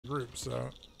group, so.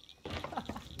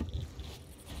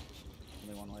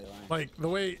 Only one way line. Like the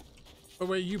way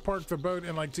you park the boat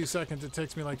in like 2 seconds, it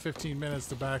takes me like 15 minutes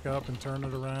to back up and turn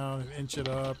it around and inch it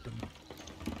up. And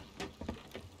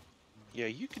Yeah,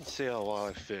 you can sail while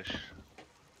I fish.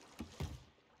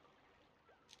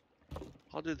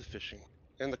 I'll do the fishing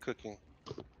and the cooking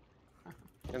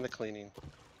and the cleaning.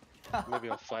 Maybe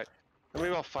I'll fight. Or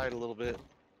maybe I'll fight a little bit.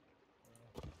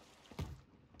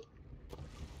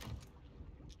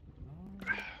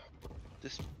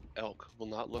 This elk will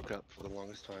not look up for the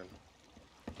longest time.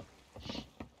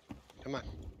 Come on.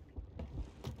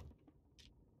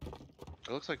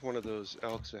 It looks like one of those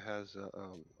elks that has a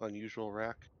unusual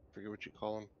rack. Forget what you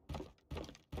call them.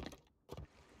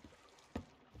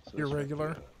 So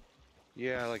irregular.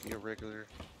 Yeah, like irregular.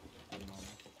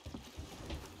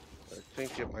 I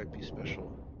think it might be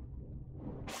special.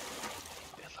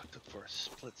 It looked up for a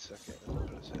split second. What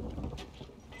is it?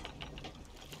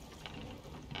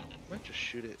 Might just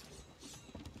shoot it.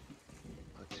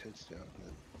 Its head's down.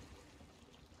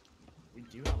 We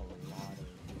do have a lot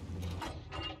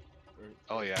of.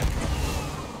 Oh yeah.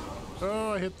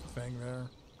 Oh, I hit the thing there.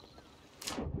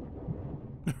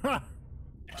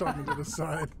 Talking to the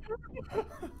side.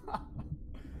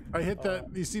 I hit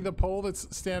that. You see the pole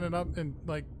that's standing up and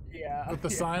like with the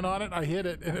sign on it? I hit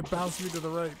it and it bounced me to the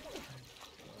right.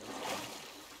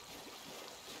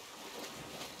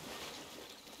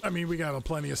 I mean, we got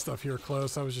plenty of stuff here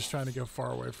close. I was just trying to go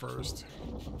far away first.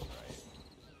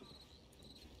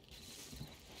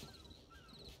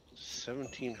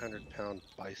 1,700-pound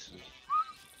bison.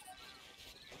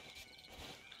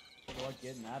 Good luck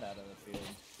getting that out of the field.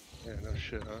 Yeah, no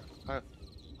shit, huh?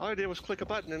 All I did was click a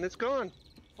button and it's gone.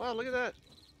 Wow, look at that.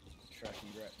 Try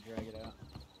and drag it out.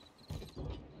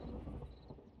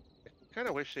 I kind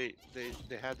of wish they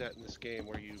had that in this game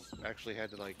where you actually had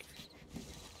to like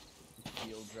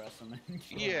Field dress them.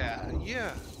 Yeah,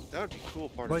 that would be cool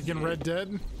part like of the in game. Red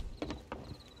Dead?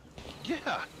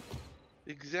 Yeah,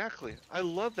 exactly. I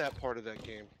love that part of that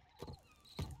game.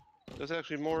 That's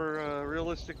actually more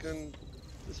realistic than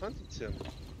this hunting sim.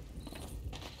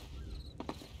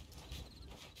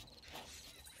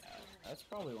 Yeah, that's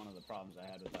probably one of the problems I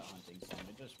had with that hunting sim.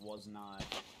 It just was not.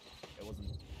 It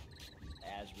wasn't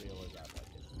as real as I thought it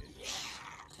would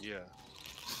be. Yeah.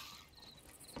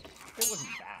 It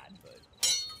wasn't bad, but.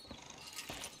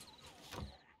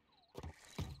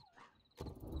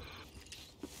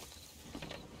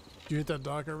 Did you hit that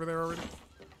dock over there already?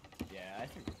 Yeah, I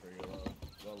think we're pretty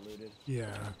well looted.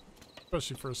 Yeah,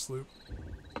 especially for a sloop.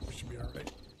 We should be all right.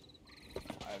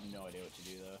 I have no idea what to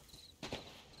do though.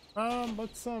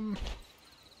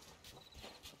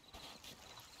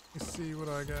 Let's see what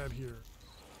I got here.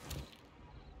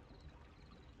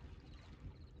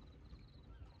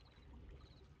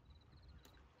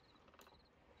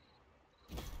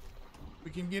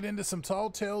 We can get into some tall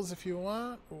tales if you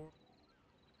want, or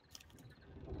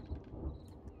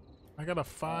I gotta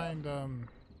find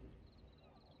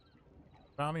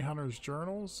Bounty Hunter's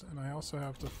journals, and I also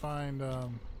have to find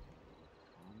Bounty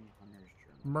Hunter's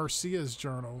journal. Mercia's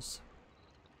journals.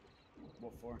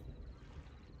 What for?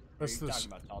 That's Are you the talking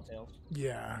about Tall Tales?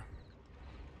 yeah.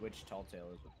 Which Tall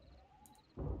Tale is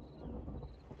it?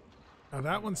 Now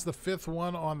that one's the 5th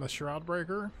one on the Shroud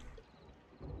Breaker.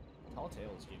 Tall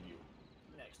Tales give you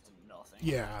next to nothing.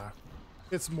 Yeah,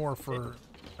 it's more for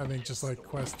I think just like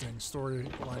questing,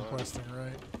 storyline questing,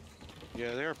 right?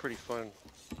 Yeah, they are pretty fun.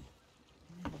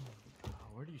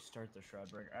 Where do you start the Shroud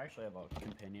Breaker? I actually have a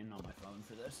companion on my phone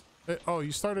for this. Oh,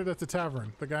 you started at the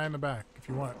tavern, the guy in the back, if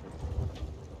you want.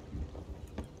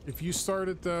 If you start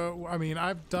at the, I mean,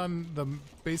 I've done the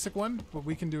basic one, but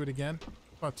we can do it again.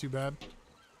 Not too bad.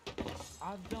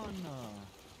 I've done a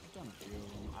few of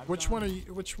them. Which one are you?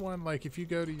 Which one? Like, if you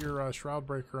go to your Shroud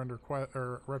Breaker under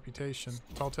or Reputation,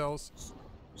 Tall Tales.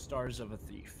 Stars of a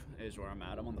Thief is where I'm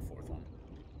at. I'm on the 4th one.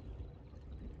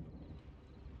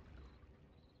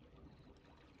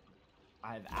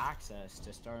 I have access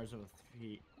to Stars of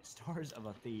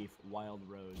a Thief, Wild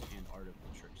Rose, and Art of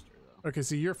the Trickster, though. Okay,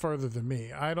 so you're farther than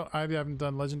me. I haven't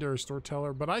done Legendary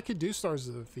Storyteller, but I could do Stars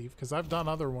of the Thief because I've done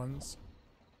other ones.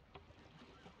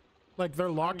 Like they're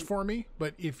locked for me,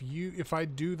 but if I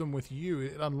do them with you,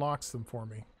 it unlocks them for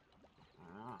me.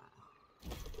 Ah.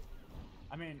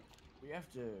 I mean, we have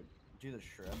to do the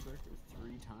Shroud Breaker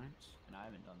 3 times, and I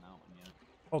haven't done that one yet.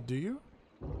 Oh, do you?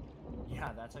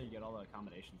 Yeah, that's how you get all the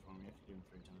accommodations for them. You have to do them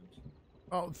 3 times.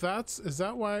 Oh, is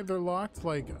that why they're locked?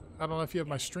 Like, I don't know if you have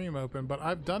my stream open, but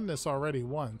I've done this already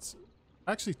once.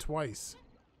 Actually, twice.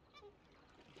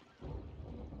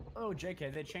 Oh,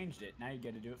 JK, they changed it. Now you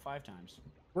get to do it 5 times.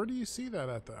 Where do you see that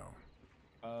at, though?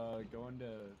 Go into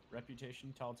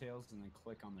Reputation, Tall Tales, and then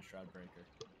click on the Shroud Breaker.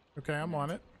 Okay, I'm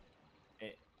on it.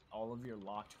 All of your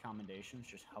locked commendations,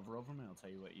 just hover over them and it'll tell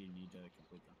you what you need to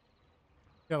complete them.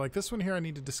 Yeah, like this one here, I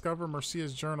need to discover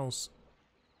Mercia's journals.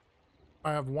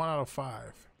 I have 1 out of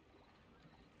 5.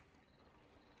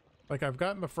 Like, I've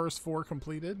gotten the first 4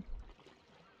 completed. 1,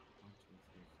 2,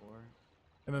 3, 4.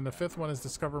 And then the 5th one is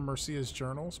discover Mercia's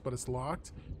journals, but it's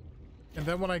locked. And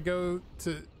then when I go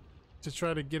to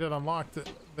try to get it unlocked,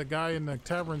 the guy in the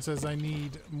tavern says I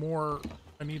need more.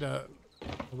 I need a.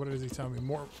 What does he tell me?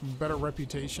 Better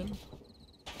reputation.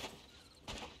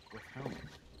 With whom?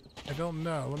 I don't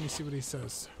know. Let me see what he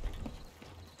says.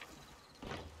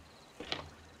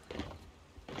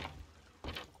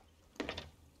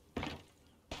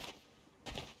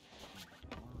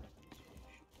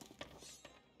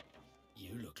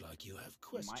 You look like you have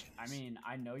questions. I mean,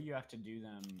 I know you have to do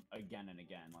them again and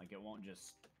again. Like, it won't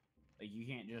just... Like, you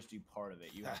can't just do part of it.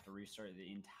 You have to restart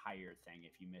the entire thing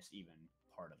if you miss even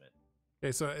part of it.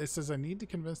 Okay, so it says I need to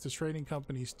convince the trading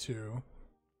companies to.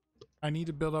 I need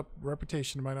to build up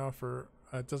reputation to my offer.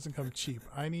 It doesn't come cheap.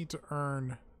 I need to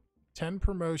earn 10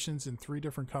 promotions in 3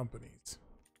 different companies.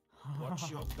 What's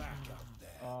your backup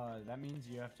there? That means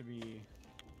you have to be,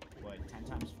 what, 10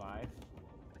 times 5?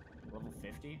 Level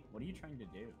 50? What are you trying to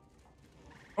do?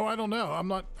 Oh, I don't know.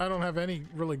 I don't have any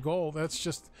really goal. That's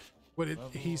just what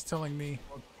he's telling me.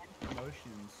 Well, 10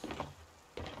 promotions.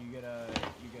 You get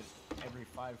every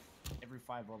 5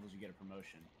 levels you get a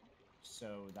promotion.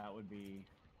 So that'd be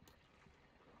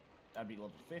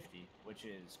level 50, which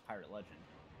is Pirate Legend.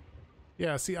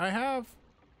 Yeah, see, I have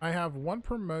 1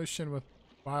 promotion with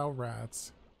Vile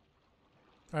Rats.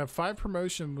 I have 5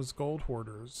 promotions with Gold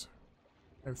Hoarders.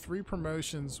 I have 3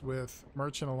 promotions with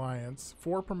Merchant Alliance,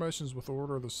 4 promotions with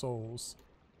Order of the Souls.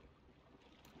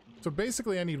 So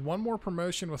basically I need 1 more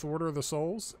promotion with Order of the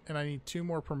Souls, and I need 2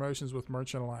 more promotions with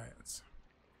Merchant Alliance.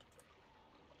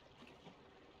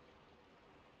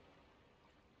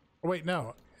 Oh wait,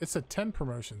 no. It said 10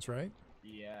 promotions, right?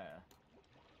 Yeah.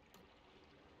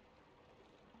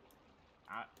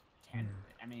 10.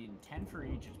 I mean, 10 for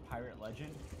each is Pirate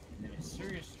Legend, and the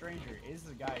Mysterious Stranger is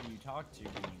the guy you talk to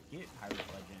when you get Pirate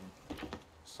Legend.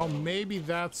 So, oh, maybe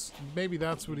that's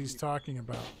what he's talking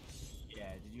about.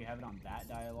 Yeah, did you have it on that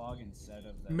dialogue instead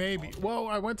of the... Maybe. Well,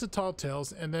 I went to Tall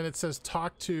Tales, and then it says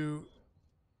talk to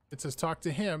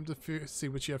him to see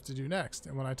what you have to do next.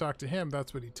 And when I talk to him,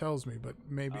 that's what he tells me. But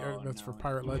maybe that's for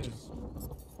Pirate Legend.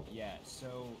 Yeah.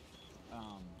 So,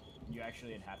 you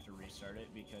actually would have to restart it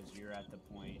because you're at the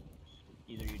point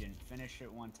either you didn't finish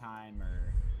it one time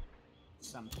or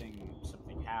something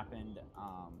happened.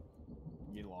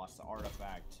 You lost the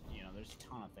artifact. You know, there's a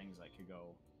ton of things that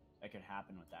could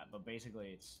happen with that. But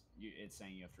basically, it's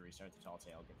saying you have to restart the Tall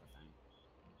Tale, get the thing.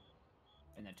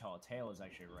 And the Tall Tale is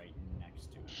actually right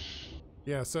next to it.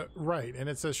 Yeah, so right, and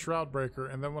it says Shroud Breaker,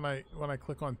 and then when I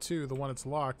click on 2, the one that's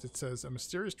locked, it says a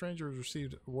mysterious stranger has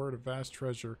received a word of vast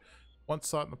treasure, once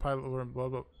sought in the pilot lore, blah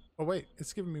blah. Oh wait,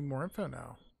 it's giving me more info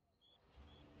now.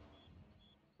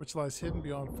 Which lies hidden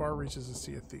beyond far reaches of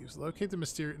Sea of Thieves. Locate the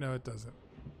mysterious. No, it doesn't.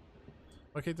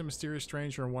 Locate the mysterious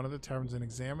stranger in one of the taverns and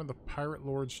examine the Pirate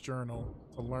Lord's journal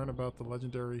to learn about the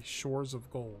legendary Shores of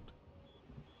Gold.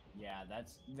 Yeah,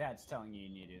 that's telling you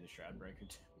need to do the Shroud Breaker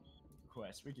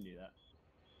quest. We can do that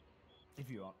if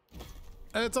you want.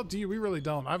 It's up to you. We really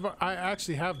don't. I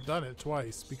actually have done it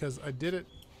twice because I did it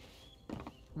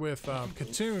with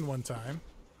Katoon one time,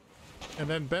 and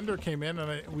then Bender came in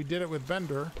and we did it with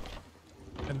Bender,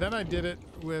 and then I did it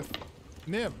with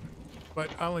Nim, but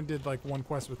I only did like 1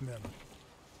 quest with Nim.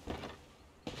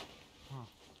 Huh.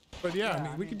 But yeah, I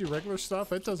mean, we can do regular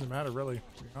stuff. It doesn't matter really,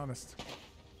 to be honest.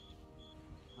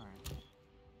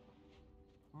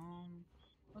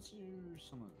 Let's do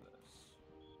some of this.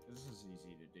 This is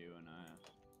easy to do in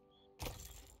a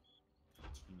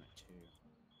team of 2.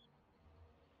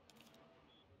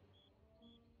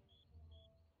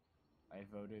 I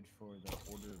voted for the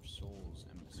Order of Souls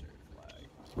emissary flag.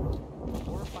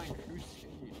 Horrifying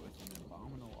crusade with an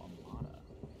abominable armada.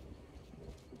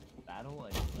 Battle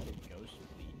a dreaded ghost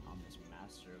fleet on this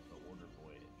master of the Order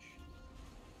voyage.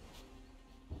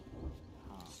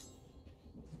 Huh.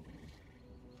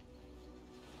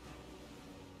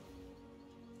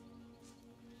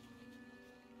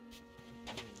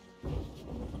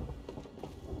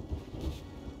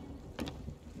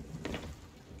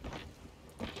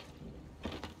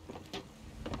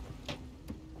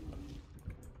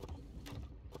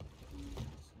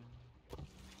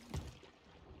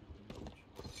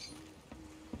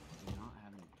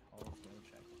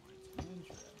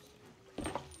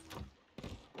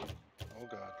 Oh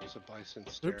god, there's a bison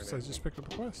staring Oops, at I me. just picked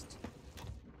up a quest.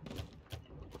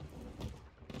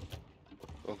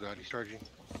 Oh god, he's charging.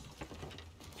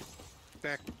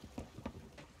 Back.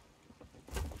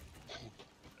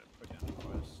 Put down the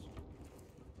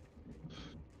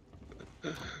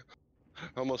quest.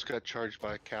 Almost got charged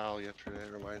by a cow yesterday,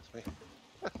 it reminds me.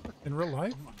 In real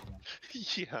life? Oh my god.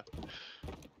 Yeah.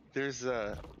 There's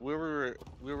where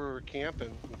we were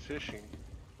camping and fishing.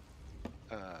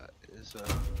 Is a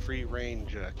free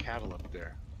range cattle up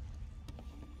there.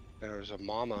 And there's a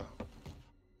mama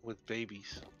with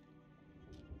babies.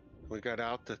 We got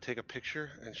out to take a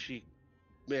picture, and she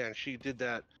did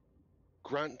that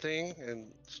grunt thing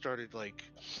and started like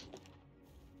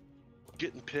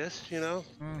getting pissed, you know,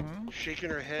 Mm-hmm. shaking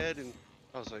her head, and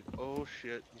I was like, oh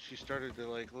shit. And she started to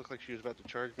like look like she was about to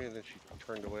charge me, and then she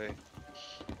turned away.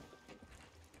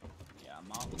 Yeah,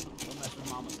 mom. Don't mess with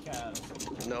mama's calves.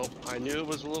 Nope, I knew it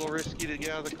was a little risky to get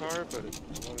out of the car, but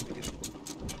I wanted to get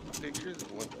pictures.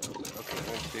 I was like, okay, I'm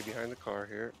gonna stay behind the car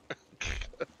here.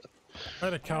 I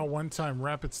had a cow one time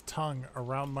wrap its tongue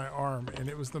around my arm, and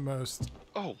it was the most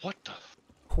Oh, what the?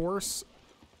 coarse,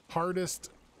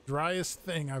 hardest, driest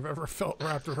thing I've ever felt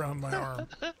wrapped around my arm.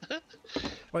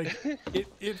 Like,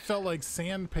 it felt like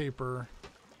sandpaper.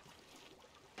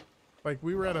 Like,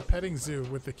 we were at a petting zoo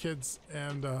with the kids,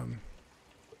 and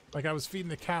like I was feeding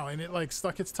the cow, and it like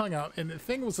stuck its tongue out, and the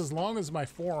thing was as long as my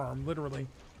forearm, literally.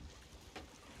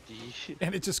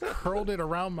 And it just curled it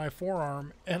around my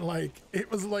forearm, and like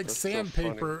it was like That's so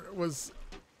sandpaper. It was,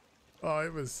 oh,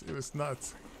 it was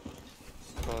nuts.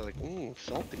 Oh, like,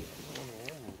 salty.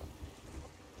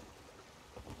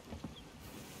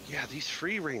 Yeah, these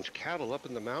free range cattle up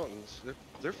in the mountains,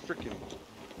 they're freaking,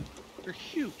 they're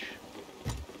huge.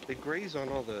 They graze on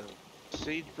all the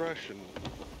sagebrush and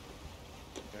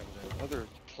other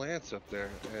plants up there,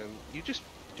 and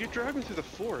you're driving through the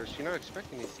forest, you're not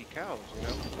expecting to see cows, you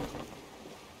know?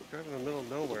 You're driving in the middle of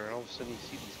nowhere, and all of a sudden you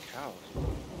see these cows. Oh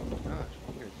my gosh,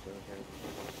 what are you guys doing here?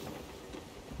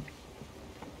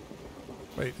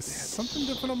 Wait, is something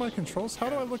different on my controls? How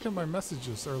do I look at my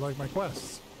messages or like my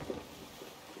quests?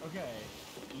 Okay,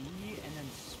 E and then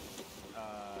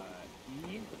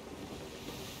E,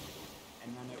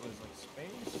 and then it was like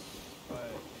space,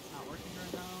 but it's not working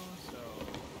right now, so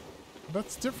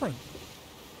That's different.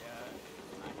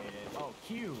 yeah, I hate it. Oh,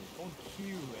 Q, hold Q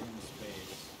and then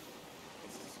space.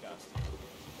 It's disgusting.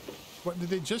 What, did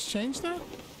they just change that?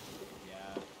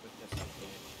 Yeah, with this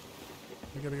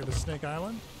update. We gotta go to Snake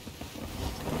Island.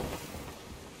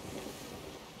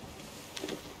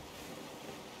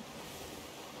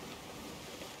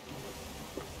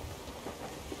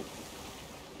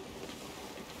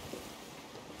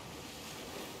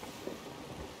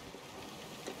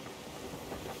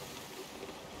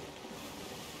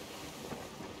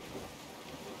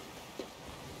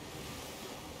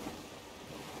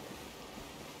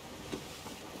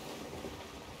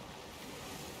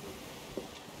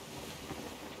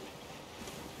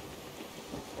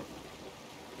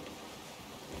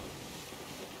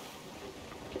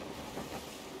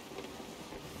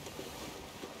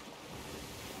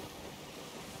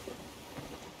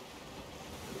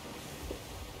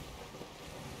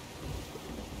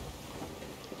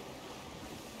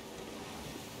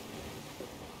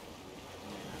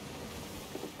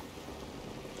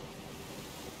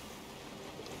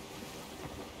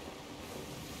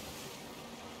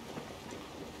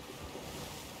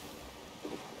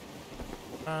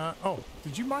 Oh,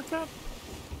 did you mark that?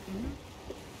 Mm-hmm.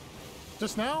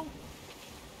 Just now?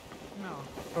 No.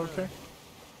 Okay.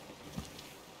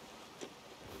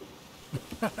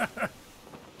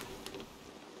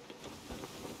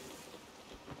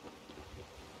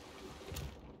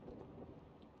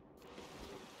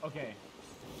 Okay,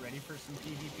 ready for some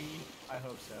PvP? I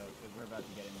hope so, because we're about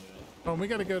to get into it. Oh, and we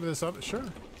gotta go to this other, sure.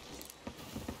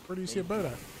 Where do you see a boat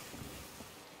at?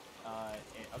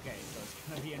 Okay, so it's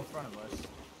gonna be in front of us.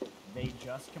 They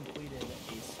just completed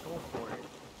a skull fort,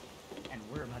 and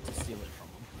we're about to steal it from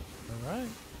them. All right.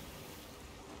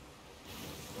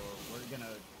 So we're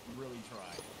gonna really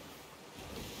try.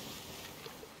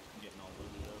 I'm getting all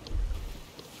loaded up.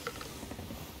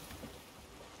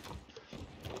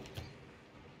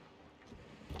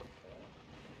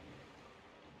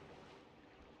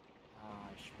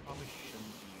 Probably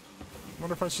shouldn't be using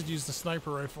Wonder if I should use the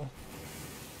sniper rifle.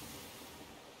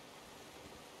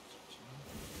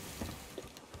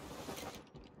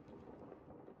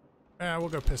 Yeah, we'll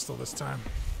go pistol this time.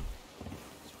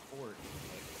 fort,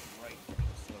 like right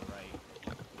to the right.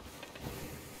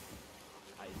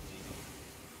 I see.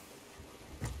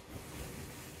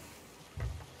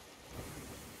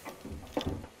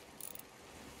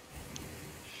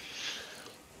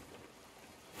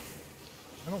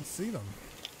 I don't see them.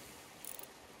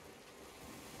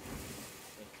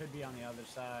 could be on the other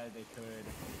side. They could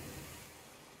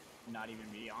not even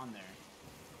be on there.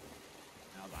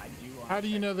 Now, I do want. How do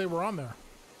you know they were on there?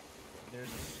 There's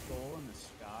a skull in the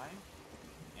sky,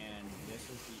 and this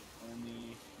is the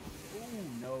only. Ooh,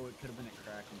 no! It could have been a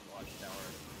Kraken's watchtower,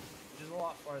 which is a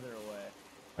lot farther away.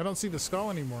 I don't see the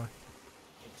skull anymore.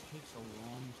 It takes a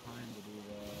long time to do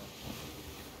the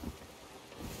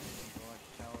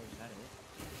watchtower. Is that it?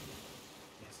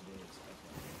 Yes, it is. Okay,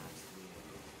 it has to be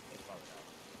it. It's probably not.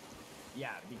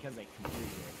 Yeah, because they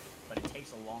completed it, but it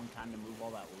takes a long time to move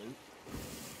all that loot,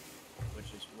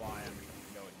 which is why I'm going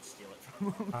to go and steal it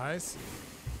from them. I see.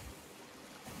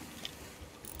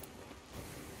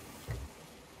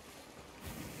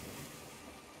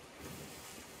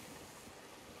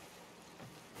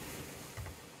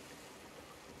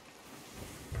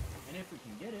 And if we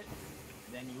can get it,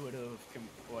 then you would have,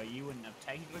 well, you wouldn't have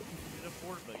technically completed a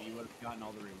fort, but you would have gotten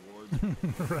all the rewards.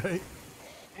 Right.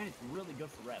 And it's really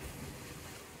good for rep.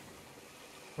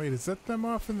 Wait, is that them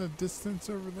off in the distance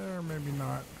over there? Or maybe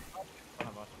not.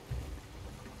 Front of us.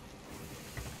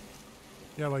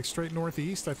 Yeah, like straight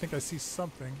northeast. I think I see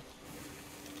something.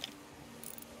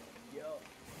 Yo,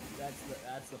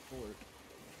 that's the fort.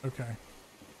 Okay.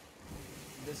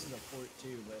 This is a fort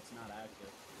too, but it's not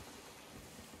active.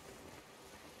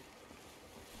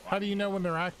 How do you know when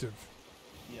they're active?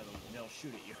 Yeah, they'll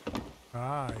shoot at you.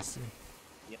 Ah, I see.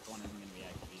 The other one isn't going to be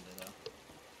active either, though,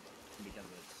 because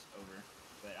it's over.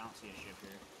 But I don't see a ship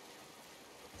here,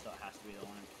 so it has to be the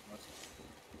one.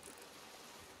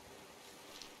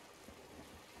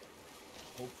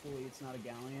 Hopefully, it's not a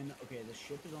galleon. Okay, the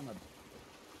ship is on the.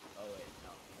 Oh wait,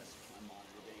 no, that's my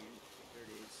monitor being. There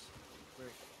it is.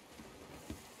 Frick.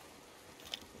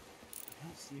 I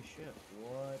don't see a ship.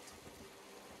 What?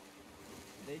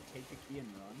 Did they take the key and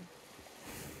run?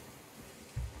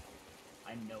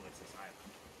 I know it's this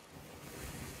island.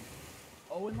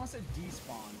 Oh, unless it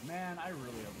despawned. Man, I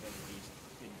really hope that it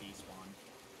didn't despawn.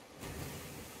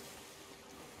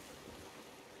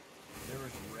 There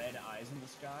was red eyes in the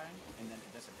sky, and then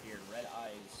it disappeared. Red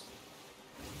eyes,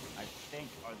 I think,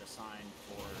 are the sign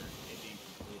for it being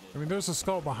completed. I mean, there's a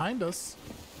skull behind us.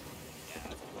 Yeah,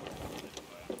 that's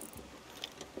cool.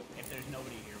 If there's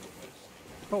nobody here, we'll go to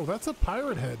sleep. Oh, that's a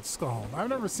pirate head skull. I've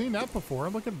never seen that before.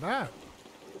 Look at that.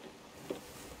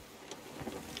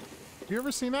 You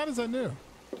ever seen that? Is that new?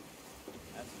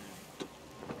 That's new.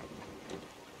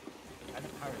 I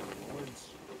think Pirate Lord's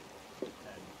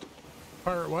head.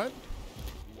 Pirate what?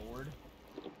 Lord.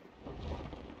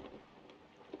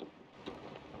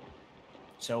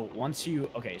 So once you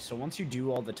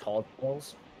do all the tall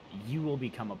tales, you will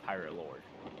become a pirate lord.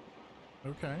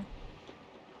 Okay.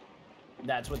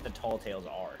 That's what the tall tales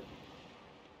are.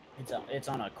 It's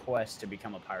on a quest to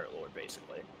become a pirate lord,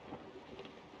 basically.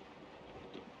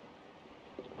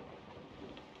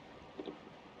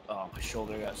 Oh, my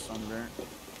shoulder got sunburnt.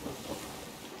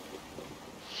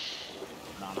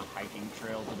 Went on a hiking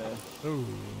trail today. Oh,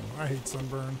 I hate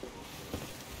sunburn.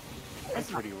 I'm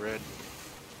pretty red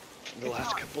the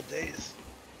last couple days.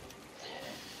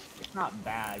 It's not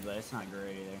bad, but it's not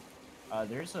great either.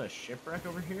 There's a shipwreck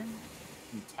over here. You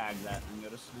can tag that and go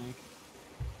to Snake.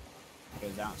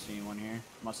 Because I don't see anyone here.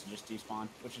 Must have just despawned,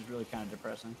 which is really kind of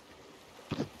depressing.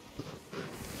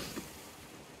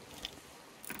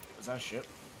 Is that a ship?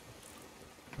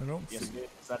 I don't Yes, see. it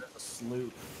is. That is a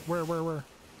sloop. Where?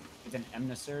 With an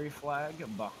emissary flag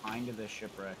behind the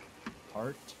shipwreck.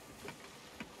 Parked.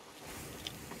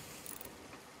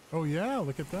 Oh yeah,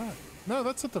 look at that. No,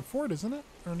 that's at the fort, isn't it?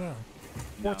 Or no?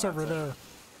 Fort's No, over that's there.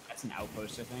 That's an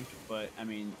outpost, I think. But, I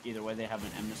mean, either way, they have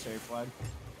an emissary flag.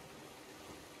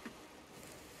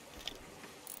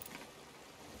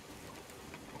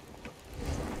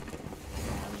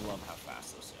 I love how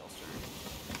fast those sails turn.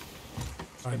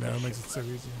 I know, it makes it so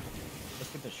easy.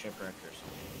 Let's get the shipwreck or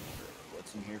something.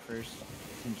 What's in here first?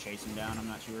 And chase him down. I'm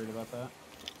not too worried about that.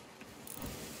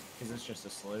 Because it's just a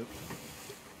sloop.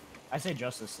 I say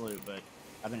just a sloop, but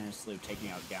I've been in a sloop taking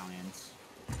out galleons.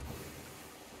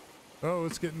 Oh,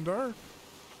 it's getting dark.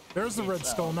 There's the red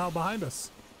skull now behind us.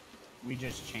 We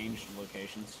just changed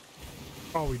locations.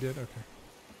 Oh, we did? Okay.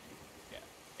 Yeah.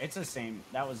 It's the same.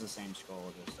 That was the same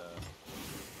skull, just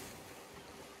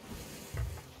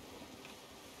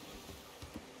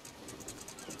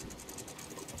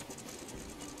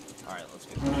Alright, let's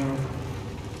get the ship.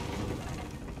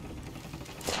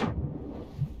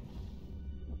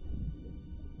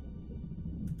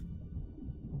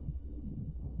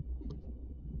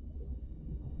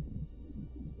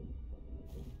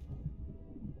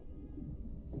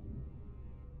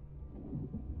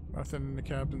 Nothing in the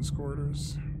captain's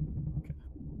quarters.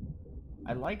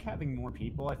 I like having more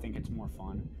people. I think it's more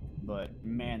fun. But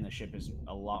man, the ship is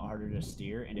a lot harder to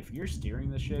steer. And if you're steering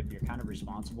the ship, you're kind of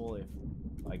responsible if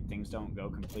like things don't go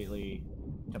completely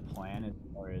to plan as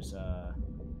far as ooh, a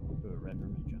red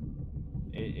mermaid jump.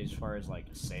 As far as like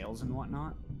sails and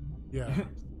whatnot. Yeah.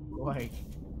 Like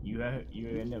you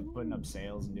end up putting up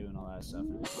sails and doing all that stuff.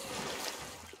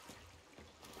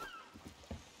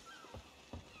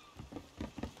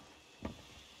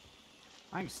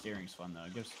 I think steering's fun though.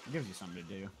 It gives you something to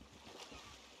do.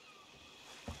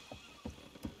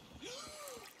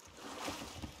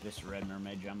 This red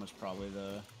mermaid gem was probably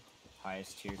the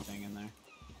highest tier thing in there.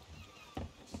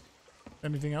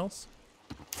 Anything else?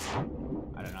 I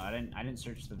don't know. I didn't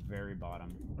search the very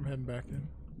bottom. I'm heading back in.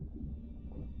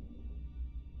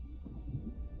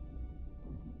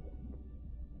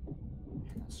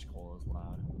 Man, that skull is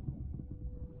loud.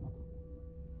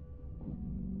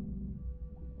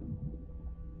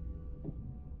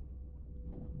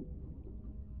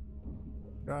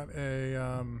 Got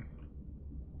a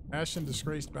Ashen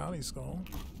Disgraced Bounty Skull.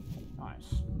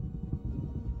 Nice.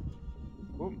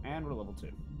 Boom, and we're level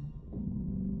 2.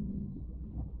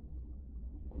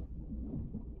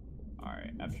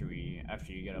 Alright, after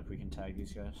you get up we can tag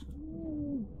these guys.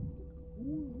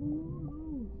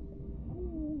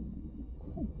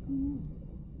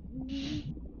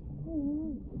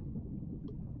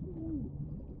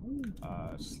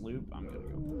 Sloop, I'm gonna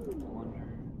go plunder.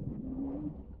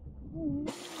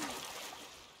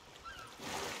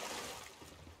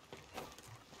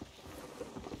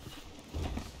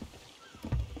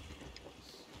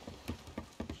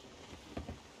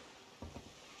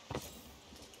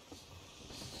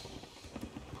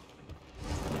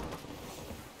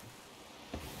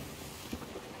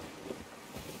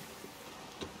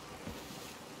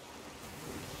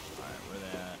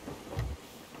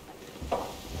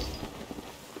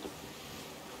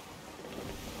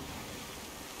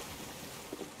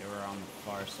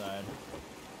 Side.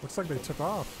 Looks like they took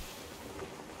off.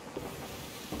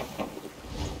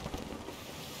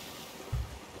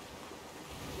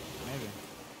 Maybe.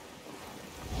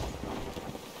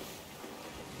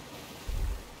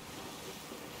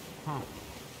 Huh.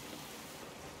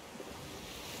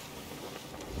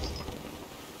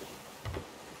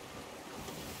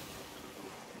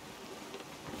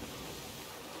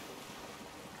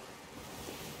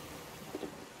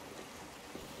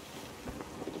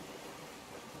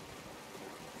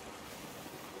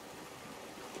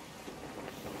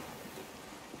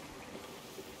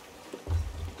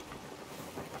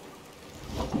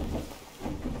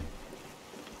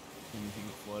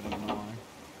 Floating in the water.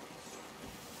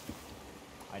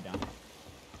 I don't.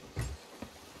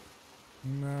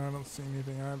 No, I don't see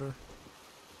anything either.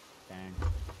 Dang.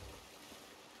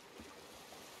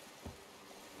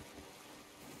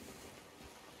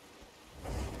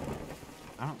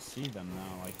 I don't see them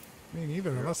though. Like Me neither,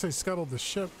 unless they scuttled the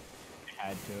ship. they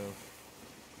had to.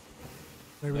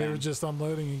 Maybe they were just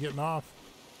unloading and getting off.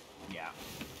 Yeah.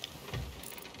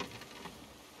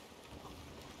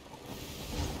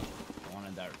 I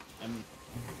wanted that.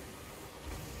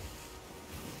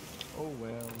 Oh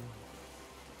well.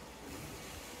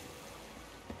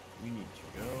 We need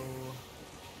to go.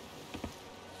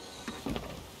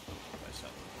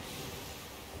 South.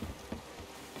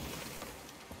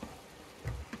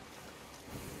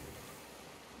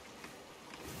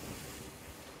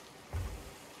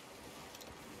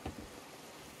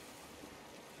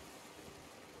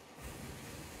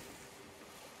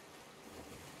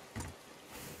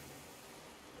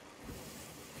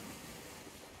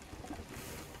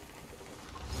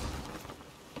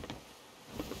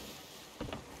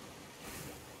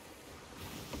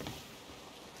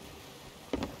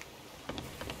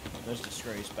 Those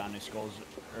disgraced bounty skulls,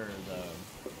 or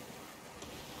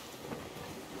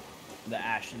the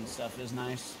ashen stuff is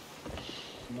nice.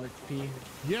 Merc P.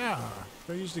 Yeah,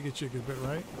 they usually get you a good bit,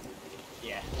 right?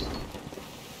 Yeah.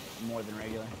 More than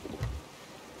regular.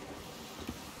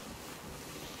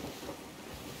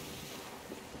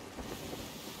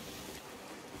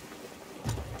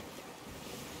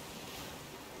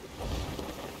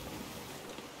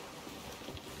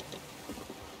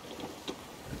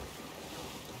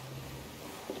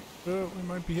 Oh, we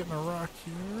might be hitting a rock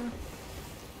here.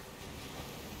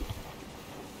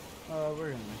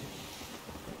 We're gonna make it.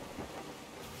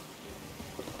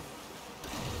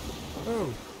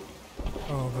 Oh!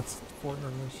 Oh, that's Fort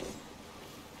Irish.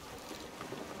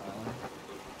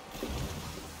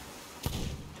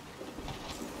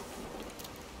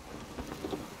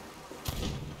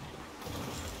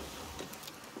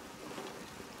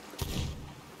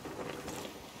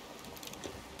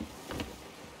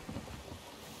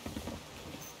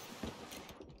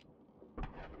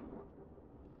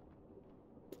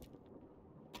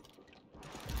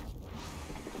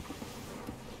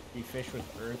 fish with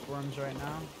earthworms right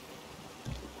now.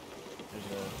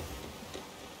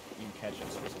 You can catch a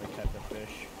specific type of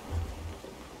fish.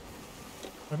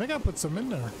 I think I put some in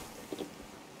there.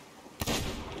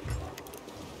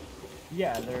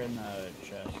 Yeah, they're in the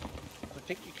chest. I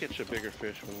think you catch a bigger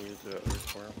fish when you use the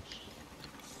earthworms.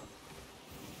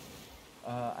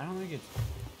 I don't think it's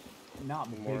not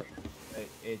More. big.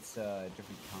 It's a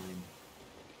different kind.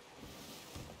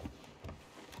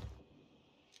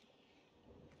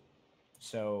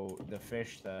 So the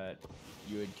fish that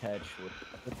you would catch with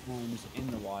earthworms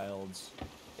in the wilds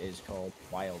is called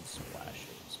wild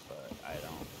splashes, but I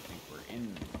don't think we're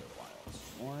in the wilds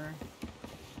anymore.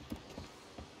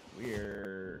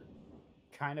 We're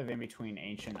kind of in between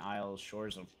Ancient Isles,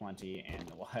 Shores of Plenty, and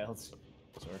the wilds,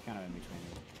 so we're kind of in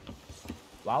between.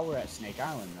 While we're at Snake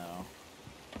Island, though,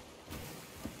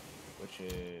 which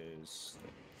is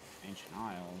Ancient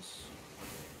Isles,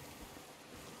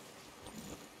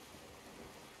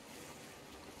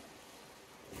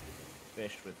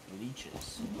 fish with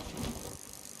leeches.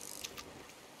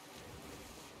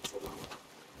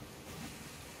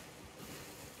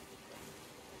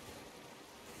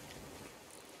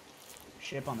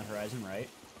 Ship on the horizon, right?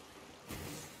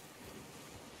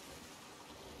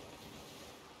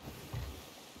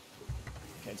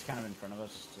 Okay, it's kind of in front of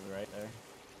us to the right there.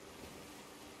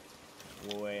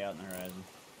 Way out in the horizon.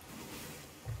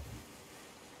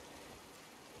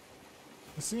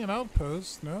 I see an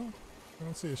outpost. No? I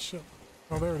don't see a ship.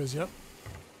 Oh, there it is. Yep.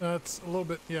 That's a little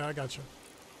bit. Yeah, I got you.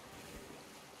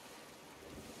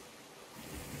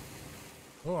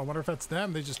 Oh, I wonder if that's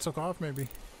them. They just took off, maybe.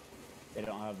 They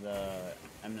don't have the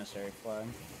emissary flag.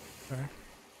 Okay.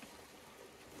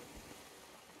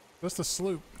 Just a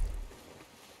sloop.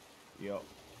 Yup.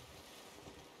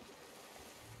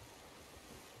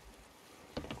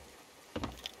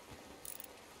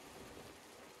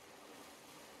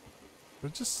 They're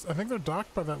just. I think they're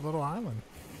docked by that little island.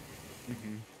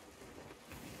 Mm-hmm.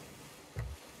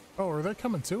 Oh, are they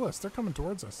coming to us? They're coming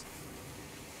towards us.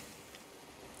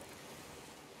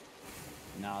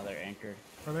 No, they're anchored.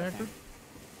 Are they I anchored? think.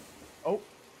 Oh,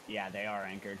 yeah, they are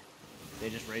anchored. They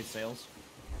just raised sails.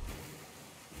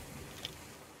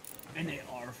 And they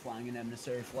are flying an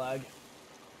emissary flag.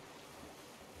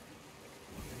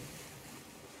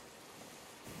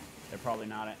 They're probably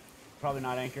not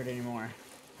anchored anymore.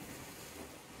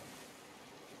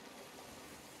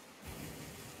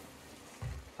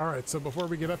 Alright, so before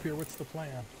we get up here, what's the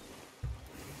plan?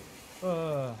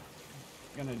 Gonna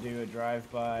do a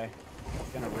drive-by.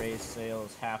 Gonna raise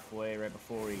sails halfway right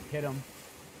before we hit them.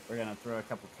 We're gonna throw a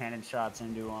couple cannon shots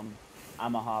into them.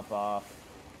 I'ma hop off,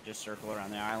 just circle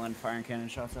around the island, firing cannon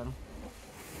shots at them.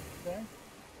 Okay.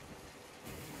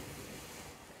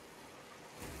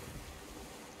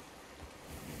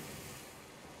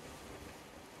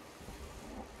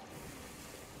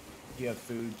 Do you have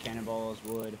food, cannonballs,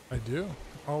 wood? I do.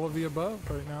 All of the above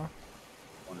right now.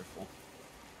 Wonderful.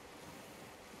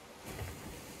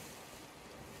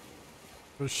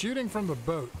 They're shooting from the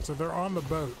boat, so they're on the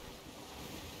boat.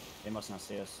 They must not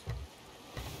see us.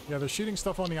 Yeah, they're shooting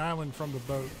stuff on the island from the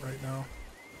boat right now.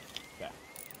 Okay.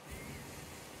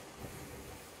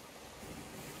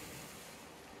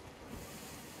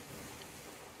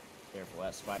 Careful,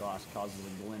 that spy loss causes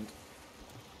a glint.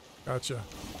 Gotcha.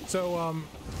 So,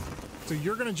 so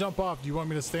you're gonna jump off. Do you want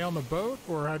me to stay on the boat,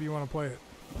 or how do you want to play it?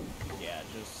 Yeah,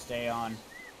 just stay on.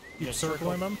 Keep Just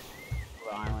circling them?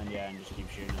 the island, yeah, and just keep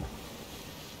shooting them.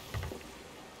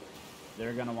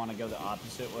 They're gonna want to go the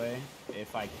opposite way.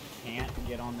 If I can't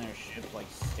get on their ship like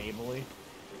stably,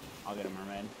 I'll get a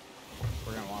mermaid.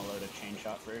 We're gonna want to load a chain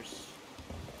shot first.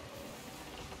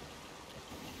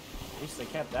 At least they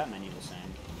kept that menu the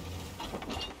same.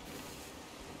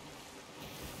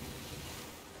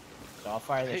 So I'll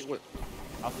fire this. I'll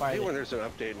I fire hate this. when there's an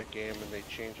update in the game and they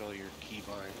change all your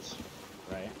keybinds.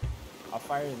 Right. I'll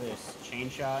fire this chain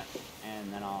shot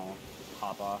and then I'll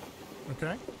hop off.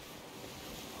 Okay.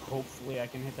 Hopefully I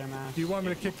can hit their mast. Do you want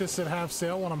me to kick this at half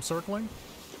sail when I'm circling?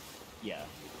 Yeah.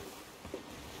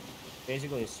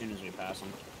 Basically as soon as we pass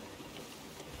them.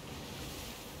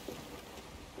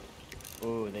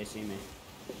 Ooh, they see me.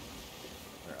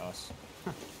 Or us.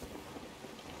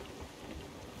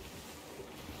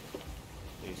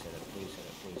 Please hit it, please hit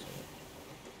it, please hit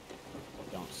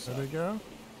it. Don't suck. There they go.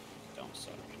 Don't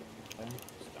suck. Okay?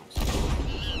 Just don't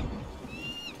suck.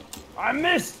 I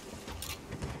missed!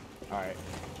 Alright.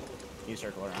 You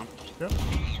circle around. Yep.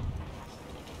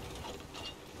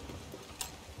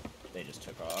 They just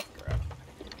took off. Crap.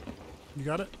 You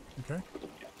got it? Okay.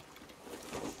 Yeah.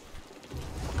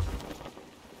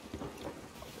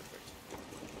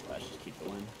 Let's just keep the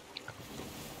wind.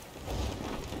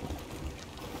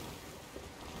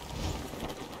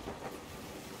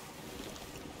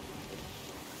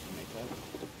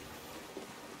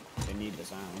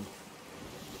 sound.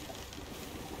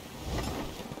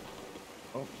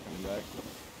 Oh, coming back.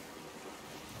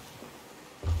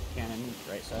 Cannon,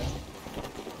 right side.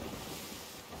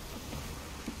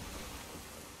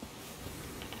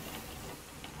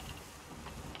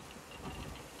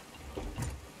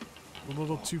 A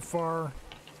little too far.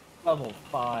 Level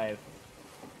 5.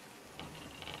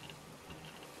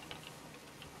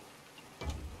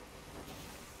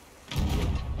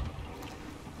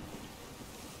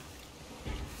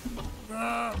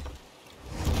 Ah!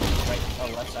 Right, oh,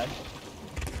 left side.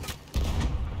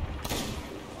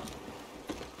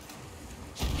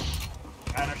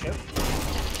 On our ship.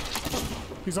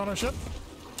 He's on our ship?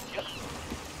 Yep.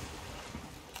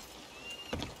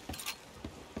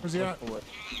 Where's he at?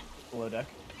 Below deck.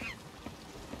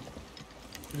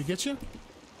 Did he get you?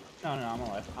 No, I'm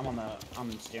alive. I'm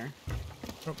the steering.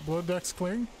 Oh, below deck's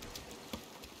clearing.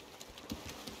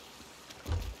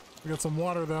 We got some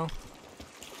water though.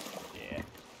 Yeah.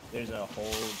 There's a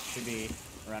hole, should be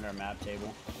around our map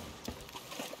table.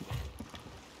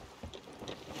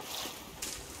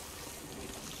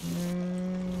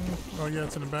 Oh yeah,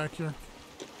 it's in the back here.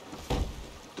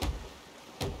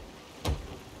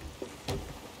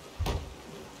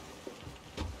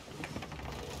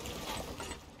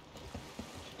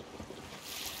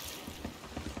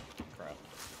 Crap.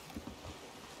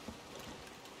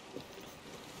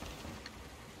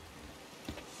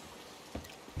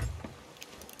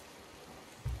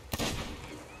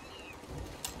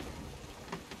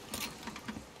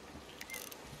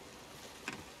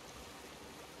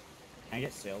 Can I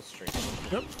get sails straight?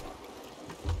 Yep.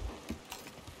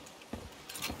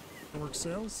 Work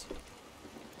sails.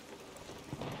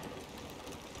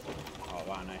 Oh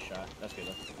wow, nice shot. That's good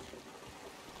though.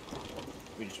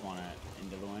 We just want it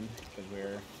into the wind because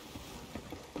we're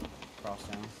cross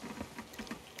down.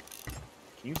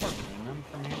 Can you harpoon them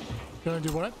from here? Can I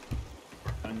do what?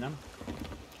 Harpoon them?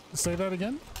 Say that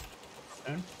again?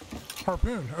 Harpoon?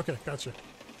 Harpoon. Okay, gotcha.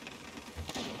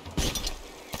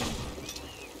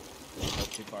 Go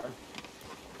too far.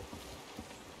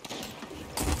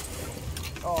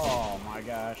 Oh my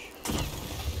gosh.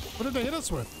 What did they hit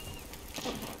us with?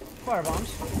 Fire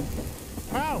bombs.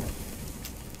 How?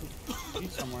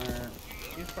 He's somewhere.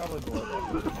 He's probably below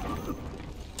there.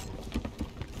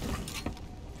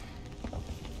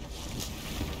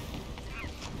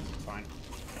 Fine.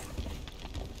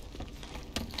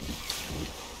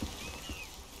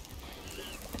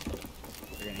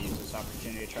 We're gonna use this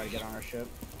opportunity to try to get on our ship.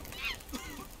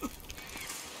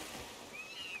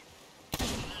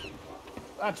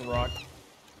 That's a rock.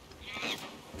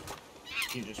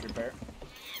 Can you just repair it?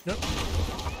 Yep.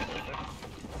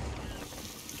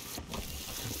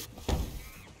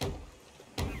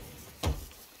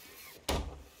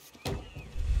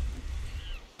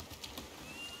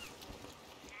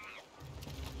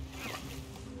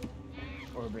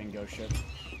 Or bring ghost ship.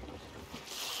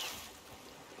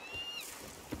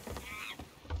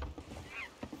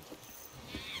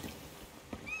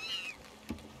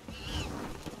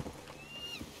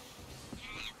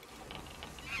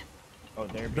 Oh,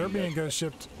 They're being ghost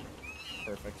shipped.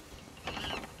 perfect.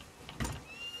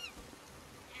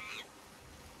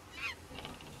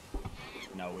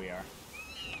 No, we are.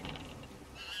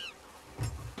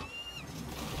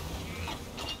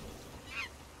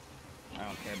 I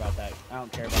don't care about that. I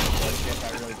don't care about the blood ship.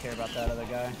 I really care about that other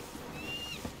guy.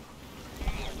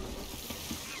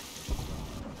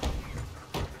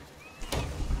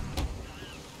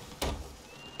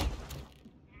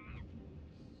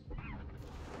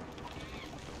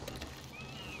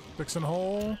 Fixing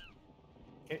hole.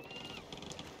 Okay.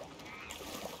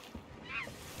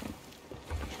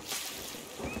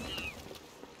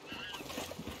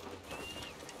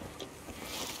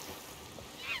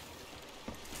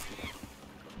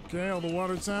 Okay, all the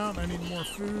water's out. I need more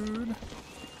food.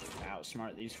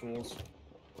 Outsmart these fools.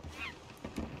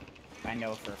 I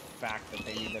know for a fact that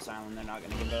they need this island. They're not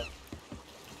going to give up.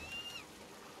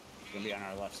 It's going to be on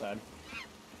our left side.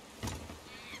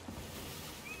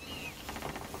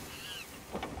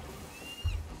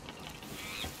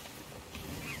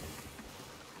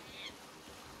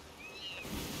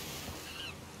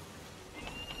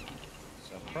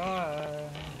 Surprise!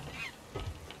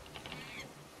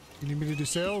 You need me to do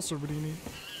sales, or what do you need?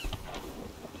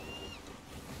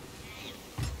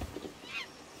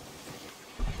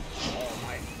 Oh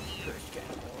my cursed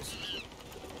cannibals.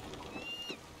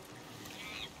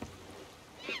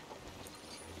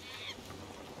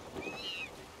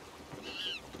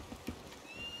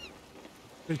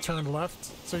 They turned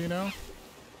left, so you know?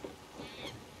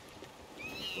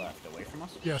 Left away from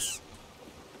us? Yes.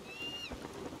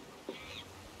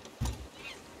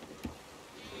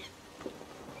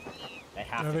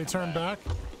 have Are to they come turned back?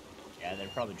 Yeah, they're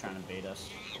probably trying to bait us.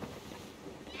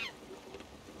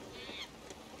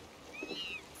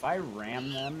 If I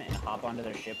ram them and hop onto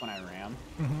their ship when I ram,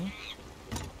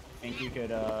 think you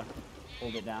could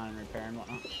hold it down and repair and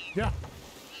whatnot? Yeah.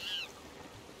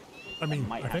 I mean,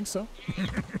 might I think so.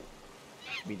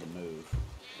 Be the move.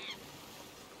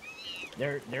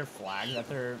 Their flag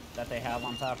that they have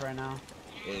on top right now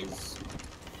is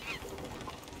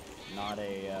not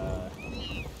a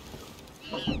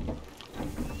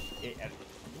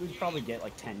we'd probably get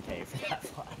like 10k for that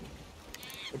flag,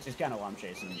 which is kind of why I'm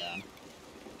chasing them down.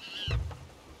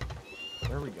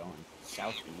 Where are we going?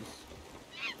 Southeast.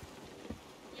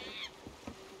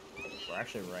 We're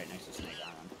actually right next to Snake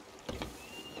Island.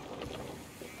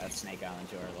 That's Snake Island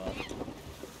to our left.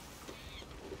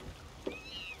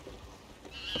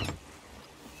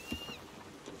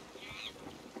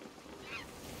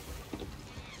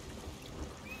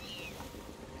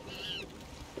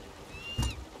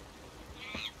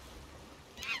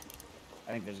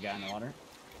 I think there's a guy in the water.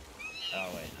 Oh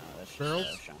wait, no, that's just barrels.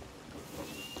 shiny.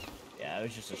 Yeah, it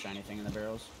was just a shiny thing in the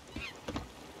barrels.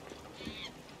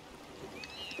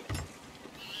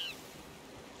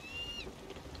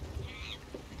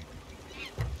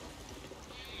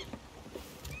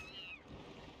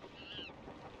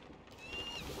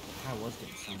 I was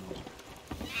getting somewhere.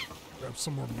 Grab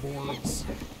some more boards.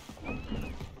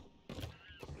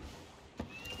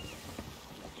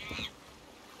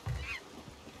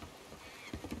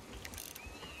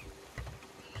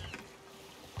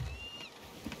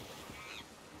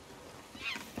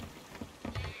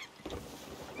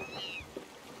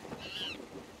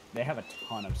 They have a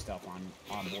ton of stuff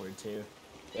on board too.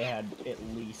 They had at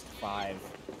least 5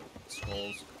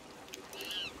 skulls.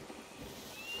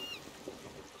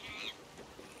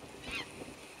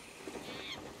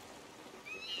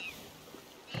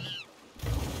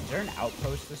 Is there an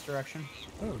outpost this direction?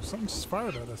 Oh, something just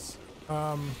fired at us.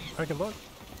 I could look.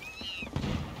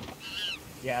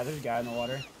 Yeah, there's a guy in the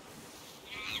water.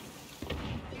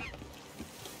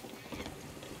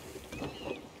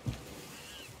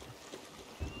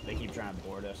 They keep trying to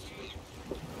board us.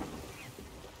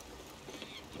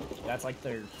 That's like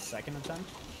their second attempt.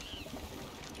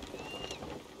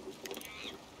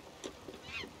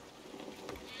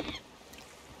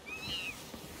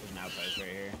 There's an outpost right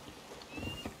here.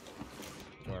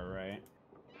 To our right.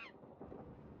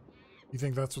 You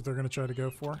think that's what they're going to try to go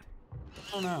for?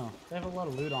 I don't know. They have a lot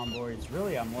of loot on boards.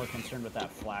 Really, I'm more concerned with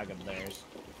that flag of theirs.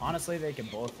 Honestly, they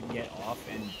could both get off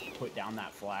and put down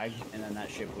that flag, and then that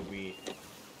ship would be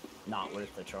not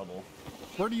worth the trouble.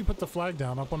 Where do you put the flag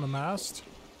down? Up on the mast?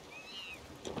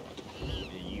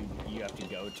 You have to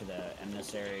go to the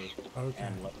emissary Okay.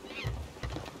 and look.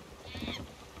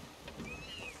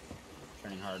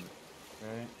 Turning hard,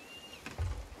 right?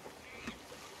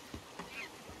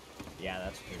 Yeah,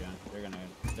 that's what they're doing.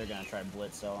 They're gonna try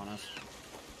blitz cell on us.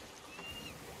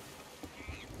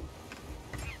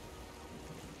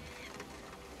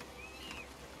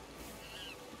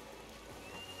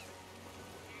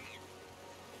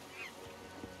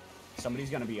 Somebody's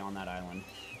gonna be on that island.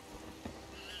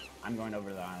 I'm going over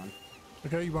to the island.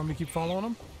 Okay, you want me to keep following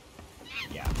them?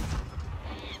 Yeah.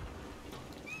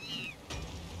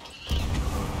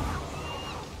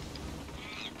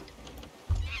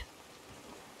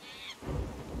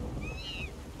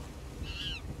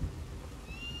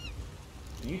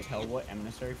 Can you tell what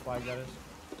emissary flag that is?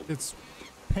 It's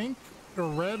pink or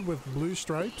red with blue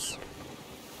stripes.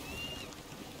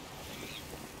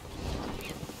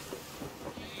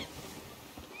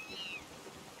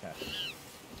 Okay.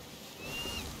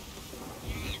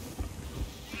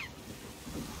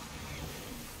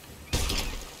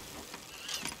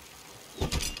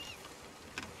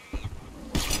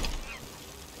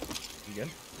 You good?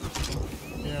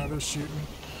 Yeah, they're shooting.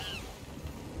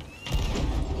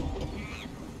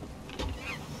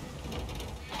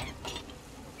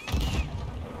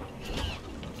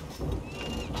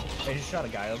 They just shot a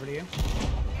guy over to you.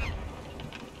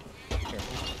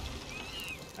 Careful.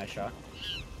 Nice shot.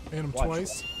 Hit him Watch.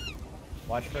 twice.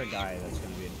 Watch for a guy that's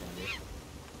gonna be in front of you.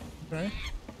 Okay.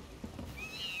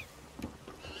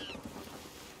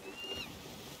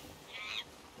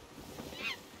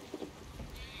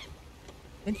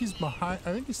 I think he's behind.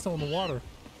 I think he's still in the water.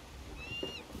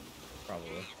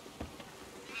 Probably.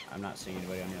 I'm not seeing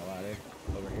anybody on your ladder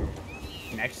over here.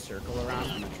 Next circle around,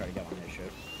 I'm gonna try to get on his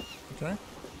ship. Okay.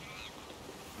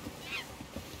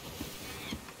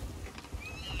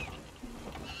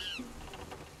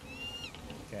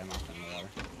 Okay, I'm off in the water.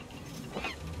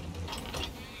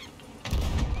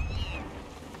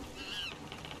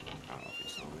 I don't know if he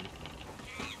saw me.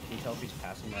 Can you tell if he's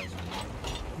passing by guys on.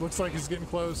 Looks like he's getting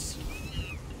close.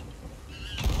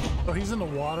 Oh, he's in the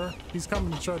water. He's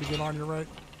coming to try to get on your right.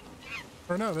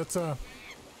 Or no, that's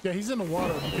yeah, he's in the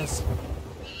water because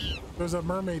there's a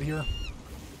mermaid here.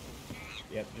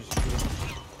 Yep, just shoot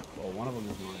him. Well, one of them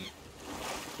is mine.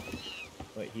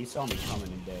 But he saw me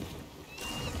coming and dead.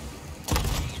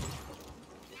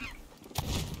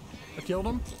 I killed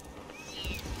him.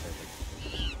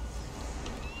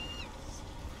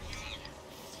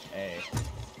 A.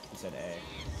 He said A.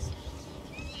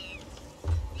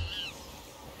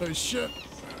 Oh shit.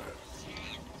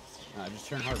 Just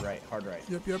turn hard right, hard right.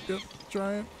 Yep.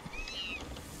 Try it.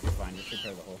 You're fine, just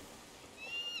repair the hole.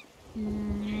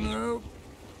 Nope.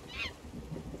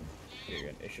 You're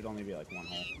good. It should only be like one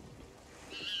hole.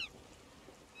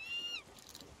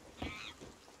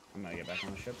 I'm gonna get back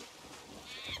on the ship.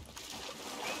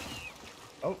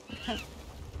 Oh.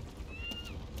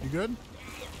 You good?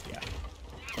 Yeah.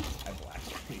 I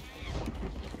blasted me.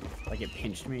 Like it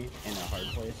pinched me in a hard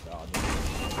place. So I'll just...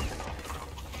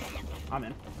 I'm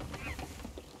in.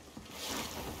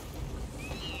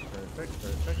 Perfect.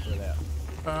 Where they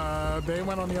at? They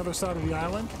went on the other side of the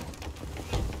island.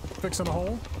 Fixing a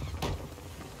hole.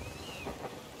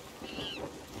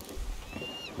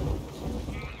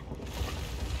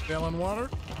 Fell in water.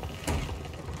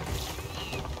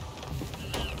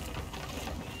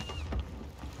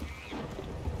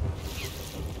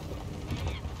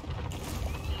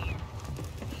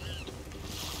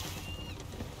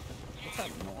 What's that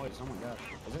noise? Oh my god.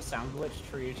 Is it sound glitched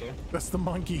for you too? That's the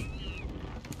monkey.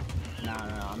 No.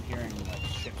 I'm hearing like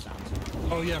ship sounds.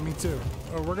 Oh yeah, me too.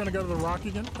 Oh, we're gonna go to the rock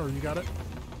again. Or you got it?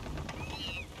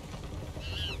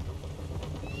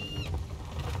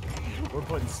 We're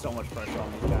putting so much pressure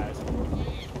on these guys.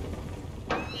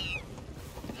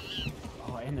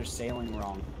 Oh, and they're sailing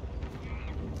wrong.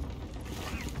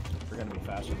 We're gonna be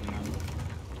faster than them.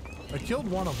 I killed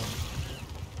one of them.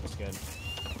 That's good.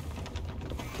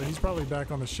 But he's probably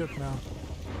back on the ship now.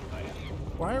 Oh yeah.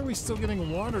 Why are we still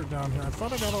getting water down here? I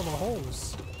thought I got all the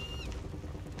holes.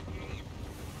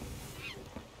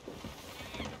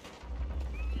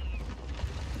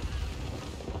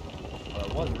 Well,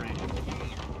 it wasn't raining.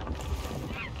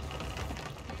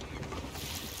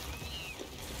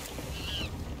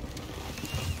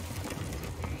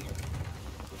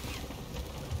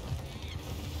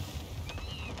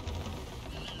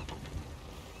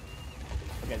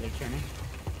 Okay, they're turning.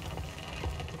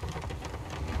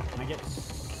 Can I get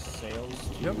sails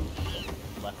to Yep.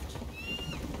 left?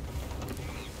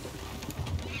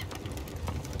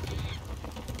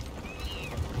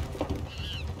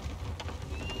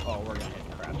 Oh, we're gonna hit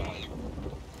the crap out.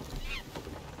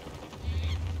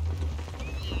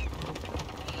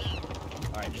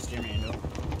 Alright, just steer me into it.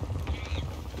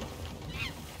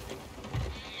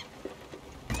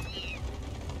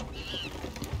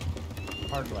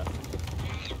 Hard left.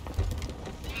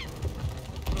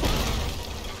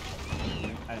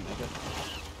 I didn't make it.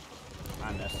 I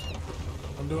missed.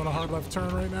 I'm doing a hard left turn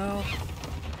right now.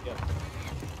 Yep.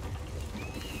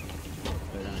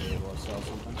 They're gonna be able to sell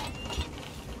something.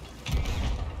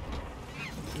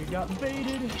 We got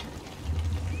baited.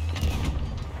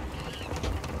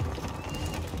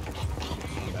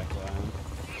 Come back to the island.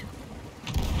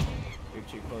 You're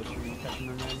too close for me catching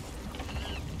them in.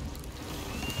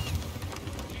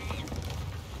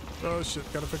 Oh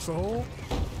shit, gotta fix the hole.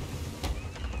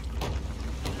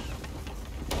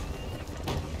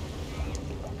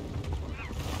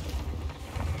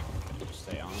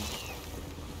 Stay on.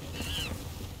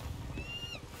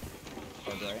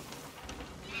 Hard right.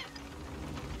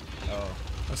 Oh,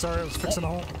 I'm sorry, I was fixing the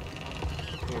hole.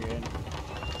 you're good.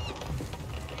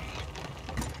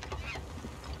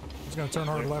 He's gonna turn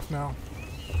hard left now.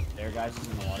 There, guys, is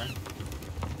in the water. I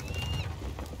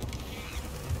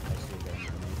see a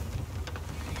mermaid.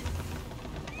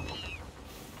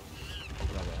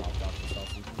 Probably hopped off to sell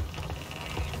something.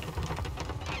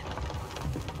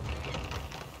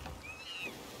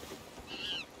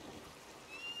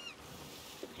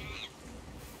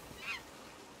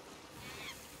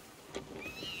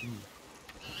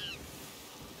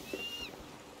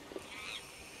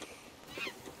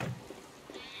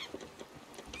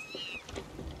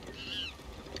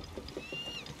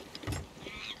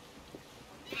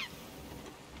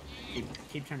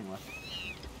 Keep turning left.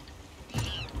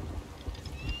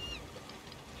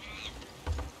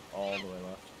 All the way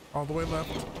left. All the way left.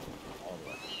 All the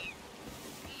way.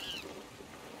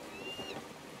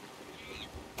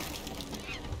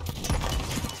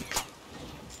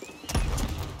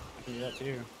 I can do that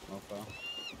too. Mofo.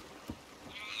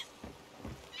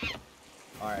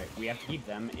 Alright, we have to keep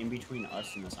them in between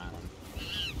us and this island.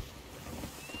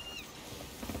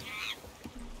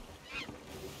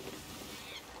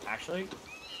 Actually,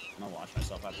 I'm gonna watch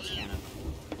myself at this cannon.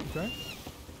 Okay.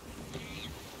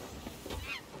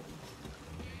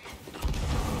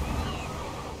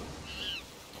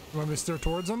 You want me to steer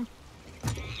towards them?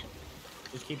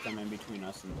 Just keep them in between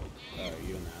us and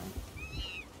you and them.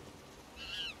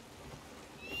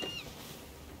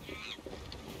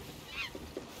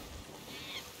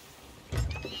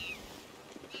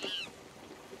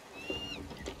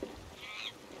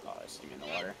 Oh, I see me in the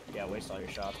water. Yeah, waste all your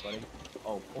shots, buddy.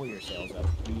 Oh, pull your sails up.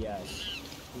 Yes.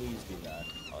 Please do that.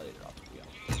 Oh, they dropped. Yeah.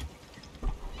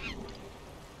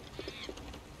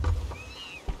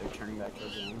 They're turning back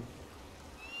towards the island.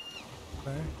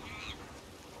 Okay.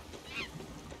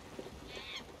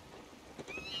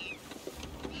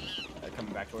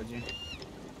 Coming back towards you.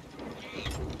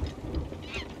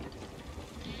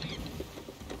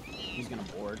 He's gonna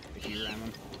board if you ram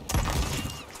him.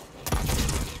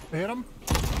 I hit him.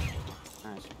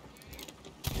 Nice.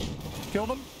 Killed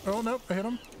him. Oh, nope. I hit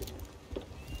him.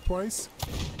 Twice.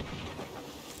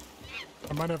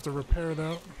 I might have to repair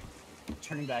that.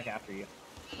 Turning back after you.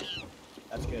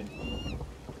 That's good. You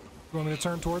want me to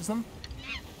turn towards them?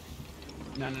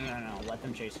 No. Let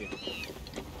them chase you.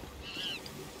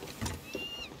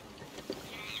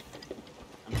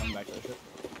 I'm coming back to the ship.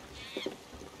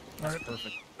 That's Alright.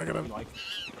 perfect. I gotta Like,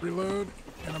 reload,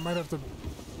 and I might have to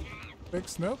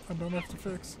fix. Nope, I don't have to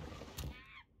fix.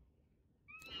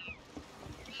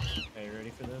 okay, you ready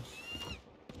for this?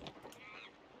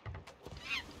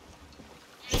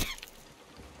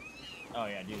 Oh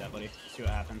yeah, do that, buddy. See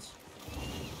what happens.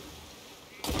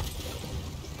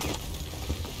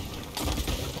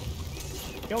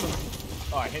 Killed him.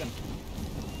 Oh, I hit him.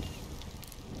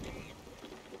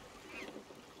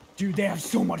 Dude, they have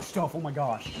so much stuff. Oh my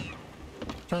gosh.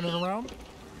 Turn it around.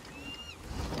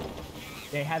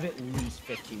 They have at least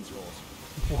 15 scrolls.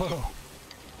 Whoa.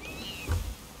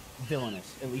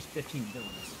 Villainous. At least 15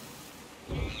 villainous.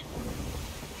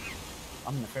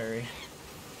 I'm in the ferry.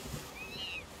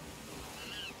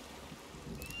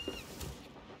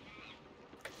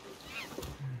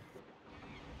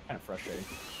 Kind of frustrating.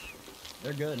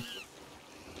 They're good.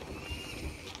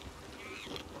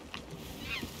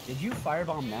 Did you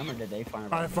firebomb them or did they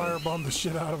firebomb I you? firebombed the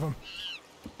shit out of him.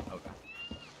 Okay.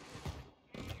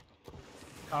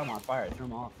 Caught him on fire. Threw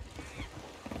him off.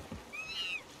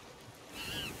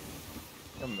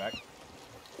 Coming back.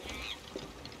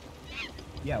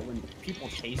 Yeah, when people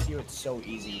chase you, it's so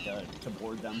easy to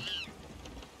board them.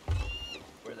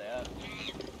 Where they at?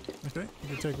 Okay, you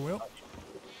can take a wheel.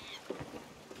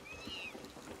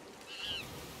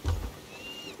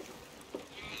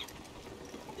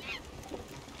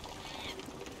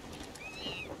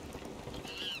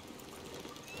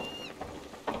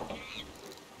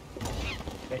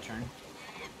 They turn.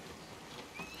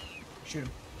 Shoot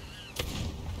him.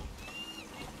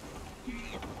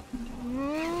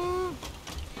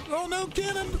 Oh no,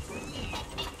 cannon!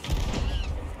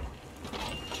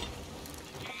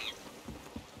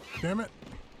 Damn it.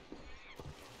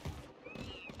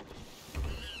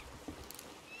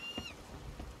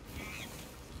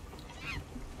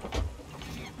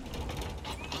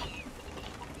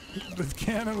 The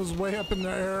cannon was way up in the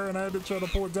air and I had to try to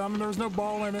pull it down and there was no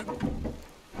ball in it.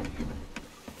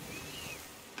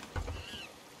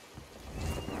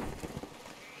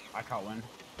 I caught one.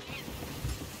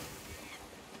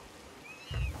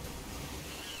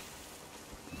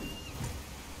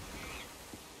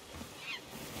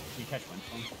 Did you catch one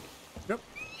from? Yep.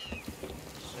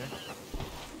 Sir?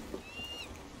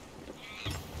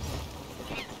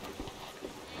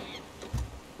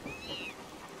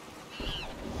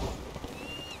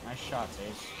 Nice shots,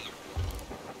 Ace.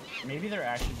 Maybe they're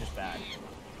actually just bad.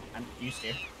 I'm used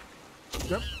to.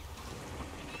 Yep.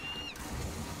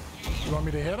 You want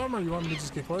me to hit him or you want me to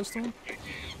just get close to him?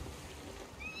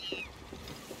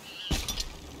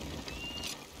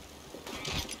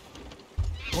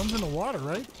 One's in the water,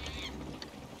 right?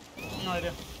 No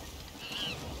idea.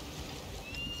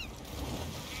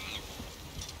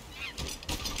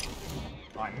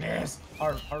 Oh, I missed.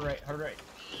 Hard right, hard right.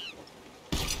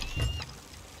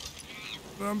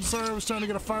 I'm sorry, I was trying to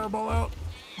get a fireball out.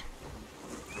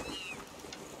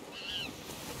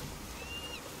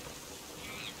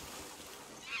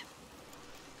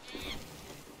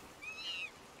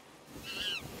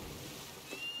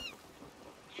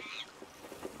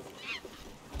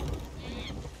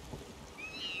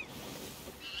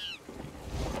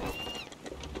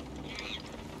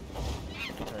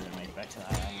 Trying to make it back to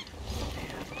that island.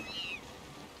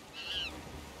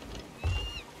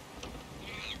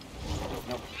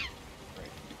 Nope. Great.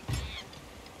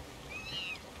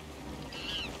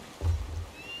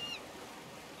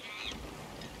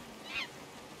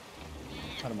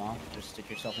 cut them off. Just stick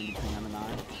yourself in between them and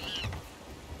 9.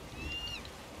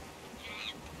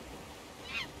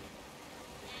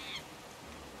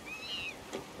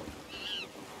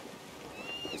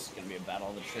 This is gonna be a battle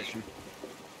of attrition.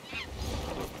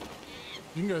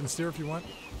 You can go ahead and steer if you want.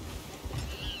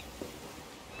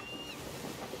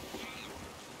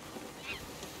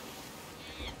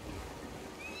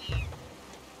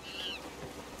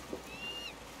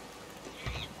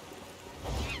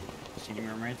 Seeding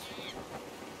mermaids.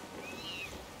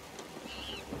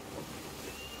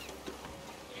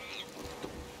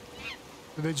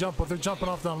 Do they jump? Well, they're jumping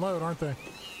off to unload, aren't they?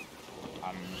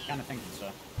 I'm kind of thinking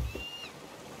so.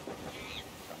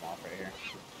 Come off right here.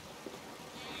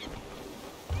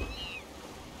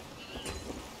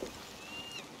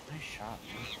 Nice shot,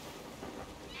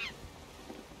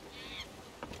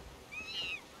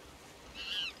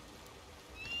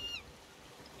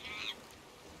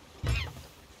 man.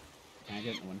 Can I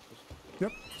get in the wind, please?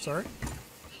 Yep. Sorry.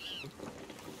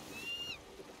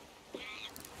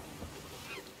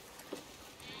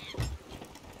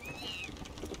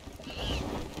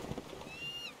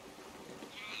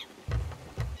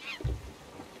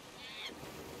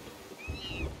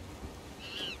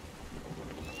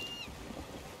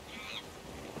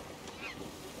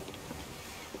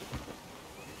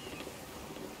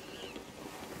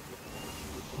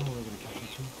 Oh, we're gonna catch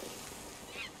it too.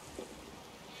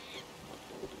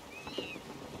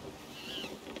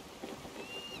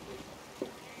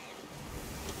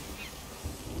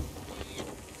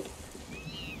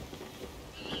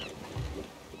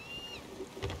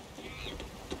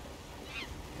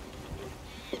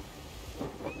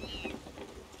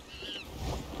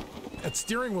 That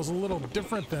steering was a little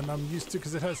different than I'm used to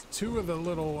because it has 2 of the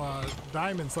little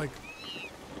diamonds, like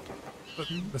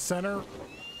the center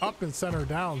up and center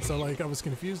down. So like I was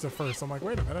confused at first. I'm like,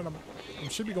 wait a minute, I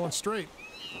should be going straight.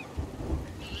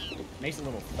 Makes a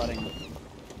little thudding.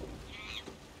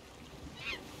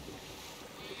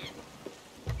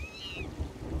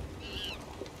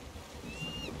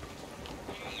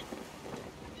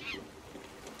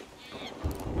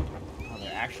 Oh,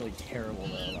 they're actually terrible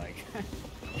though. Like,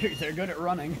 they're good at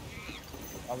running.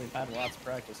 Probably had lots of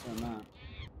practice doing that.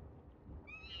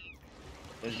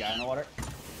 There's a guy in the water.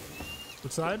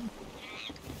 Which side?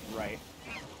 Right.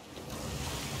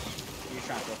 He's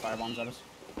trying to throw firebombs at us.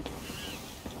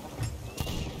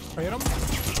 I hit him.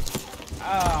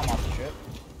 Ah, I'm off the ship.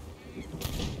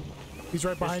 He's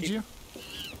right behind you.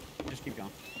 Just keep going.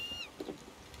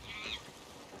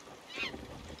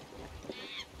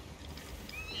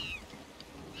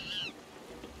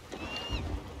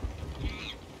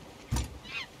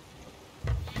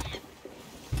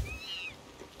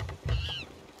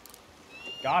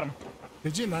 Got him.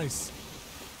 Did you? Nice.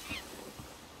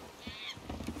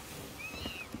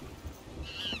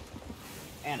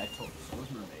 And I told you, so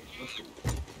was mermaid. Let's go.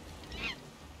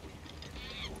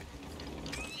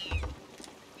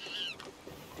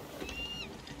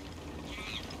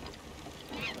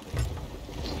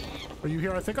 Are you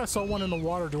here? I think I saw one in the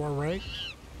water to our right.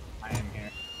 I am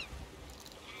here.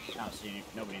 I don't see any,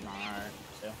 nobody's on our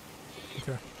tail.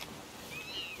 Okay.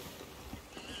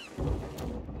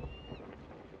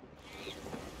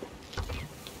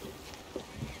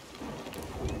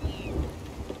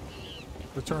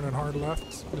 We're turning hard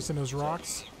left, missing those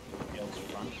rocks. Yeah, let's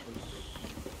front,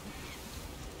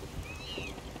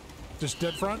 please. Just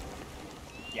dead front?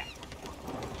 Yeah.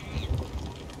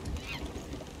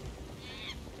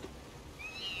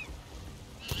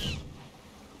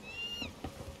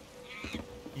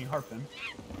 You harpoon.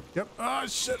 Yep. Ah,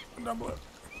 shit. I'm below.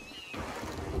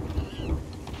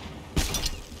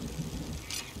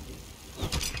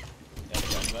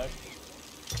 Back.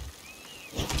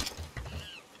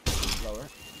 Lower.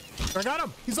 I got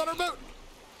him. He's on our boat.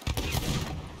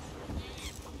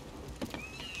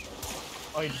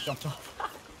 Oh, he just jumped off.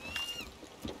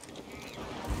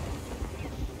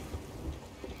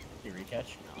 Did you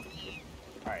recatch? No.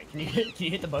 Alright, can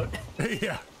you hit the boat?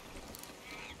 Yeah.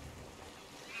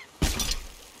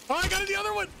 Oh, I got the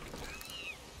other one.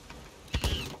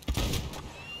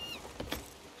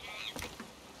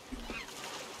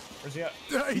 Where's he at?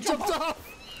 He jumped off.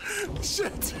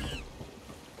 Shit.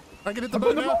 I can hit the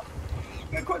boat now.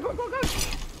 Quick, quick, quick, quick, quick.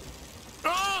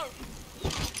 Ah!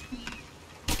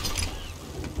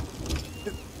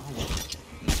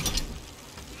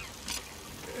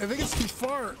 I think it's too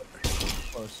far.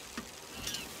 Close.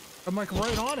 I'm like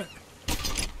right on it.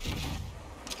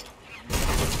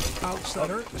 Ouch, that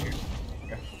hurt.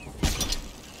 Okay.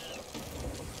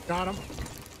 Got him.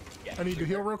 Yeah, I need to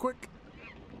heal real quick.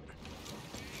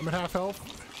 I'm at half health.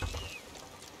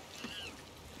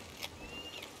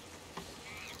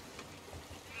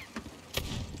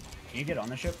 Can you get on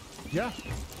the ship? Yeah.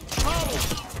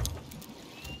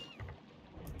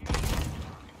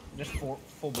 Just full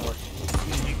board.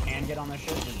 If you can get on the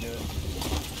ship, just do it.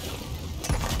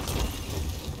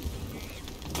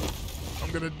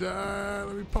 I'm gonna die.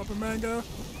 Let me pop a mango.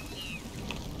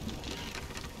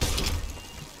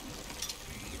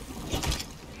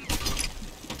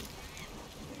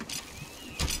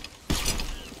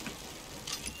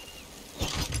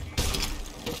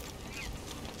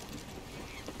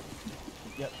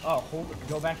 Yep. Oh, hold.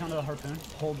 Go back onto the harpoon.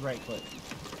 Hold right click.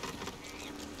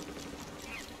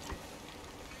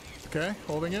 Okay,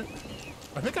 holding it.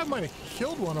 I think I might have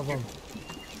killed one of them.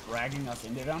 Dragging us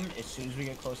into them. As soon as we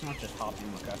get close enough, just hop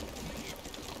in, okay?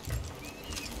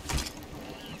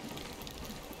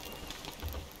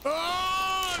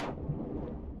 Ah!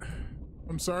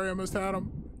 I'm sorry, I almost had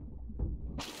him.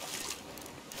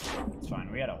 It's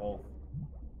fine. We had a hole.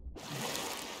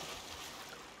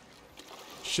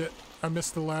 Shit, I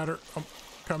missed the ladder. I'm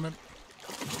coming.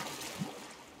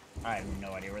 I have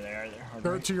no idea where they are. They're hard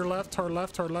They're right. to your left, hard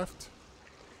left, hard left.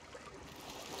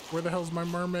 Where the hell's my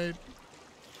mermaid?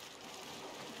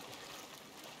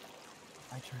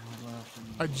 I turn hard left. And...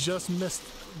 I just missed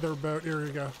their boat. Here we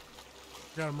go.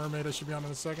 Got a mermaid I should be on in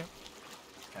a second.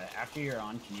 Okay, after you're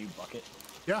on, can you bucket?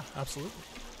 Yeah, absolutely.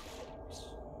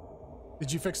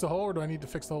 Did you fix the hole or do I need to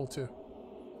fix the hole too?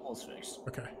 Hole's fixed.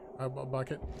 Okay, I'll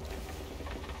bucket.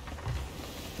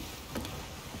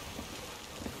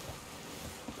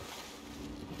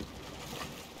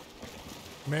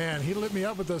 Man, he lit me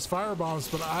up with those fire bombs,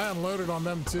 but I unloaded on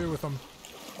them too with them.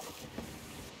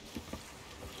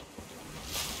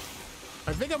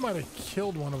 I think I might have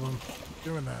killed one of them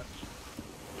doing that.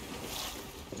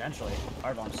 Potentially.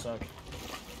 Fire bombs suck.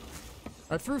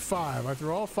 I threw 5. I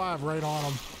threw all 5 right on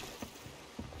them.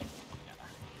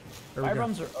 There we Fire go.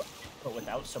 bombs are up, but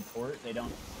without support, they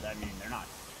don't. I mean, they're not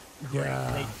great.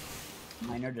 Yeah.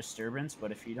 Minor disturbance,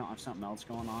 but if you don't have something else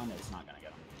going on, it's not gonna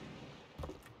get them.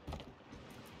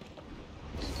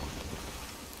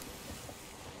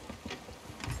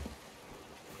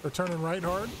 They're turning right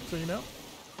hard, so you know.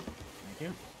 Thank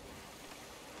you.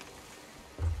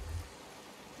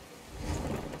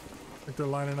 I think they're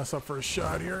lining us up for a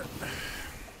shot here.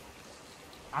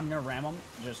 I'm gonna ram them.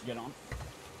 Just get on.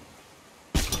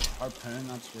 Harpoon,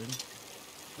 that's good.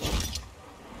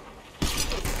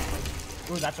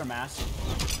 Ooh, that's our mask.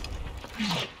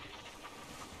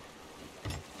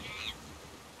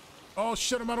 Oh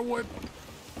shit, I'm out of wood.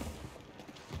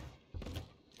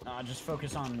 Just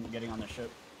focus on getting on the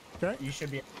ship. Okay, You should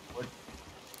be board.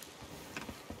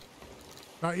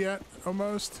 not yet,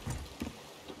 almost.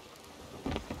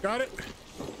 Got it.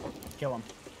 Kill them.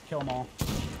 Kill them all.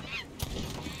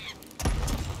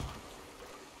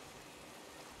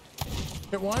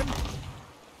 Hit one.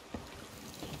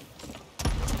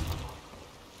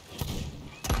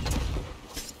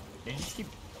 They just keep.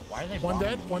 Why are they One bombing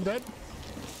dead, me? one dead.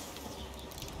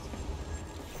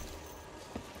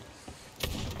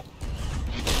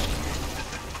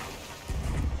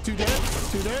 Two dead,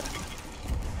 two dead.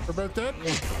 We're both dead.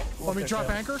 Want me to drop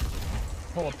anchor?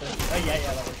 Pull up there. Oh, yeah,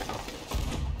 that works.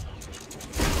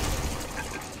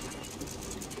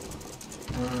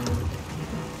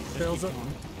 Tails up.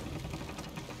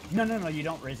 No, you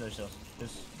don't raise those sails.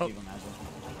 Just leave them as is.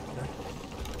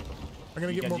 I'm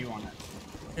gonna get Because more you want it.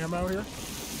 ammo here.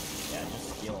 Yeah,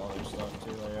 just steal all their stuff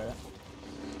too, like that.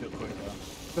 Do it quick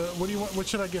though. What do you want? What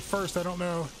should I get first? I don't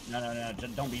know. No,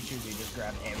 just don't be choosy, just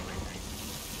grab everything.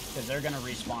 Because they're gonna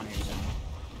respawn here soon.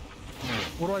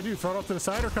 What do I do? Throw it off to the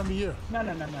side or come to you? No,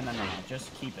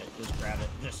 just keep it. Just grab it,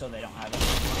 just so they don't have it.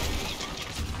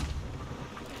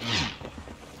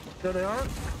 There they are.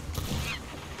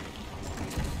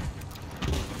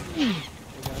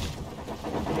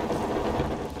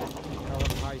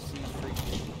 High seas freak.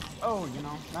 Oh, you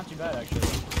know, not too bad actually.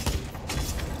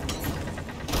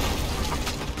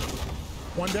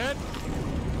 One dead.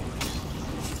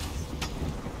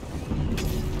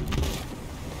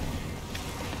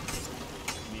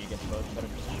 Need to get the boat in better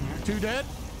position here. Two dead.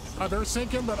 They're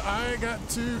sinking, but I got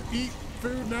to eat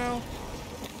food now.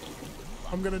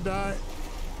 I'm gonna die.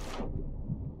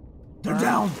 They're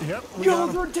down! Yep. we Yo, got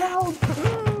 'em. they're down!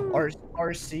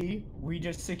 RC, we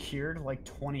just secured like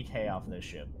 20k off this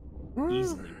ship.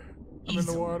 Easily. I'm in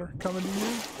the water. Coming to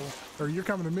you. Or you're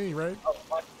coming to me, right? Oh,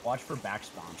 watch for back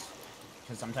spawns.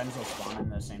 Because sometimes they'll spawn in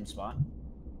the same spot.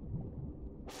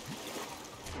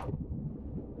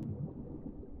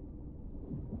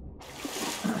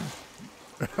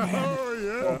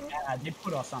 Oh, yeah. Yeah, they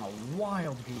put us on a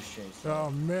wild goose chase.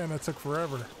 Oh, man, that took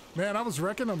forever. Man, I was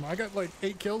wrecking them. I got like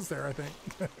 8 kills there, I think.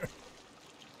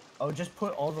 Oh, just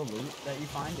put all the loot that you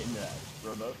find into that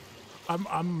rowboat.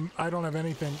 I don't have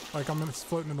anything. Like I'm just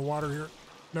floating in the water here.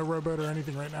 No rowboat or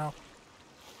anything right now.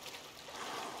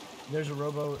 There's a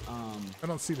rowboat. I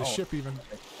don't see the ship even.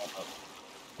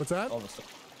 What's that?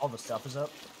 All the stuff is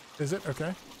up. Is it?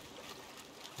 Okay.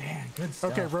 Man, good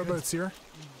stuff. Okay, rowboat's here.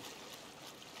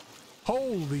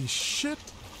 Holy shit.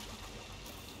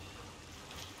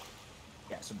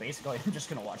 Yeah, so basically I'm just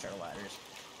gonna watch our ladders.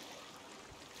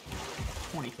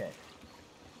 20K.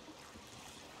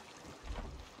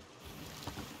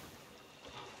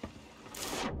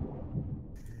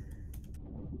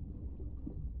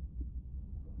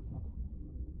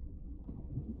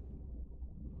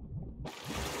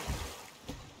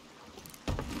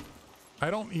 I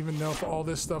don't even know if all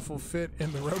this stuff will fit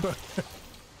in the rowboat.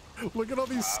 Look at all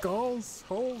these skulls.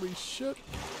 Holy shit.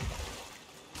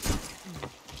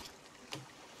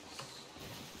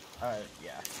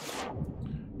 Yeah.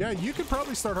 Yeah, you could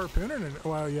probably start harpooning it.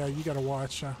 Well, yeah, you gotta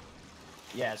watch.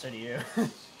 Yeah, so do you.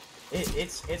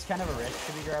 It's kind of a risk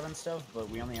to be grabbing stuff, but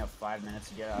we only have 5 minutes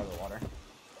to get out of the water.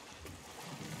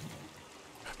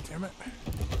 God damn it.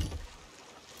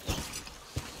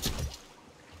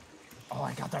 Oh,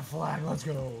 I got that flag. Let's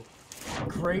go.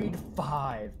 Grade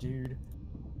 5, dude.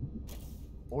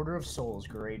 Order of Souls,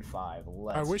 grade 5.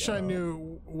 Let's I wish go. I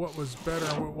knew what was better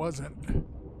and what wasn't.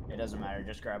 It doesn't matter.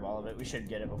 Just grab all of it. We should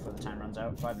get it before the time runs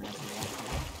out. 5 minutes is long.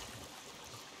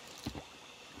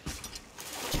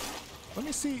 Let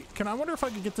me see. I wonder if I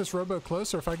could get this rowboat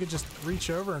closer, if I could just reach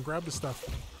over and grab the stuff.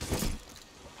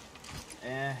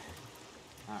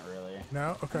 Not really.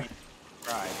 No? Okay. I mean,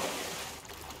 try, but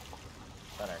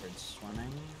thought I heard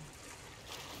swimming.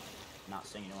 Not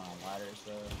seeing anyone on ladders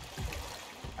though.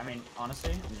 I mean,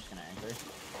 honestly, I'm just gonna anchor.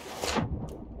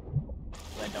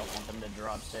 I don't want them to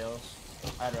drop sails.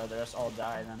 I'd rather us all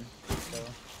die than so.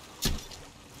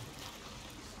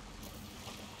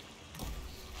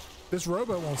 This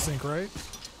rowboat won't sink, right?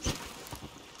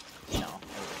 No.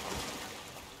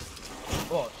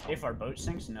 Well, if our boat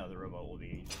sinks, no, the rowboat will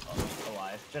be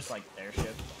alive, just like their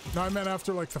ship. No, I meant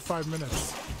after like the 5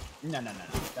 minutes. No.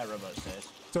 That rowboat stays.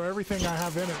 So everything I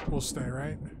have in it will stay,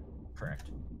 right? Correct.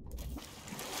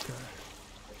 Okay.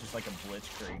 It's just like a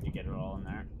blitzkrieg to get it all in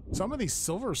there. Some of these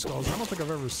silver skulls, I don't think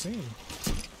I've ever seen.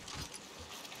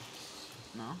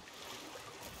 No?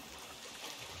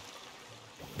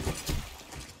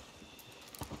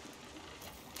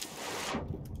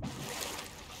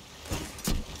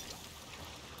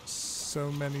 So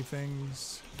many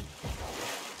things.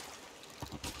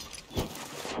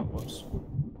 Oh, whoops.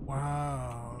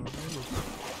 Wow. They were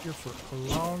here for a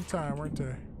long time, weren't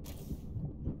they?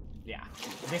 Yeah.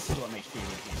 This is what makes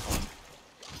PvP fun.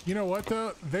 You know what,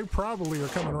 though? They probably are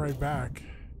coming right back.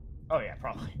 Oh, yeah,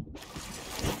 probably.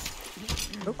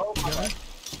 Nope. Oh, my bad.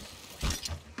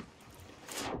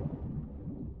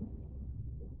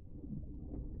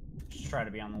 Just try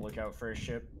to be on the lookout for a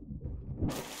ship.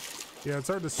 Yeah, it's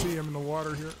hard to see him in the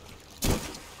water here.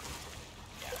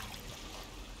 Yeah.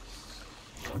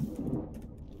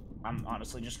 I'm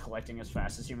honestly just collecting as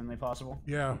fast as humanly possible.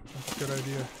 Yeah, that's a good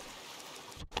idea.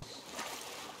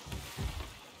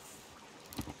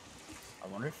 I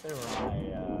wonder if they were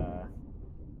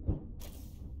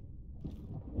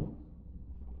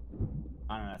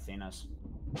on Athena's.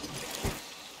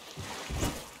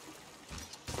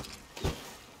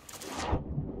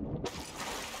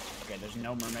 Okay, there's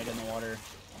no mermaid in the water.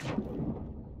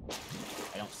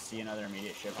 I don't see another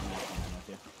immediate ship. I'm gonna come in with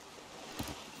you.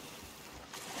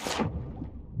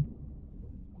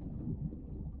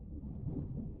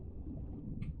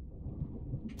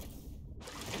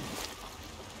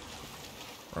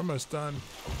 We're almost done.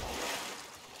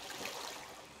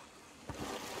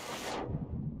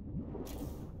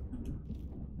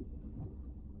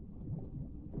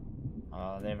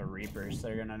 They have a Reaper, so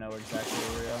they're gonna know exactly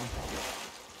where we are.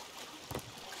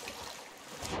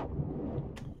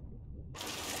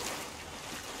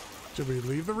 Should we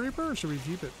leave the Reaper or should we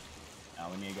keep it? No,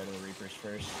 we need to go to the Reapers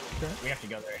first. Okay. We have to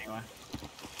go there anyway.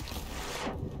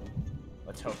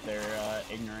 Let's hope they're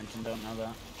ignorant and don't know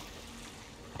that.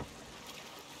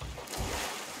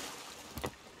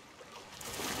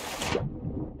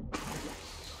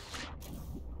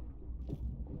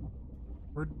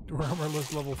 We're on our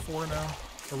list level 4 now.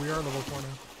 Or we are level 4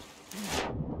 now.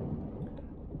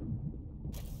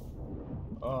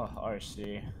 Oh,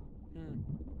 RC.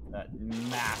 That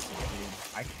massive dude.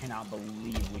 I cannot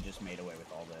believe we just made away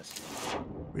with all this.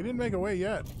 We didn't make away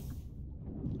yet.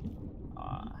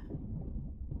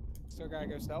 Still gotta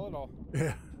go sell it all.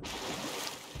 Yeah.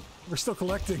 We're still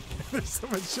collecting. There's so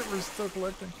much shit we're still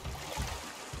collecting.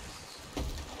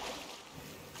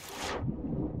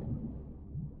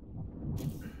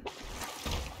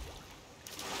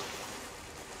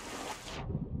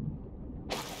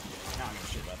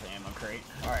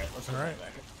 Let's All go right.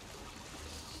 back.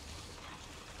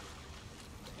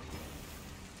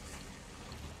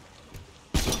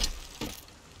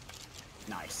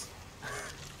 Nice.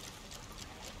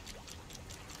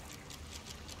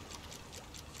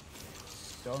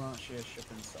 Still don't see a ship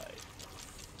in sight.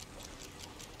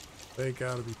 They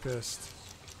gotta be pissed.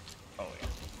 Oh yeah.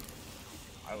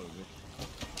 I would be.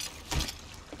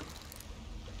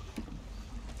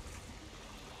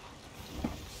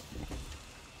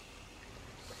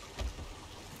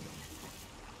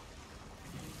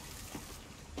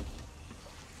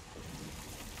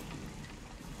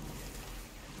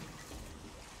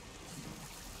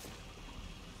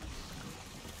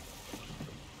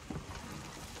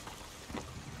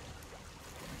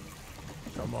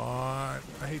 Come on.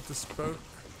 I hate this boat.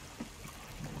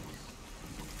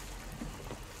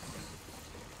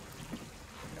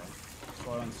 Okay.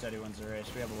 Slow and steady wins the race.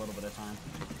 We have a little bit of time.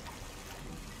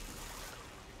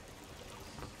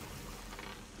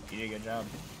 You did a good job.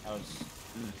 That was.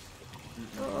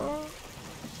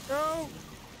 Go!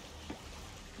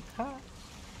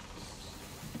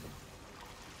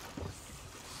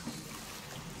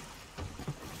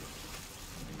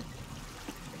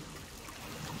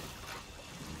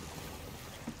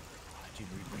 Dude,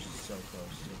 Reaper's is so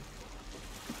close, dude.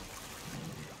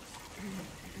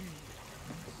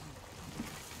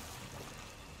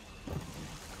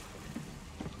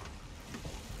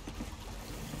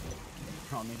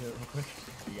 Want me to do it real quick?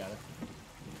 You got it.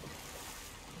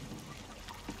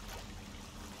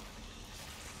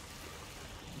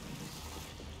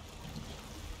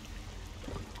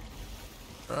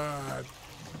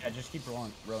 Yeah, just keep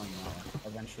rowing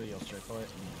eventually you'll circle it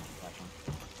and catch him.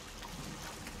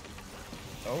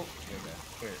 Oh, here we go.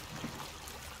 Here.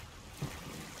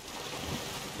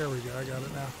 There we go. I got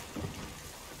it now.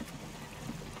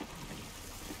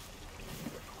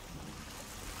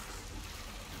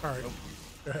 All right. Nope.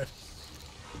 Go ahead.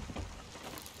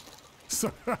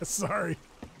 Sorry.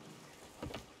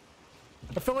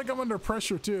 I feel like I'm under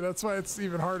pressure too. That's why it's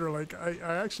even harder. Like I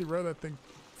actually rode that thing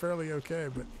fairly okay,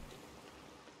 but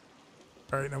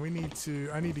all right, now I need to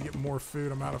get more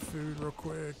food. I'm out of food real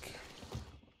quick.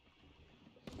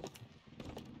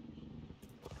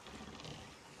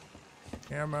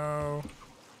 Ammo.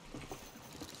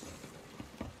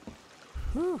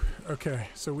 Whew. Okay,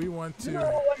 so we want to.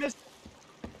 No, I missed.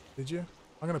 Did you?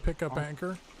 I'm gonna pick up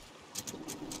anchor.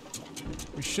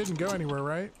 We shouldn't go anywhere,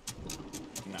 right?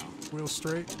 No. Wheel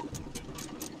straight.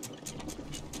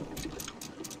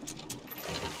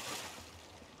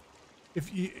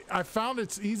 I found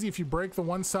it's easy if you break the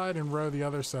one side and row the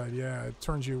other side. Yeah, it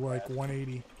turns you like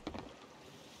 180.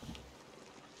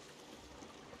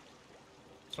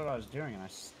 That's what I was doing, and I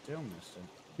still missed it.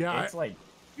 Yeah, it's like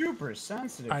super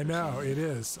sensitive. I for know some it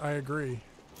is. I agree.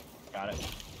 Got it.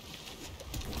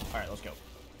 All right, let's go.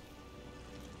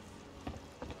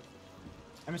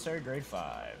 Emissary grade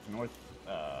 5, northwest.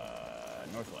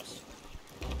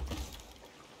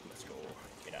 Let's go.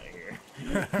 Get out of here.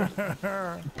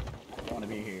 I don't want to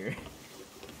be here.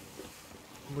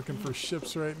 Looking for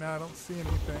ships right now. I don't see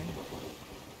anything.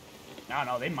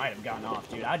 No, they might have gotten off,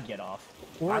 dude. I'd get off.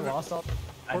 Or I the- lost all.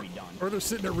 I'd be done. Or they're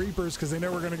sitting at Reapers because they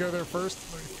know we're gonna go there first.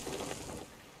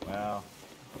 Well,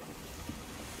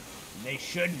 they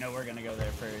should know we're gonna go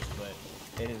there first, but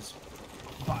it is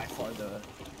by far the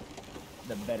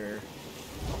better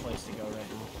place to go right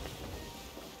now.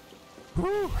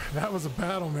 Whew, that was a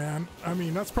battle, man. I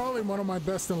mean, that's probably one of my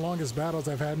best and longest battles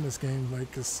I've had in this game, like,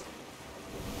 'cause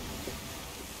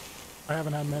I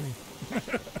haven't had many.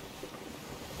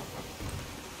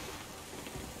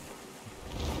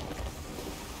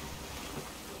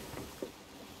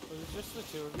 Was it just the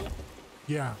two of you?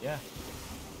 Yeah. Yeah.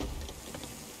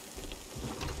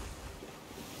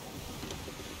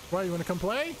 Why, you wanna come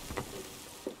play?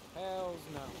 Hells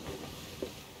no.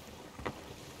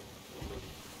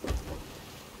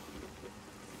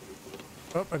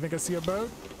 Oh, I think I see a boat.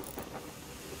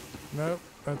 Nope,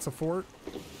 that's a fort.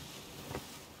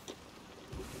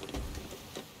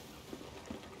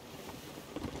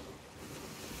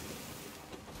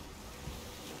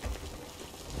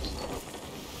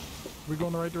 We go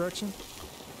in the right direction?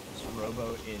 This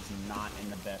rowboat is not in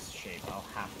the best shape, I'll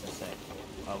have to say.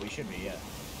 We should be, yeah.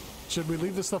 Should we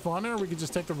leave this stuff on there or we could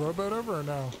just take the rowboat over or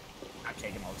no? I'm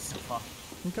taking all this stuff off.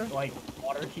 Okay. Like,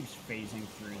 water keeps phasing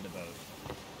through the boat.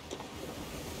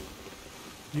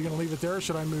 You gonna leave it there or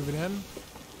should I move it in?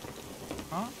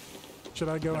 Huh? Should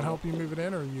I go and help you move it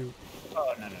in or you?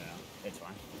 Oh, no. It's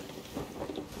fine.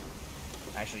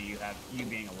 Actually, you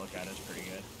being a lookout is pretty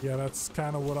good. Yeah, that's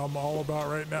kind of what I'm all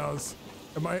about right now is,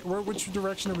 which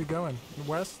direction are we going?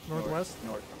 West? Northwest?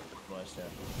 Northwest, yeah.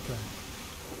 Okay.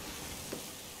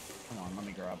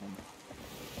 grab them.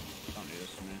 Don't do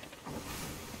this to me.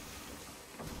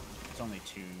 It's only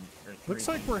 2 or 3. Looks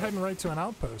like we're heading right to an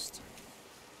outpost.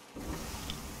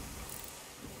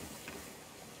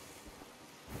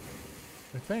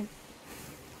 I think.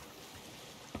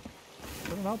 Is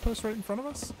there an outpost right in front of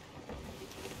us?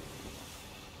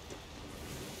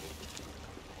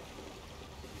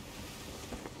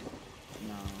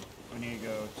 No, we need to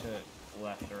go to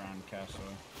left around Castaway.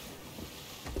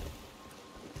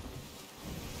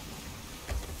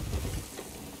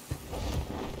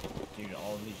 Dude,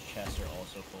 all of these chests are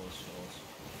also full of souls.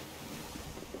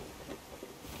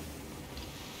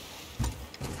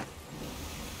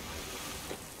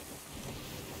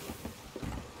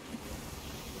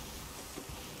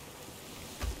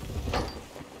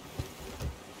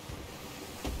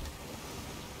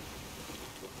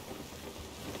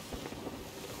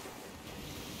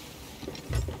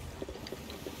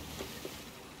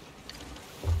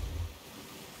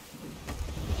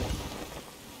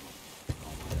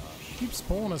 Keeps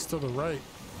pulling us to the right.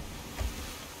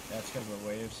 That's because of the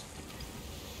waves.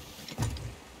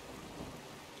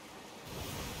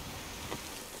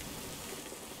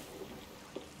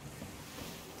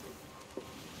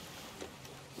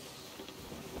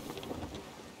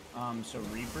 So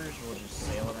Reapers will just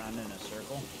sail around in a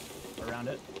circle around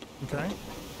it. Okay.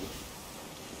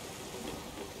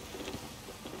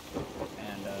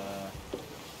 And,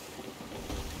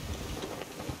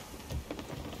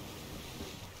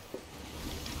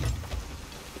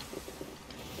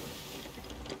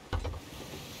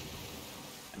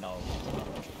 I'll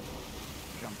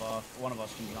jump off. One of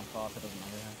us can jump off, it doesn't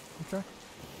matter. Okay.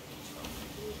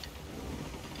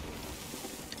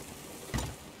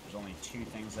 There's only 2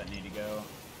 things that need to go.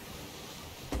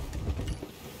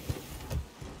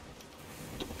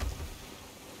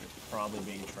 It's probably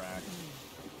being tracked.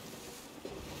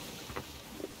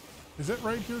 Is it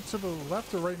right here to the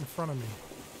left or right in front of me?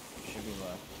 Should be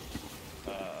left.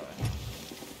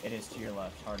 It is to your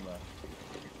left, hard left.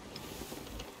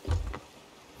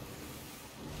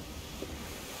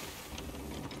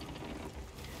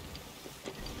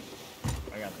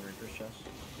 I got the Reaper's chest.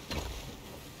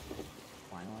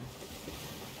 Finally.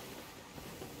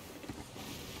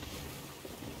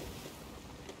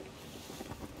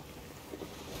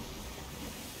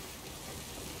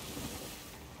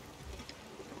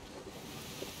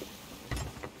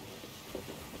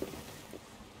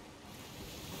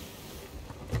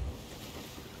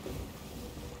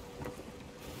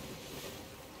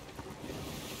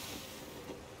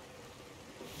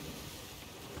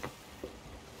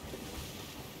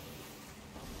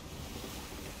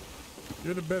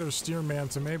 You're the better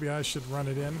steerman, so maybe I should run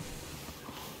it in.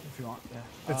 If you want, yeah.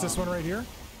 It's this one right here?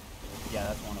 Yeah,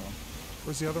 that's one of them.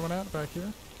 Where's the other one at? Back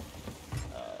here?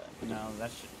 No,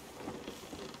 that's...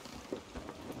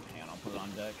 Hang on, I'll put it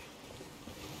on deck.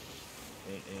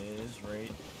 It is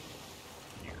right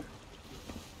here.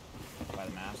 By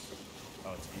the mast.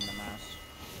 Oh, it's in the mast.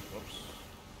 Whoops.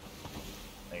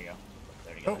 There you go.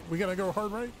 There you go. Oh, we gotta go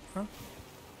hard right? Huh?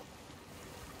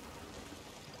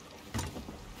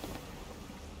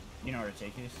 You know where to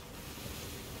take these?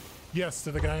 Yes,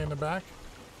 to the guy in the back.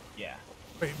 Yeah.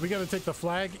 Wait, we gotta take the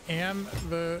flag and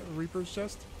the Reaper's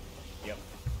chest? Yep.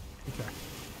 Okay.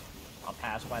 I'll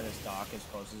pass by this dock as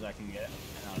close as I can get,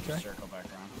 and I'll Okay. just circle back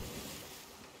around.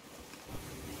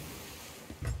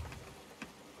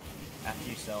 After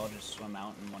you sell, just swim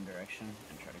out in one direction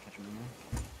and try to catch them in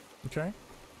there. Okay.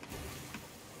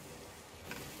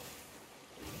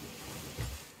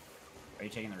 Are you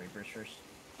taking the Reapers first?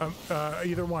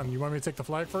 Either one. You want me to take the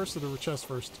flag first or the chest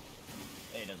first?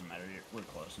 It doesn't matter. We're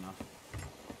close enough.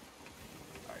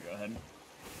 Alright, go ahead.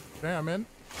 Okay, I'm in.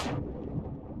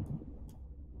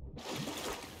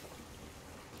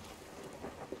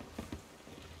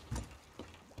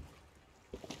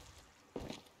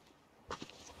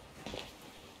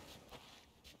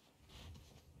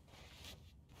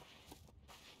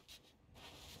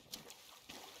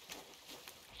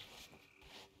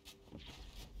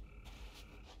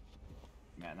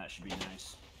 Man, that should be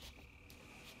nice.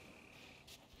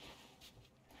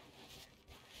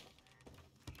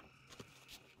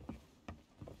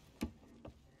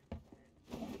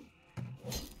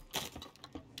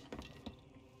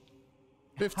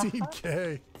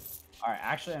 $15K. Alright,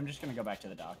 actually, I'm just gonna go back to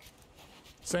the dock.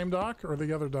 Same dock or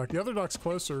the other dock? The other dock's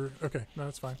closer. Okay, no,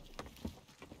 that's fine.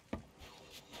 Oh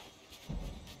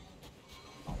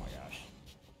my gosh.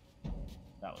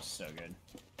 That was so good.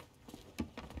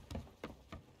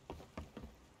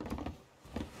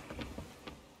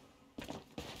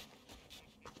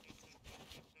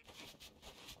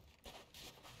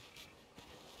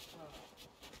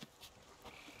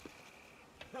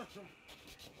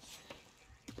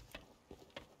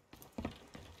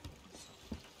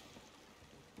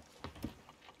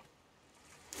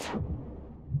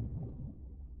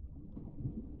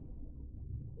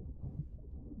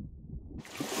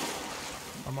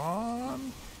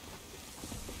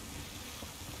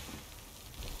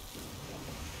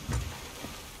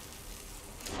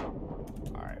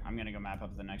 map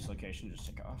up the next location. Just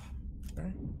take off.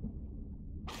 Okay.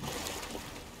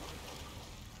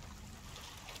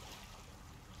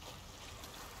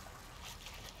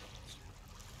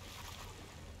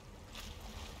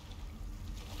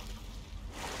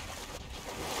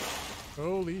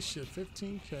 Holy shit,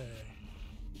 15K.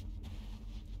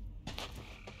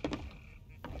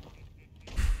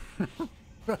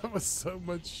 That was so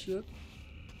much shit.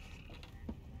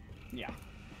 Yeah.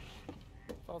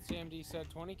 Thought CMD said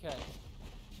 20K.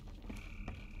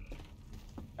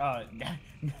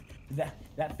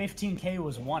 That 15K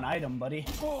was one item, buddy.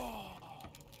 Oh,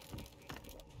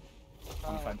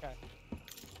 25. okay.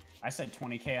 I said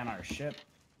 20K on our ship.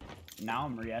 Now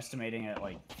I'm re-estimating at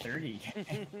like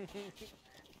 30K.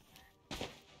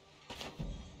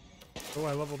 Oh,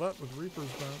 I leveled up with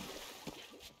Reaper's Bone.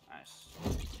 Nice.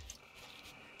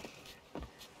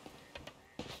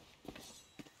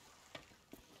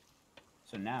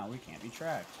 So now we can't be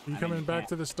tracked. Are you coming back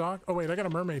to this dock? Oh wait, I got a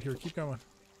mermaid here. Keep going.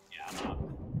 Yeah, I'm not.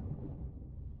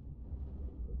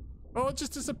 Oh, it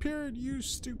just disappeared, you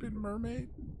stupid mermaid.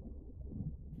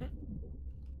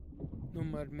 No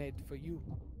mermaid for you.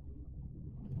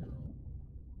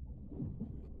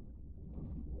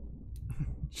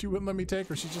 She wouldn't let me take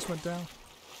her. She just went down.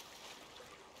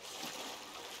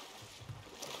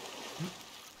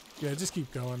 Yeah, just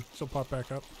keep going. She'll pop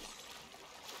back up.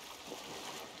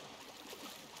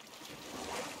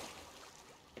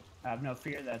 Have no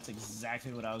fear. That's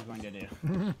exactly what I was going to do.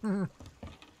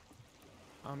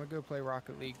 I'm gonna go play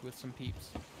Rocket League with some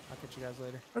peeps. I'll catch you guys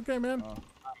later. Okay, man. Oh,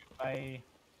 bye.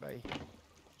 Bye.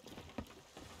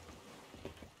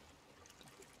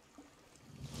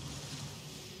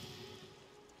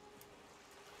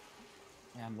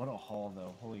 Man, what a haul,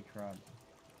 though. Holy crap.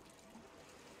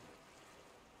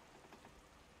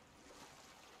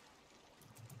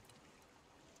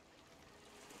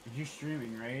 You're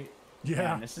streaming, right?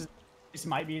 Yeah. Man, this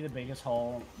might be the biggest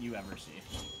haul you ever see.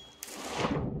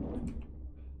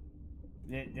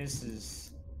 This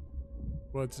is...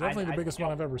 Well, it's definitely the I biggest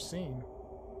one I've ever seen.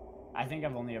 I think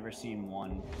I've only ever seen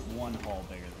one haul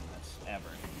bigger than this, ever.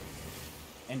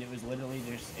 And it was literally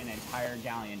just an entire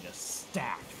galleon just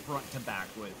stacked front to back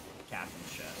with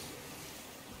captain's chest.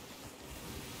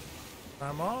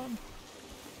 I'm on.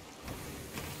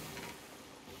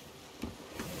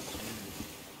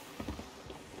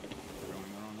 Going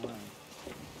the wrong way.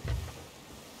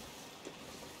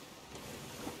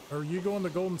 Are you going to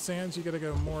Golden Sands? You gotta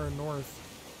go more north.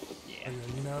 Yeah. Oh,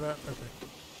 yeah, you know that? Okay.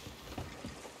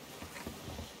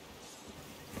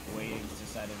 Waves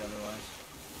decided otherwise.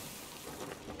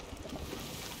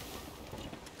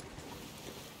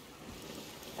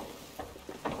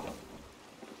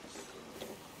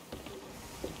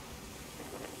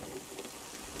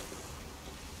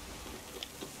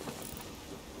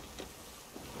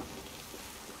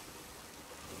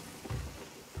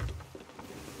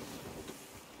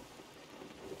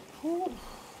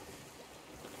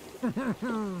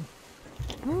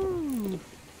 Woo!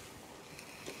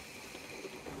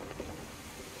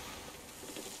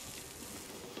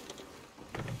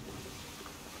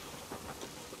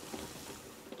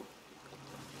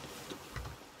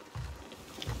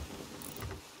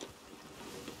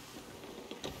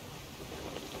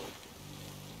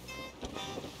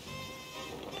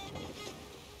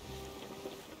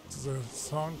 This is a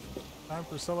song time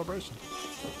for celebration.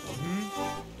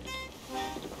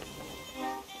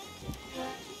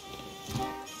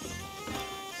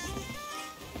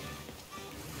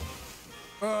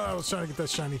 Oh, I was trying to get that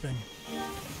shiny thing.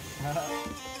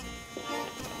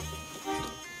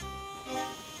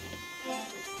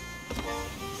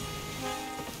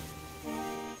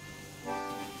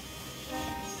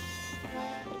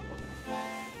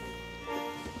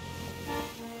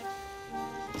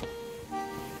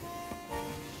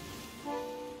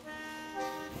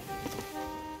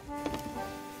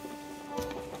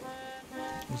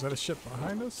 Was that a ship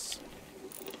behind us?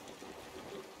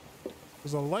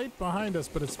 There's a light behind us,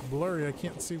 but it's blurry. I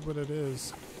can't see what it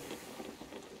is.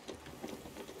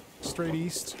 Straight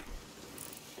east.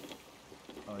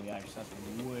 Oh yeah, 'cause that's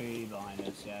way behind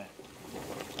us, yeah.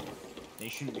 They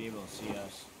shouldn't be able to see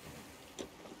us.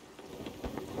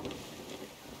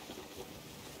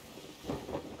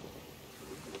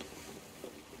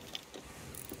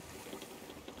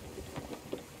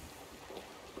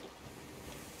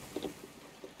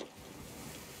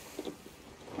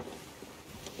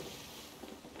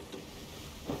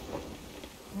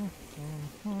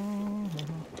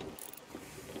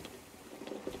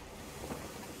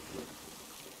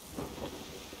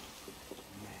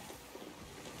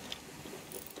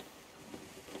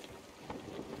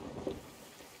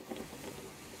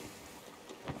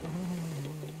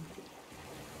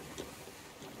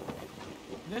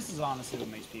 This is honestly what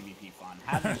makes PvP fun.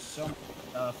 Having so much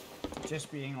stuff, just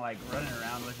being like running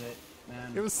around with it,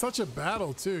 man. It was such a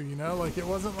battle too, you know? Like it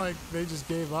wasn't like they just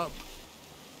gave up.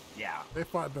 Yeah. They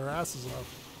fought their asses off.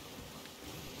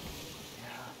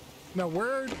 Yeah. Now,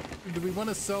 where do we want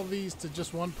to sell these to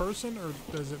just one person, or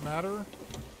does it matter?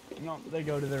 No, they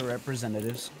go to their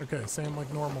representatives. Okay, same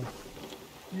like normal.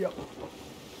 Yep.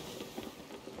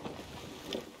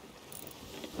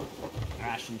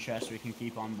 Ration chest we can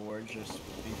keep on board just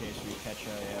in case we catch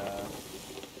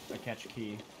a catch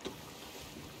key.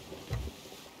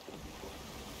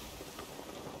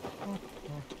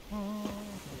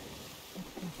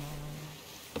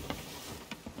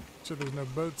 So there's no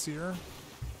boats here.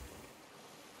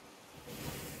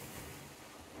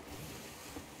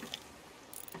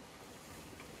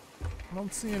 I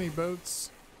don't see any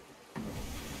boats.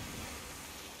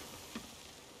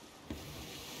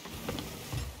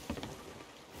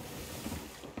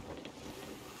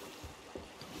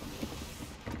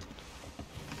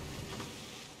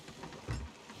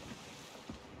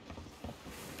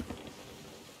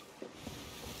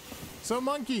 So,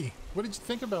 Monkey, what did you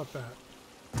think about that?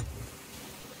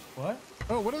 What?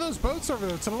 Oh, what are those boats over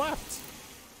there to the left?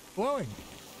 Glowing.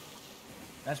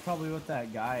 That's probably what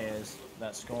that guy is,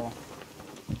 that skull.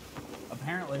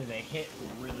 Apparently they hit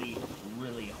really,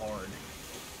 really hard.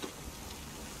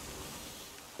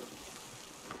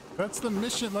 That's the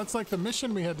mission. That's like the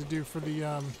mission we had to do for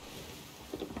the,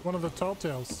 one of the tall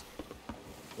tales.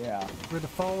 Yeah. We had to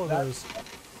follow those.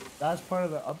 That's part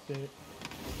of the update.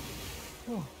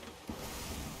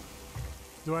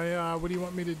 Do I, what do you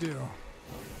want me to do?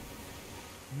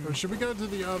 Or should we go to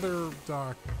the other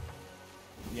dock?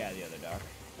 Yeah, the other dock.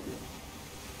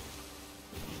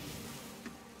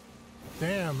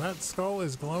 Damn, that skull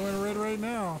is glowing red right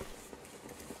now.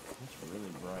 It's really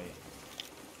bright.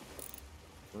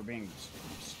 We're being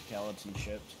skeleton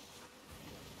shipped.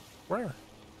 Where?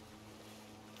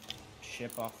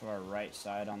 Ship off of our right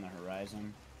side on the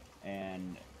horizon.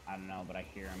 And I don't know, but I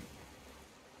hear him.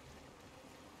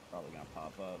 Probably gonna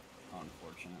pop up,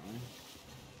 unfortunately.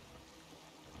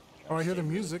 Oh, I hear the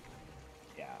music.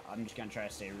 Yeah, I'm just gonna try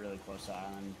to stay really close to the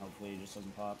island. Hopefully it just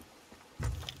doesn't pop.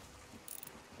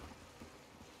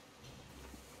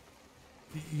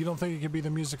 You don't think it could be the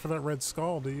music for that red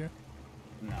skull, do you?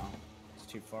 No, it's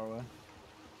too far away.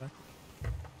 Okay.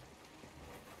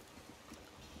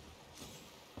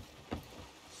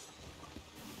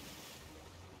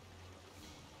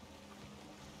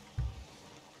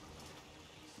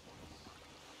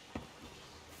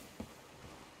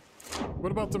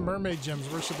 What about the mermaid gems?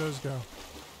 Where should those go?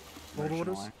 Gold Merchant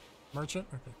orders? line. Merchant?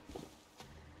 Okay.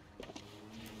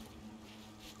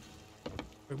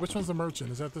 Wait, which one's the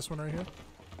merchant? Is that this one right here?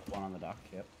 One on the dock,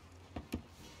 yep.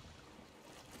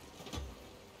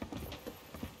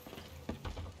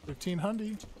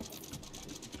 1500.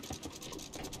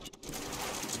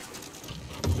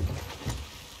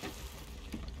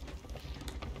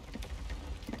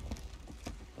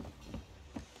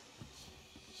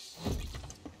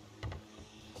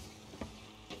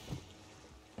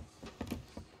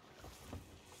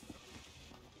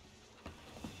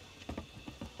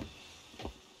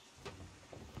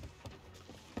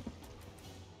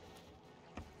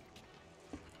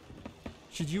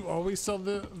 Should you always sell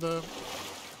the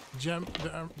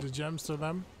gems to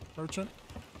them, merchant?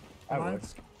 I would.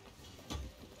 Alliance?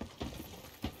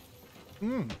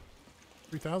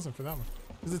 3,000 for that one.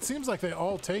 Because it seems like they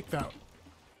all take that.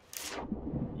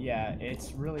 Yeah,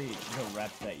 it's really the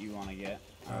rep that you want to get.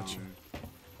 Gotcha.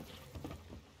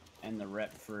 And the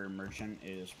rep for merchant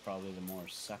is probably the more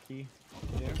sucky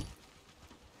to do.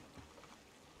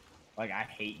 Like, I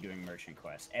hate doing merchant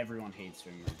quests. Everyone hates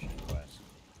doing merchant quests.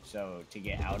 So, to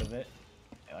get out of it,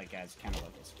 like, as kind of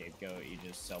like a scapegoat, you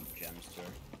just sell gems to her.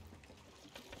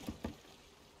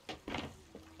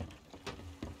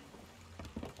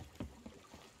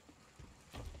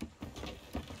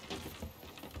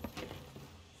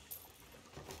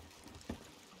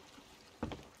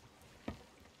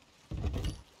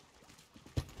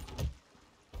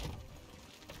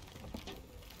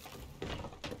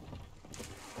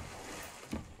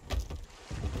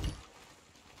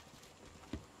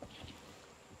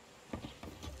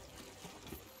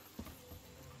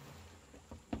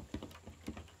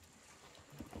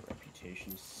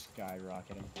 Reputation is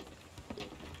skyrocketing.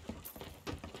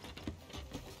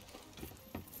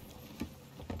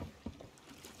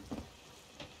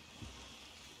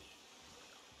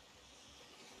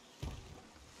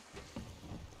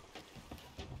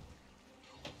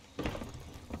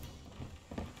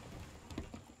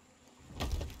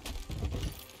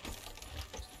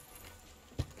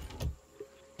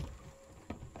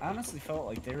 I honestly felt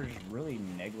like they were just really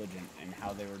negligent in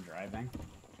how they were driving,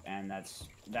 and that's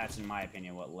in my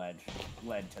opinion what led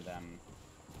to them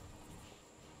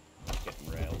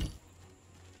getting railed.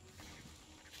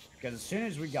 Because as soon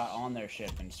as we got on their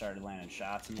ship and started landing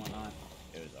shots and whatnot,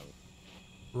 it was over.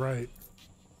 Right.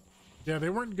 Yeah, they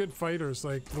weren't good fighters.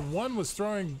 Like, the one was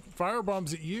throwing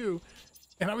firebombs at you,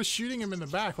 and I was shooting him in the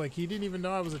back. Like, he didn't even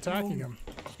know I was attacking him.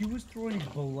 He was throwing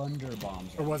blunder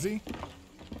bombs. Or was he?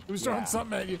 He was throwing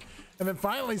something at you. And then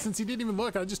finally, since he didn't even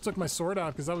look, I just took my sword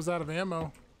out because I was out of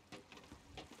ammo.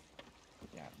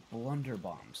 Yeah, blunder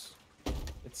bombs.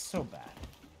 It's so bad.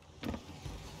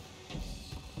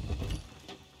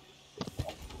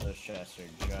 Those chests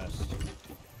are just...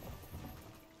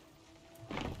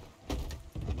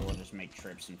 We'll just make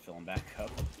trips and fill them back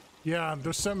up. Yeah,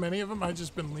 there's so many of them. I've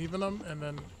just been leaving them, and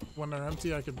then when they're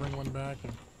empty, I could bring one back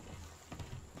and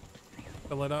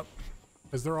fill it up.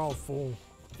 Because they're all full.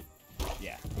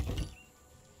 Yeah.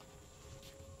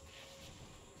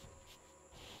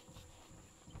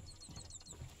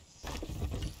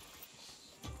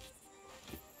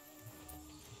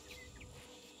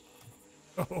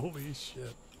 Holy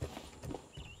shit.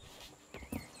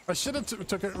 I should have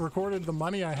recorded the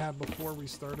money I had before we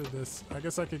started this. I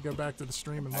guess I could go back to the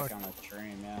stream and look. Back on the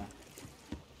stream, yeah.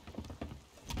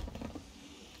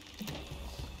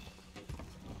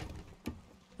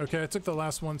 Okay, I took the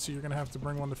last one, so you're gonna have to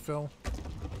bring one to Phil.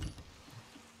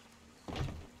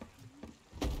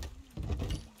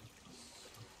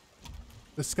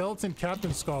 The skeleton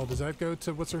captain skull, does that go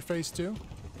to what's her face too?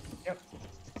 Yep.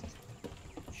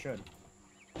 Should.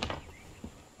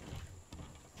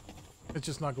 It's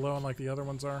just not glowing like the other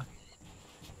ones are.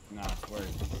 No, it's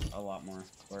worth a lot more.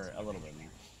 Or a little bit more.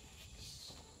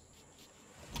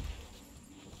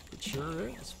 It sure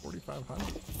is.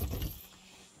 4,500.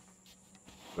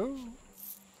 Oh.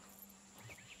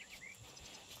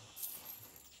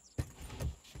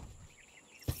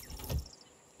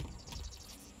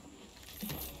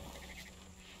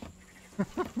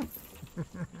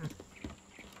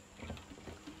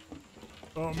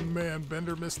 Oh man,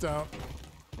 Bender missed out.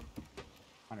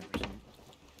 100%.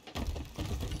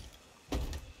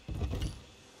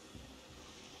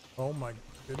 Oh my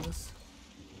goodness.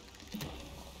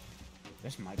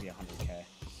 This might be 100k.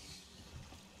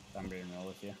 If I'm being real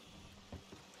with you.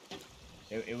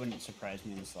 It wouldn't surprise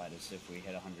me in the slightest if we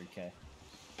hit 100k.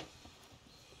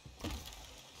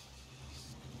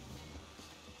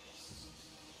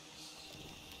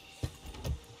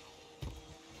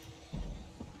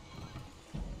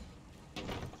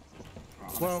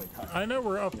 Well, I know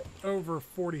we're up over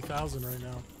 40,000 right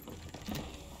now.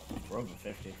 We're over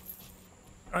 50.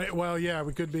 Well, yeah,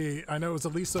 we could be. I know it was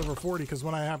at least over 40 because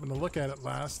when I happened to look at it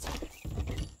last.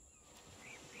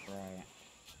 Right.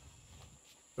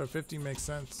 So 50 makes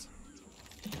sense.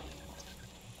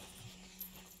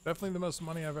 Definitely the most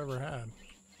money I've ever had.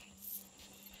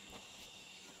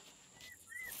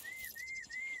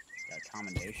 Got a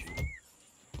commendation.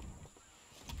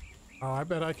 Oh, I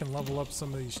bet I can level up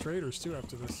some of these traders too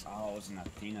after this. Oh, it was an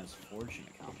Athena's Fortune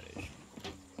accommodation.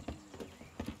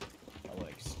 I'll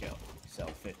like sell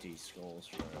 50 skulls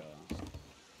for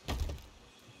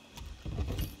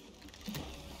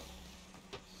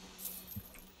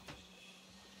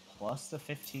plus the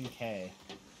 15k.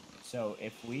 So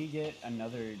if we get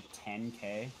another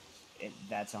 10k,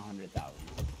 that's 100,000.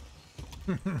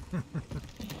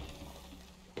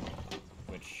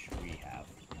 Which we have.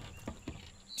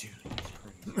 Dude, that's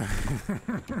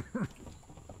crazy.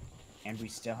 And we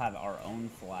still have our own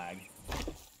flag,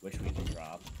 which we can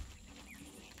drop.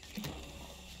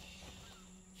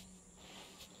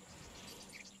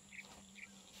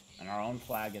 And our own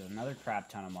flag is another crap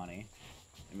ton of money.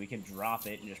 And we can drop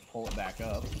it and just pull it back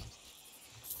up.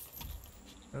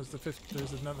 There's the 50,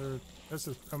 there's another, there's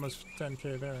almost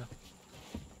 10k there.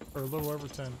 Or a little over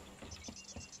 10.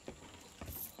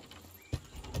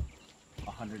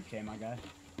 100k, my guy.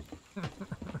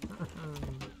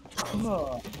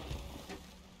 Oh.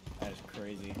 That is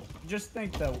crazy. Just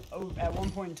think though, at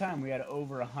one point in time we had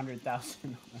over 100,000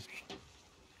 on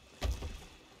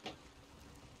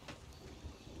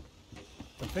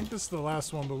I think this is the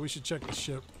last one, but we should check the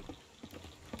ship.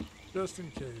 Just in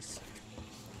case.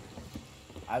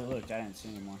 I looked, I didn't see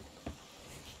any more.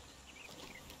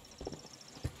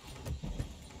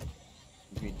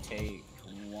 We could take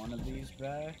one of these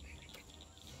back.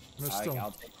 There's still...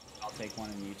 I'll take one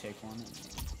and you take one, and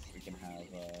we can have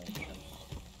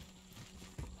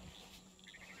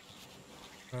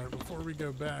Alright, before we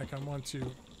go back, I want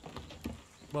to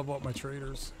level up my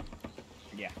traders.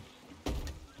 yeah.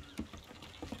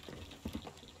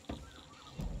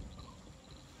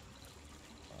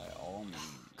 By all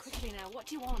means. What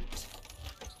do you want?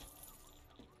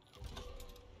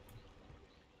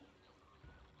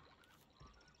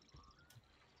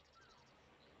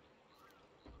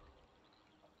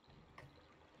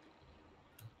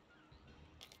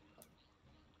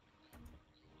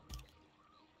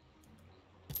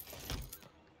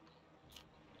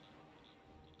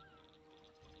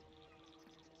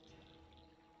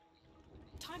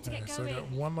 Time to Okay, get so I going.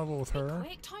 got one level with her.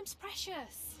 Quick, time's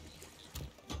precious.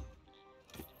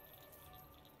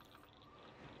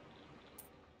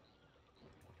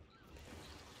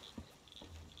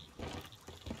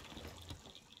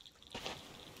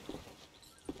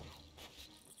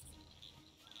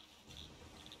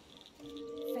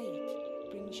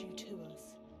 Fate brings you to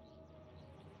us.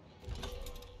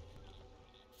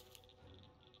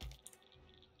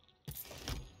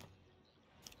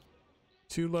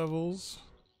 Two levels.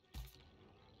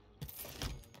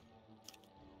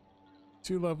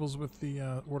 Two levels with the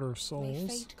Order of May Souls.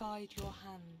 fate guide your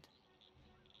hand.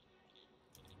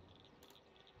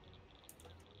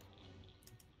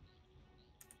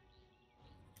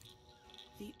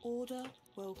 The Order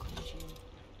welcomes you.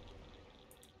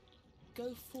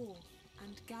 Go forth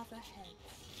and gather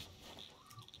heads.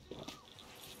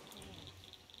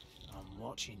 I'm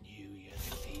watching you, you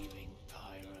thieving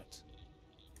pirate.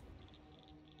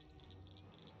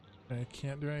 I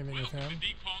can't do anything with him.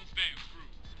 Deep Pond's dance crew.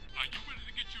 Are you ready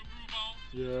to get your groove on?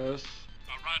 Yes.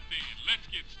 All right then, let's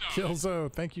get started.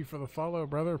 Killzo, thank you for the follow,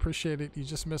 brother. Appreciate it. You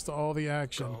just missed all the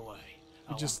action. Go away. I You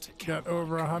want just to got count my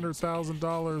over coins again.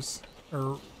 $100,000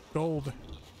 or gold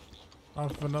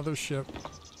off of another ship.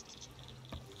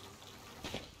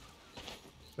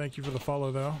 Thank you for the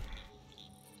follow, though.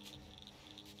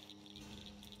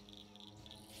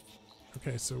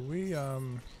 Okay, so we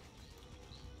oh,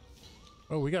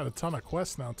 we got a ton of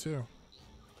quests now too.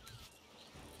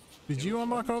 Did you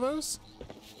unlock all those?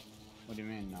 What do you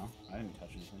mean? No, I didn't touch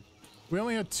anything. We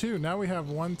only had 2. Now we have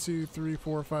 1, 2, 3,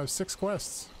 4, 5, 6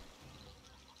 quests.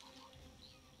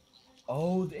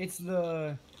 Oh, it's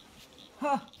the.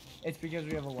 Huh. It's because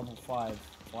we have a level 5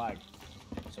 flag,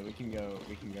 so we can go.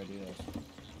 We can go do this.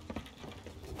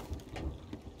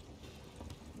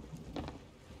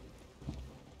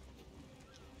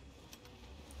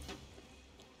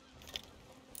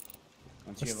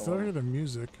 Once I you have a still hear level, the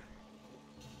music.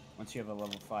 once you have a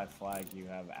level 5 flag, you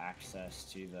have access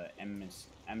to the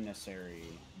emissary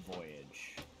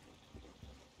voyage.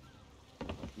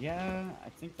 Yeah, I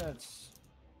think that's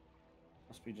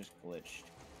must be just glitched.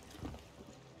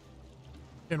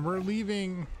 And we're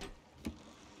leaving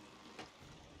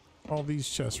all these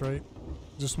chests, right?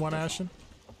 Just one Ashen?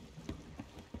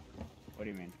 What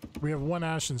do you mean? We have one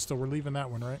Ashen still. We're leaving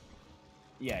that one, right?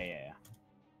 Yeah, yeah, yeah.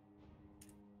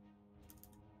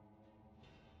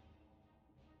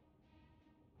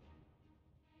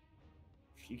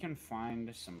 If you can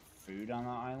find some food on the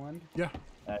island, Yeah.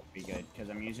 that'd be good, because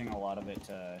I'm using a lot of it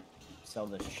to sell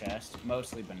this chest.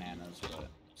 Mostly bananas, but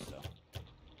still.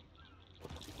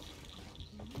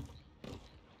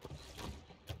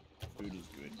 Food is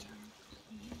good.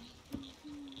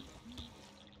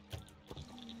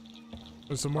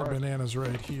 There's some more bananas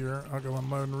right here. I'll go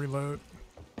unload and reload.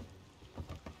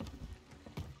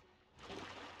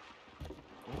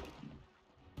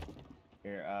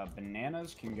 Here,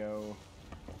 bananas can go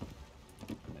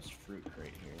in this fruit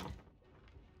crate here.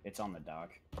 It's on the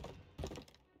dock.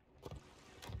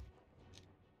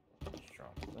 Just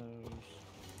drop those.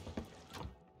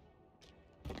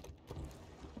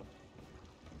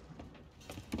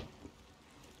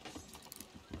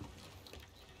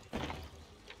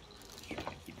 Just trying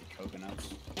to keep the coconuts.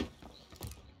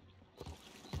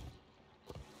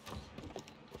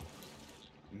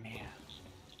 Man.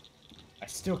 I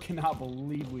still cannot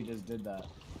believe we just did that.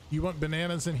 You want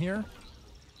bananas in here?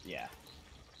 Yeah.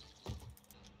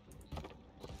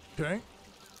 Okay.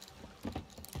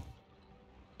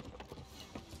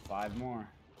 5 more.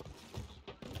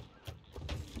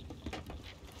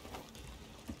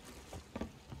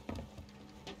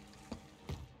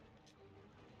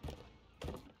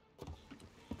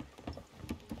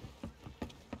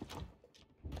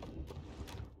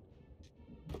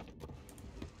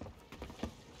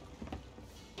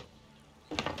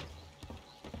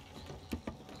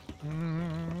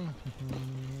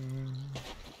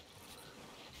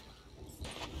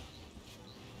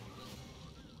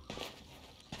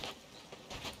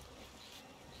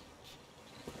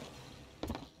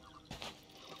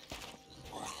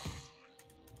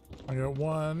 I got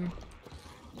 1.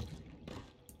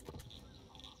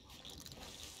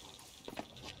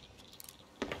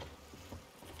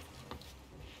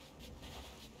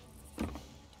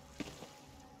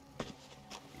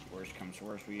 Worst comes comes to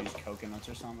worst, we use coconuts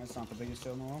or something. It's not the biggest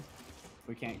deal in the world if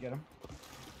we can't get them.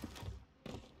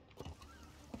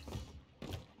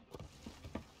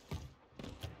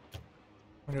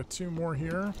 I got 2 more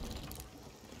here.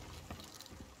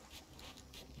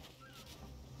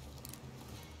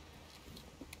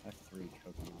 I have 3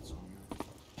 coconuts on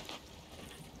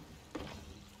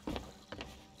there.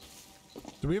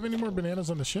 Do we have any more bananas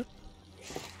on the ship?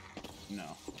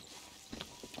 No.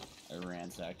 I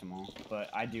ransacked them all. But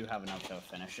I do have enough to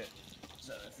finish it.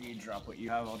 So if you drop what you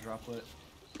have, I'll drop what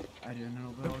I didn't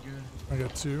know, but all good. I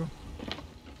got 2.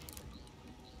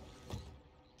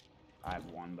 I have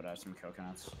 1, but I have some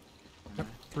coconuts. Yep,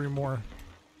 3 more.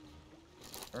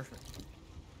 Perfect.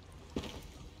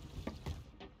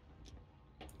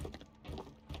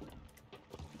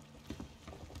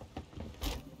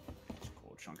 It's a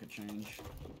cool chunk of change.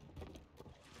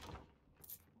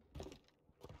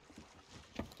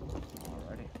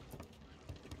 Alrighty.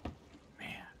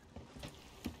 Man.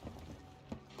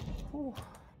 Whew.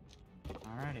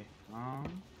 Alrighty.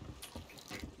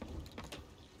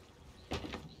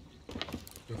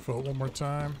 Go float one more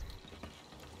time.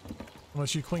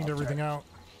 Unless you cleaned everything out.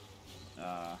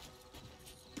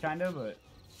 Kinda, but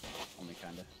only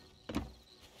kinda.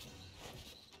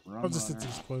 I'll just hit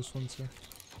these close ones here.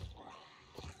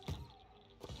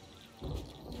 I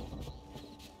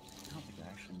don't think I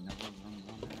actually never run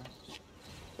there.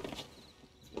 I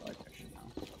feel like I should know.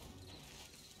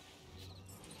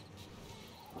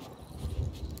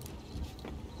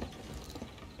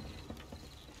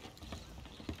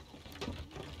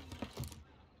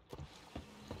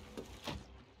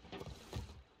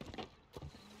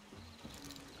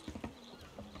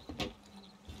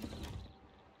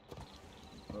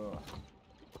 Ugh.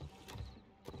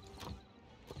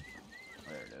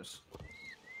 There it is.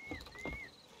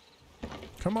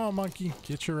 Come on, monkey.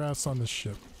 Get your ass on the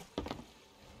ship.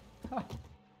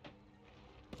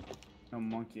 No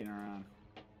monkeying around.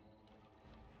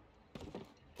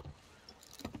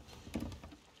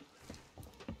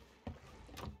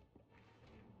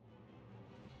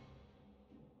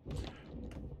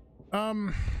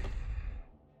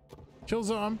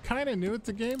 Killzo, I'm kind of new at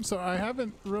the game, so I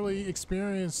haven't really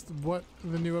experienced what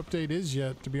the new update is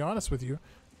yet, to be honest with you.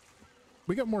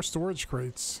 We got more storage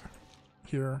crates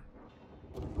here.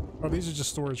 Oh, these are just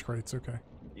storage crates, okay.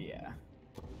 Yeah.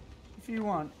 If you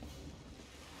want.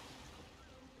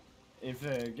 If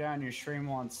a guy on your stream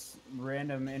wants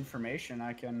random information,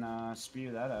 I can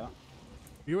spew that out.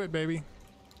 Do it, baby.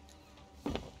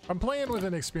 I'm playing with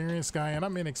an experienced guy, and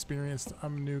I'm inexperienced.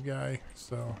 I'm a new guy,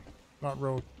 so not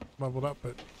real leveled up,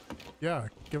 but yeah,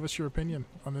 give us your opinion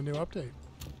on the new update.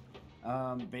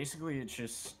 Basically, it's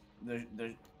just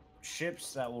the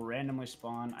ships that will randomly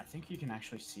spawn. I think you can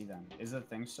actually see them. Is the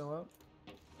thing still up?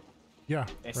 Yeah.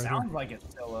 It right sounds here. like it's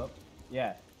still up.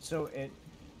 Yeah. So it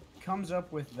comes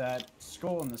up with that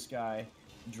skull in the sky,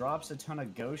 drops a ton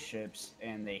of ghost ships,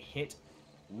 and they hit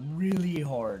really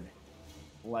hard.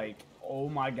 Like, oh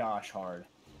my gosh, hard.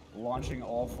 Launching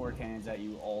all 4 cannons at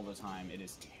you all the time. It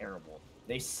is terrible.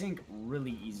 They sink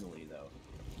really easily, though.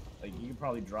 Like, you could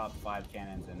probably drop 5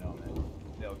 cannons into them and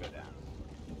they'll go down.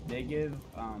 They give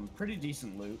pretty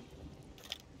decent loot.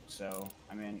 So,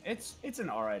 I mean, it's an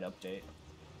alright update.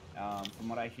 From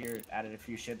what I hear, it added a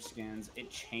few ship skins. It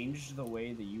changed the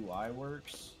way the UI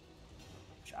works,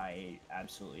 which I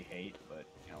absolutely hate, but,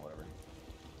 you know, whatever.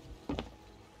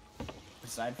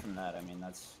 Aside from that, I mean,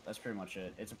 that's pretty much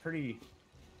it. It's a pretty...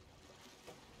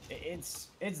 It's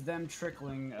them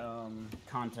trickling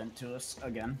content to us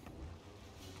again.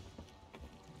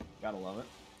 Gotta love it.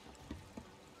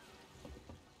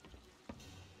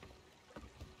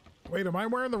 Wait, am I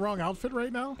wearing the wrong outfit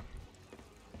right now?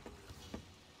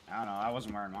 I don't know. I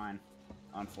wasn't wearing mine,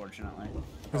 unfortunately.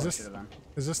 Is Probably should've been.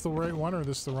 this the right one or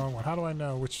this the wrong one? How do I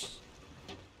know which?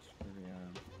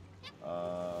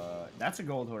 That's a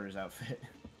gold hoarder's outfit.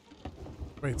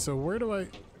 Wait, so where do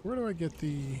I get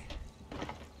the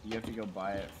You have to go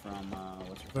buy it from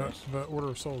what's your face? the Order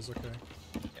of Souls? Okay.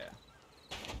 Yeah.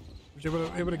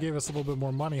 It would have gave us a little bit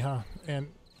more money, huh?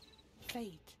 And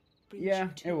Fate brings Yeah,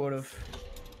 you to it would have,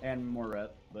 and more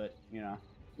rep, but you know,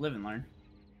 live and learn.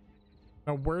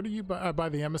 now, where do you buy? I buy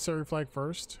the emissary flag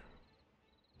first.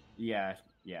 Yeah,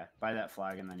 yeah. Buy that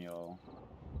flag, and then you'll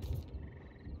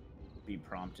be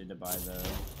prompted to buy the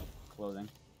clothing.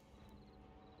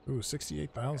 Ooh,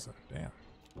 68,000. Damn.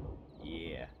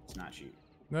 Yeah, it's not cheap.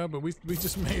 No, but we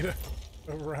just made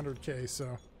over 100K,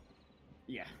 so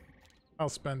Yeah. I'll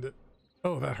spend it.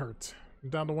 Oh, that hurts. I'm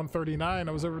down to 139.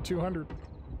 I was over 200.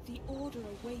 The order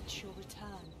awaits your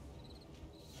return.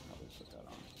 Probably put that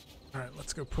on. All right,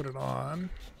 let's go put it on.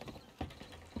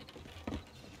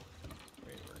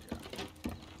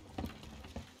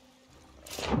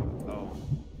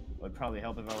 probably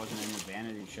help if I wasn't in the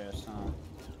vanity chest, huh?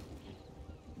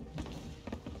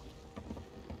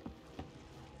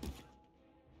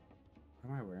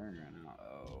 What am I wearing right now?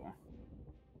 Oh.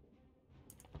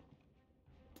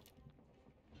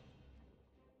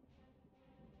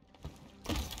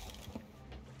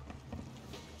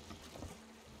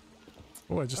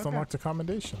 Oh, I just Okay. unlocked a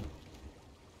commendation.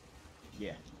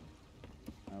 Yeah.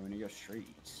 Oh, we need to go straight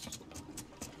east.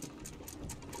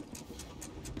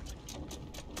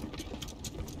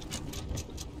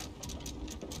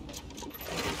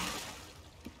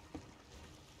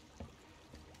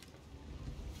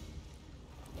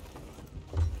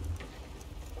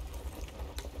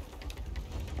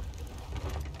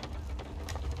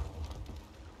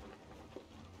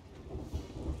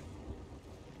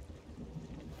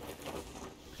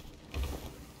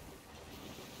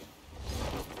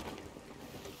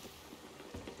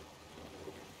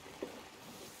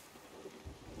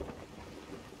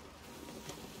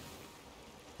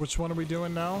 Which one are we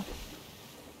doing now?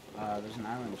 There's an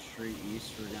island straight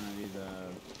east. We're gonna do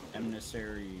the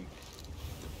emissary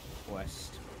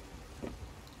quest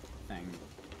thing.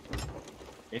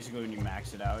 Basically, when you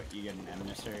max it out, you get an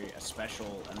emissary, a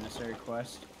special emissary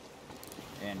quest,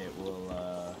 and it will,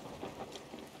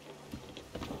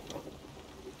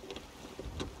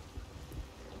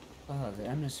 the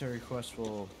emissary quest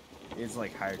is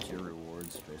like higher tier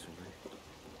rewards, basically.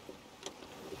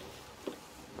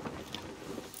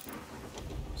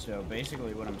 So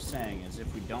basically what I'm saying is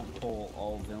if we don't pull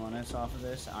all villainous off of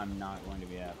this, I'm not going to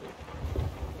be happy.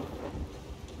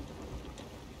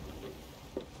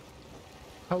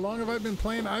 How long have I been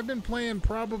playing? I've been playing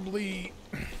probably...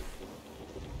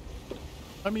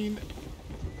 I mean,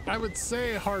 I would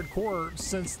say hardcore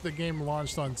since the game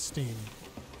launched on Steam.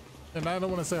 And I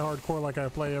don't want to say hardcore like I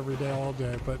play every day, all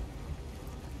day, but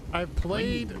I've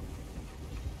played...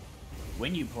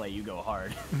 When you play, you go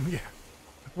hard. Yeah.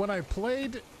 When I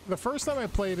played, the first time I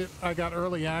played it, I got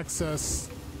early access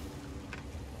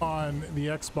on the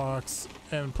Xbox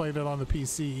and played it on the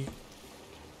PC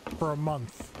for a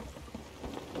month.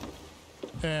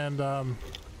 And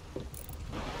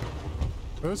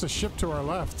there's a ship to our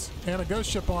left and a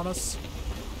ghost ship on us.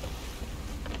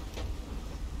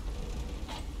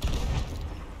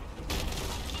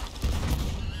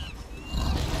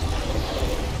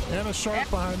 And a shark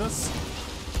behind us.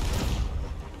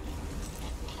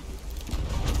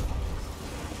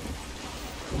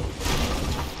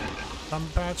 I'm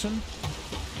patching.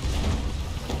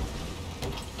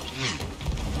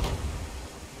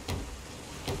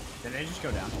 Did they just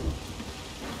go down?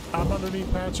 I'm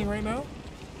underneath patching right now.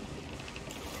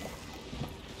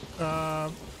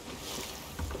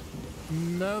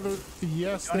 No,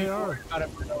 yes, they are.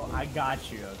 I got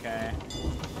you, okay?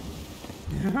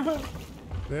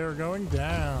 They're going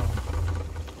down.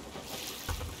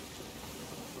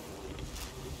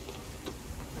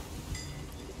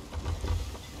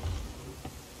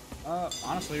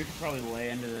 Honestly, we could probably lay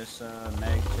into this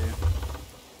Meg too.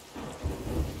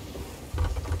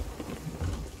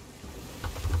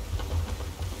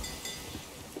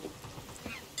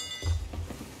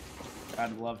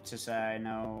 I'd love to say I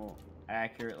know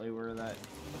accurately where that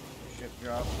ship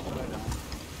dropped, but I don't.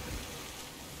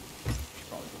 Should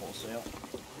probably full sail.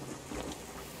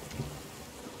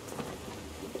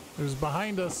 There's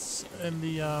behind us in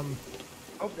the Oh,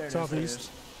 there it is,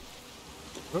 southeast.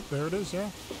 Oh, there it is, yeah.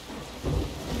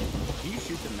 Can you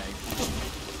shoot the Meg?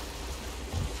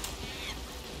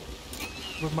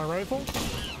 With my rifle?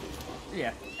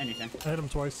 Yeah, anything. I hit him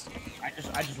twice.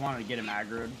 I just wanted to get him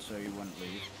aggroed so he wouldn't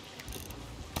leave.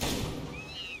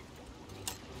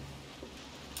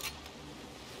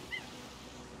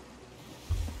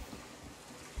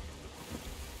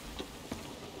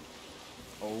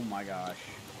 Oh my gosh.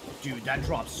 Dude, that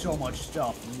drops so much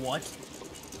stuff. What?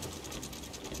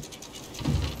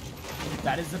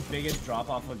 That is the biggest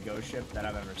drop off a ghost ship that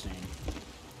I've ever seen.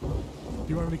 Do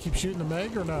you want me to keep shooting the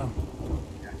Meg or no?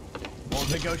 Yeah. Well,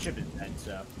 the ghost ship is dead,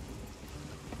 so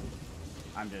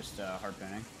I'm just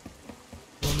harpooning.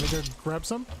 You want me to go grab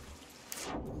some?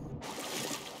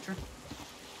 Sure.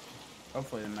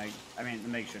 Hopefully the Meg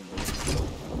shouldn't leave.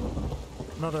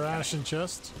 Another ashen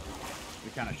chest. We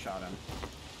kind of shot him.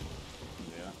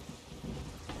 Yeah.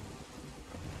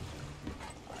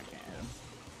 I can't hit him.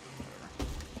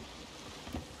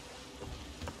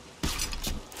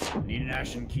 Need an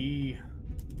ashen key.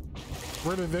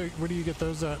 Where do you get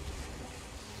those at?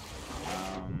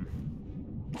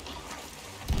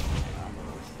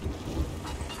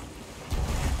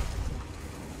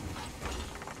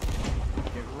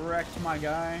 Get wrecked, my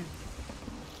guy.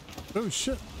 Oh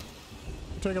shit.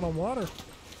 You're taking on water.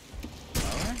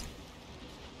 Alright.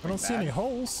 I don't see any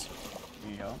holes.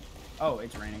 Need help? Oh,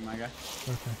 it's raining, my guy.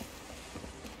 Okay.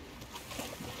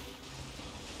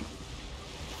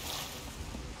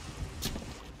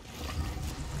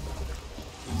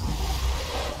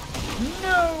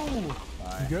 No!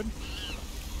 You good?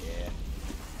 Yeah.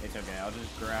 It's okay. I'll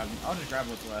just grab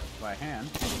what's left by hand,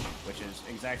 which is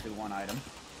exactly one item,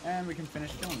 and we can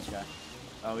finish killing this guy.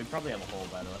 Oh, we probably have a hole,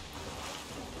 by the way.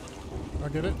 I'll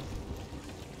get it.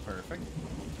 Perfect.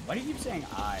 Why do you keep saying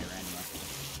I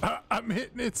randomly? I'm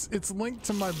hitting it's linked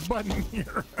to my button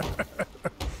here.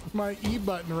 My E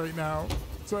button right now.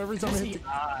 So every time I hit see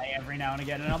I every now and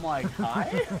again, and I'm like,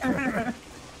 hi?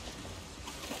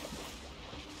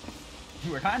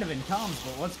 We're kind of in comms,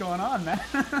 but what's going on, man?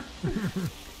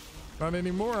 Not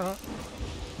anymore, huh?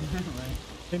 Right.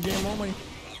 In-game only.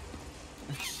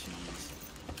 Jeez.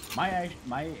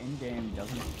 My in-game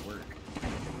doesn't work.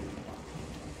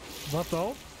 Left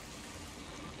alt?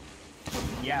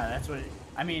 Yeah, that's what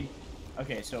I mean,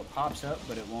 okay, so it pops up,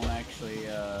 but it won't actually,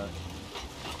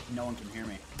 no one can hear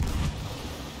me.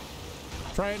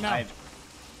 Try it now.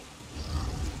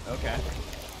 Okay.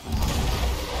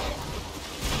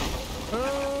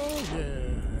 Oh, yeah.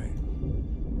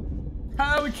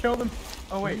 Ah, we killed him.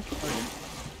 Oh, wait. Oh, we didn't.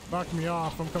 Knocked me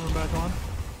off. I'm coming back on.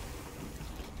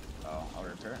 Oh, I'll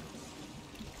repair it.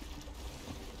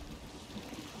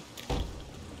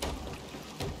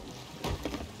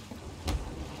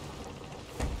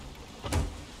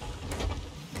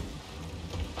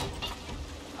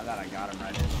 I thought I got him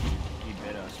right as he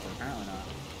bit us, but apparently not.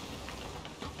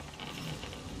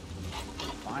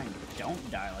 Fine,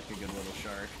 don't die like a good little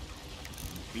shark.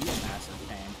 Be a massive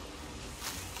pain.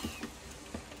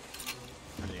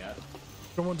 Where's he at?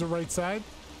 Going to right side.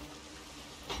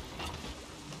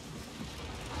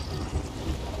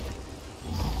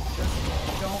 Just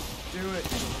don't do it.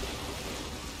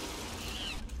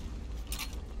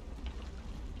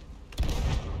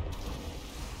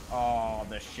 Oh,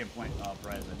 the ship went up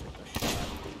right as I took the shot.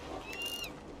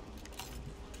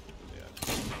 Yeah.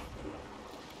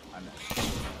 I missed.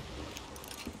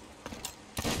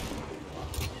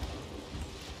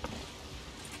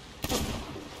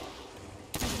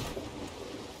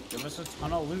 Give us a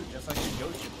ton of loot, just like the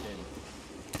ghost ship did.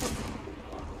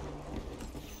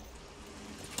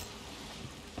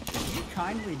 Did you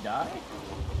kindly die?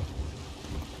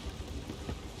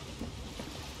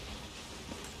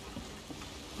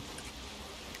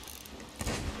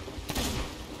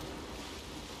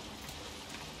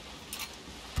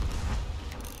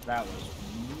 That was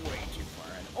way too far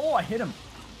ahead. Oh, I hit him.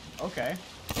 Okay.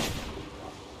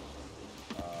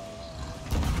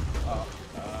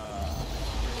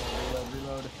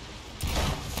 Reload.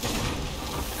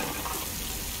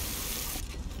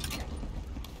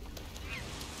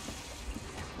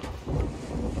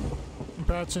 I'm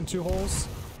patching 2 holes.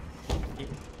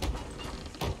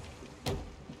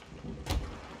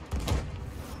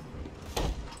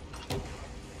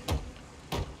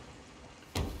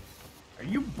 Are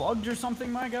you bugged or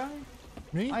something, my guy?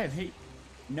 Me? I have hit.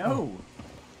 No.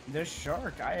 This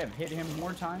shark, I have hit him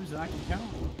more times than I can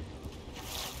count.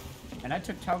 And I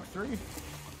took Talc 3.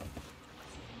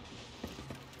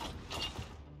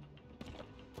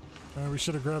 We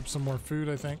should have grabbed some more food,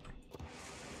 I think.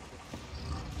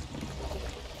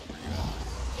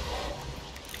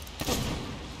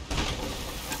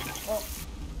 Oh.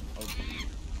 Okay.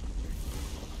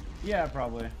 Yeah,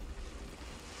 probably.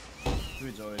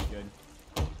 Food's always good.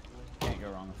 Can't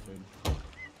go wrong with food.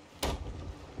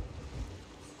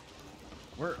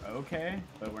 We're okay,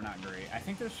 but we're not great. I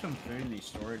think there's some food in these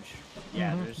storage.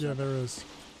 Yeah, there's. Yeah, there is.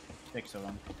 6 of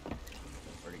them.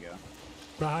 Where'd he go?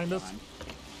 Behind us. Okay.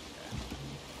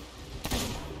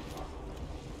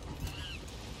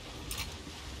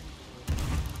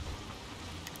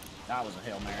 That was a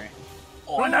Hail Mary.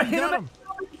 Oh, and I you got hit him!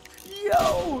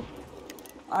 Yo!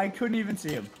 I couldn't even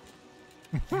see him.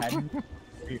 Hadn't where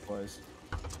he was.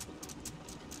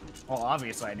 Well,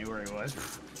 obviously I knew where he was.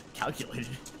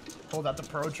 Calculated. Pulled out the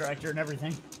protractor and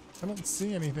everything. I don't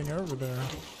see anything over there.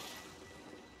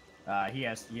 He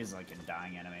has like a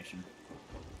dying animation.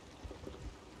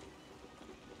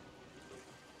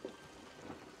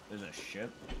 There's a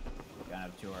ship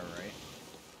kind of to our right.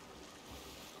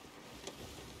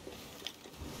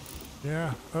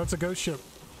 Yeah, oh, it's a ghost ship.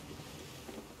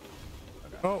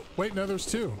 Okay. Oh, wait, no, there's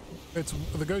 2. It's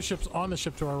the ghost ship's on the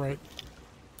ship to our right.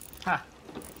 Ha!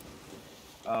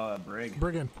 Oh, a brig.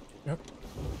 Brigand. Yep.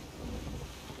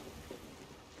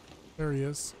 There he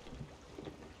is.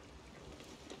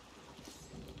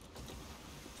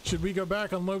 Should we go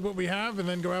back, unload what we have, and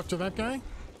then go after that guy?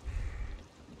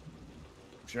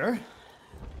 Sure.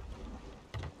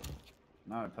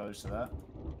 Not opposed to that.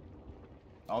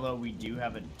 Although we do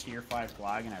have a tier 5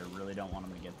 flag, and I really don't want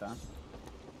him to get that.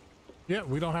 Yeah,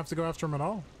 we don't have to go after him at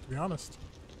all, to be honest.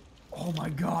 Oh my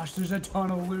gosh, there's a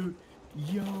ton of loot.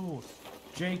 Yo,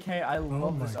 JK, I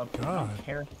love this my update. I God. don't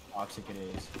care how toxic it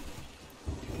is.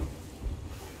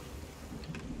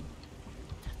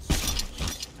 That's so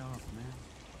much stuff, man.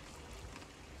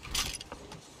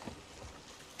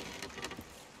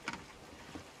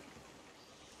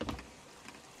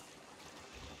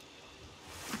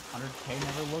 $100K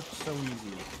never looked so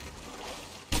easy.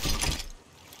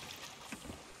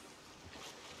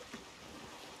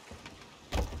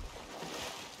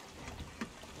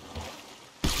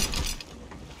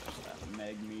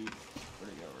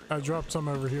 I dropped some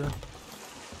over here.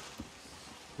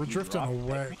 We're You drifting dropped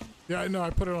away. it? Yeah, I know. I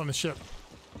put it on the ship.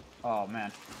 Oh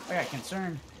man, I got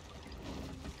concerned.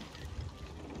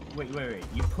 Wait.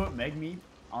 You put meg meat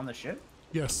on the ship?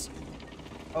 Yes.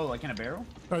 Oh, like in a barrel?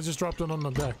 I just dropped it on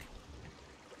the deck.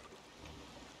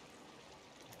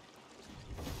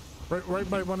 Right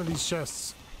by one of these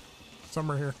chests.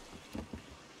 Somewhere here.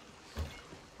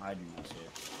 I do not see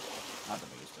it. Not the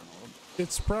biggest in the world.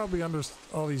 It's probably under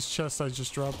all these chests I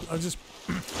just dropped. I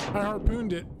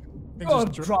harpooned it. And Oh,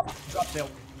 just drop tail.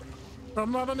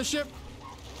 I'm not on the ship.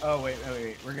 Oh wait.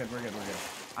 We're good.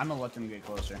 I'm gonna let them get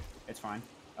closer. It's fine.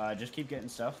 Just keep getting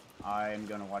stuff. I'm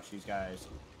gonna watch these guys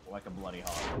like a bloody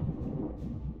hog.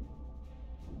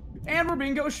 And we're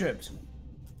being ghost shipped.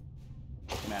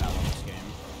 Man, I love this game.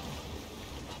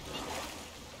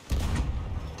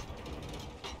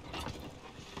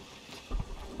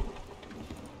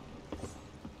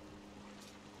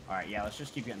 Alright, yeah, let's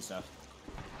just keep getting stuff.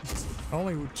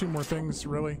 Only 2 more things,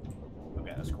 really.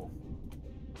 Okay, that's cool.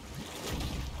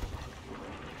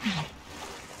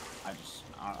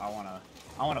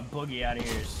 I wanna boogie out of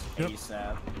here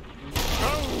ASAP.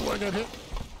 Oh, I got hit.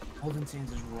 Golden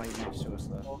Sands is right next to us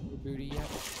though. Booty yet?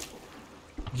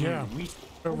 Yeah, Dude, we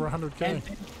over 100K. and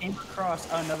came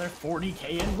across another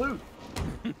 40K in loot.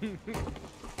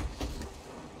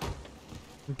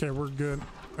 Okay, we're good.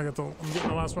 I'm getting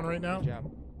the last one right now. Good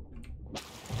job.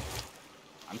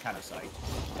 I'm kind of psyched.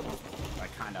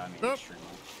 I mean Oh. extremely.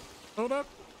 Hold up.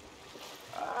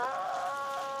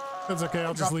 That's okay.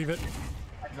 I'll just leave it.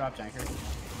 I dropped anchor.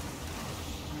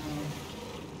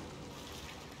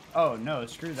 Oh no,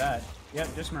 screw that.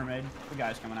 Yep, just mermaid. The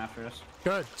guy's coming after us.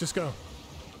 Good. Just go.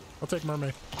 I'll take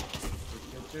mermaid.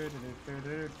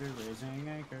 Raising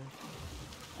anchor.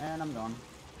 And I'm gone.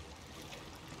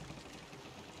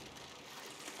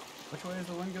 Which way is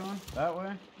the wind going? That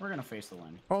way? We're gonna face the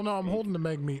wind. Oh no, I'm holding the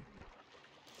meg meat.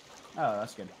 Oh,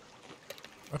 that's good.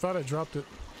 I thought I dropped it.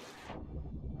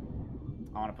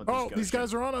 I want to put this Oh, ghost these ship.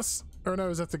 guys are on us. Or no,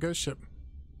 is that the ghost ship?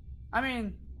 I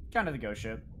mean, kind of the ghost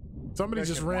ship. Somebody Ghost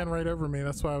just ship ran one. right over me.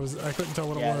 That's why I couldn't tell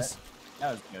what Yeah, it was.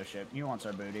 That was the ghost ship. He wants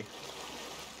our booty.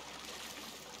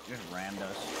 Just rammed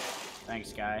us.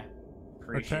 Thanks, guy.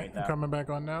 Appreciate Okay, I'm that. coming back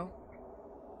on now.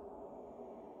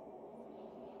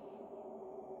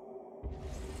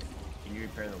 Can you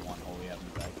repair the one hole we have in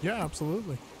the back? Yeah,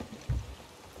 absolutely.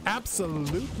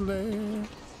 Absolutely.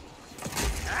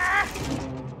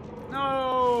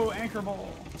 No! Anchor ball!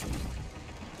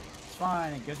 It's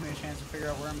fine. It gives me a chance to figure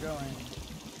out where I'm going.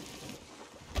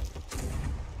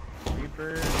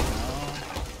 Reaper,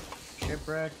 no.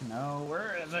 Shipwreck, no.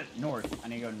 Where is it? North. I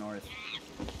need to go north.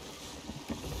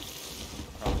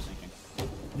 Probably sinking.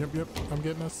 Yep. I'm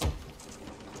getting us.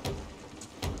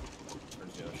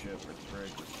 Where's the other ship? Where's the brig?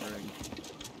 Where's the brig?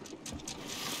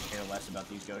 Care less about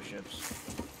these ghost ships.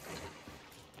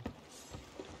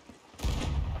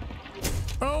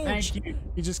 Oh, Thank you.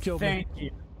 he just killed Thank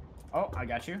you. Oh, I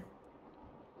got you.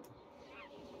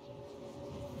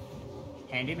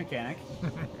 Handy mechanic.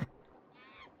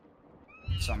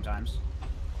 Sometimes.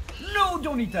 No,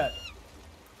 don't eat that.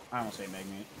 I almost ate meg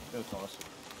meat. It was close.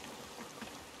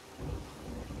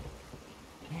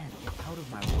 Man, get out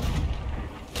of my way.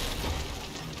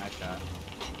 Nice shot.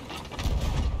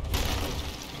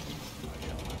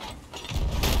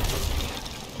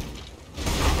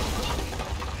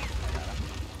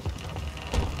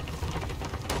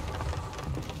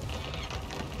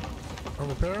 A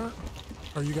repair?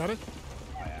 Oh, you got it?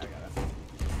 Oh yeah, I got it.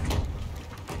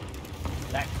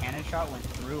 That cannon shot went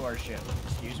through our ship.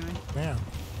 Excuse me? Man.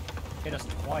 Hit us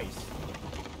twice.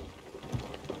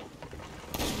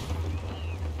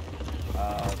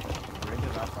 Rig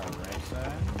is off our right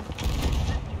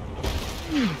side.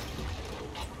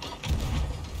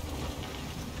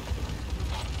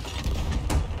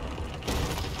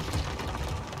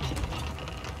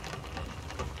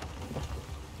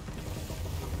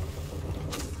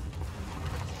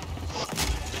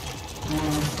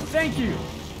 Thank you!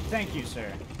 Thank you,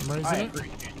 sir. I'm raising I it.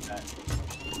 appreciate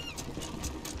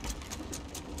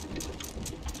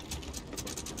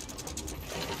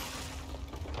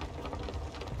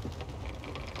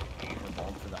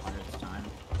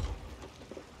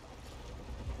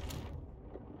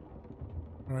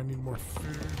need more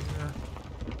food here.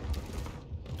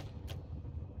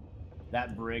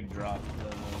 That brig dropped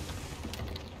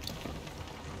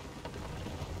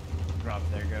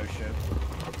their ghost ship.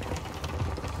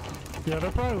 Yeah,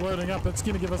 they're probably loading up. That's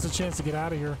gonna give us a chance to get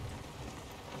out of here.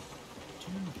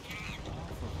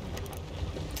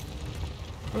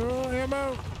 Oh,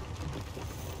 ammo!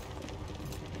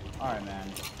 Alright, man.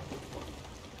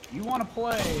 You want to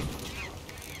play?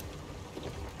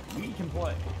 We can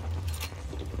play.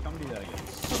 Come do that again.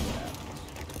 See what happens.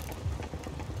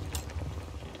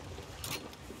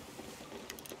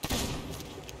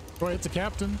 Oh, it's a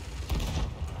captain.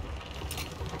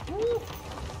 Woo!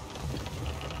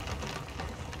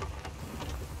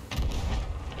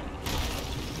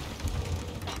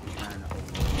 Turn away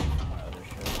from my other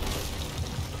ship.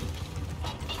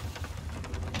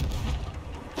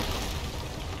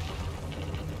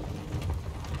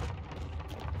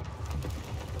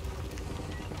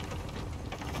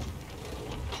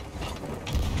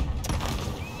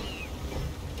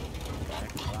 Okay,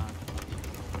 hold on.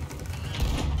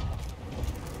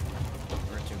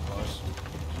 We're too close.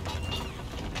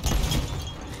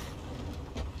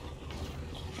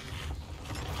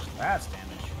 That's damage.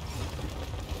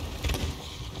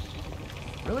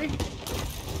 Really?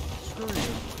 Screw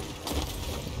you.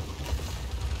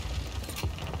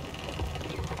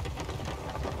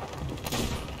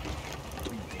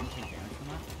 We didn't take damage from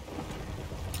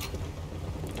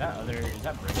that? Is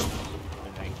that brick?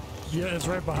 Yeah, it's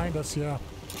right behind us, yeah.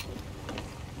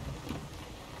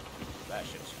 That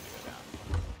shit's gonna go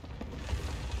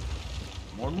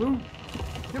down. More loot!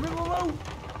 Give me the loot!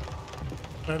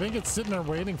 I think it's sitting there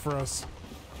waiting for us.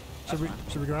 Should we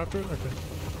go after it? Okay.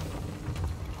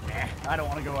 I don't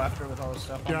want to go after it with all this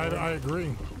stuff. Yeah, I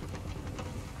agree.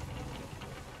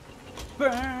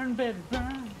 Burn, baby,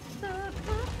 burn.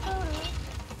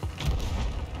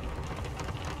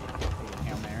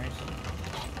 Hail Marys.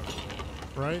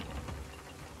 Right?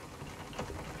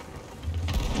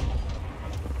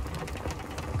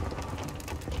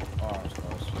 Oh, that was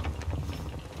close.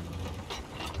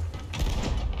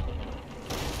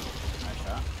 Nice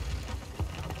shot.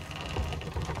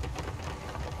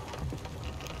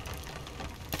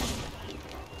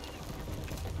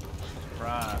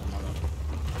 Surprise, mother.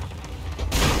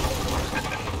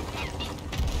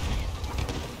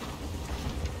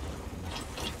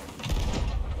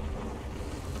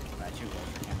 Right, you go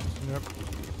for cannons. Yep.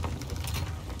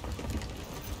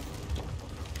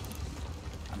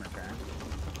 I'm repairing.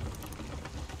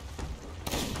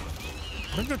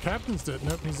 I think the captain's dead.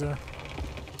 Nope, he's there.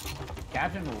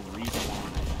 Captain will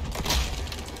respawn.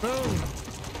 Boom!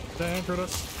 They anchored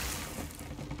us.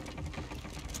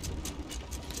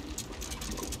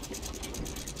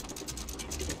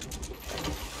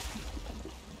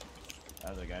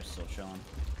 That other guy's still chilling.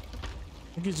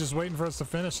 I think he's just waiting for us to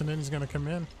finish and then he's gonna come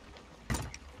in.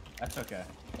 That's okay.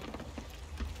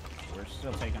 We're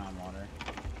still taking on water.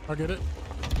 I'll get it.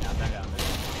 Now they're down there.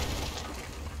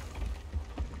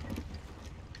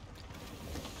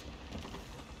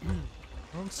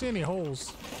 I don't see any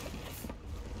holes.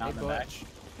 Not in the back.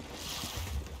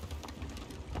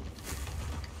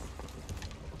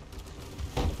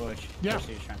 Bush. Yeah. Bush,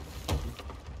 he's trying-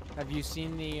 Have you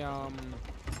seen the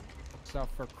stuff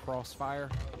for Crossfire?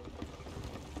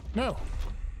 No.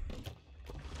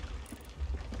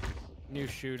 New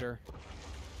shooter.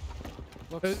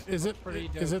 Looks, Is looks it pretty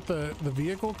dope. is it the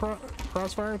vehicle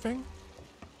crossfire thing?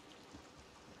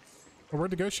 Or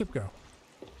where'd the ghost ship go?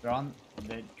 They're on.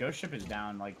 The ghost ship is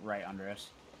down, like right under us.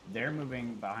 They're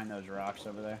moving behind those rocks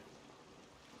over there.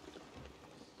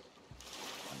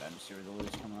 I'm down to see where the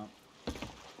loot's coming up.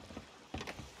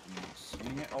 I'm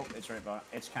seeing it. Oh, it's right behind.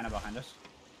 It's kind of behind us.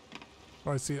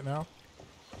 Oh, I see it now.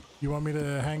 You want me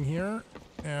to hang here?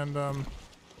 And No,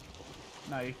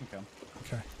 you can come.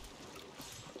 okay.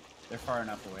 They're far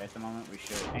enough away at the moment. We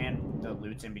should. And the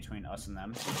loot's in between us and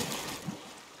them.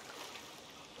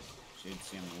 Should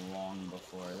see him long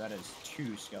before. That is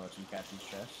 2 skeleton captain's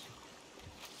chests.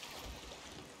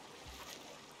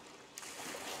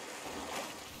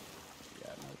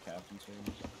 Yeah, no captain's here.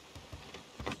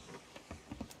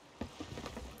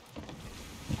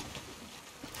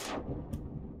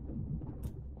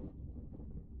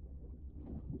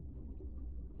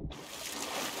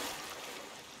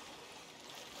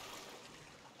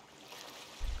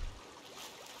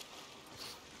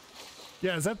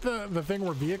 Yeah, is that the thing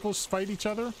where vehicles fight each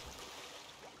other?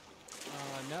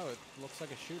 No, it looks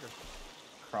like a shooter.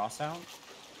 Cross out?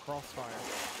 Crossfire.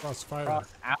 Crossfire.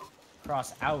 Cross out.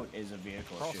 Cross out is a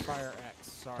vehicle shooter. Crossfire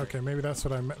X. Sorry. Okay, maybe that's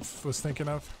what I was thinking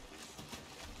of.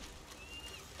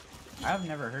 I've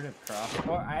never heard of cross.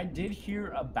 Or I did hear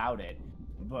about it,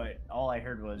 but all I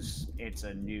heard was it's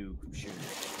a new shooter.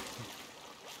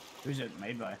 Who's it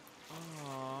made by?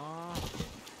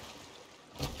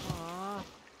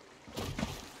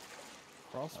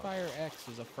 Crossfire X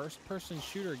is a first-person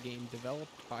shooter game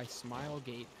developed by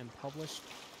Smilegate and published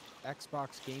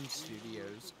Xbox Game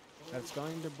Studios. That's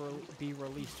going to be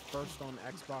released first on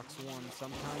Xbox One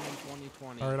sometime in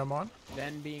 2020. All right, I'm on.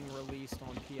 Then being released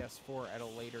on PS4 at a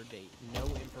later date. No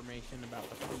information about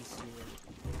the PC.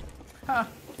 Huh.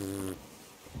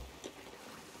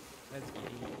 That's game.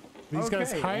 These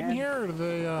guys Okay, hiding and- here, or do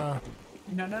they?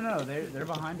 No. They're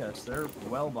behind us. They're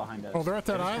well behind us. Oh, they're at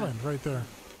that just kinda- island right there.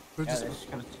 They're Yeah, just. they're just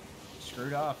kind of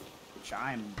screwed off. Which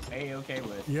I'm A-okay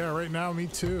with. Yeah, right now, me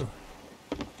too.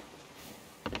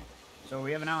 So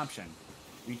we have an option.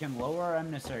 We can lower our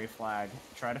emissary flag,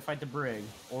 try to fight the brig,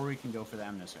 or we can go for the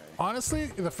emissary. Honestly,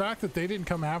 the fact that they didn't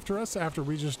come after us after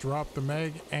we just dropped the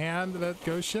Meg and that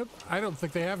ghost ship, I don't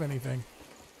think they have anything.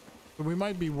 But we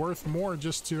might be worth more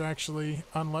just to actually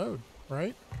unload,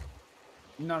 right?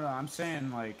 No, I'm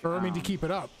saying like. Or I mean, to keep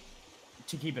it up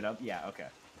To keep it up, yeah, okay.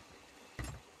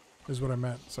 is what I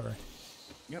meant. Sorry.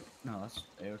 Yep. No, that's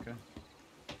A-okay.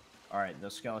 All right,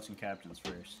 the skeleton captains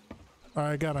first.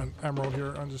 I got an emerald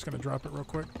here. I'm just gonna drop it real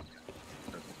quick.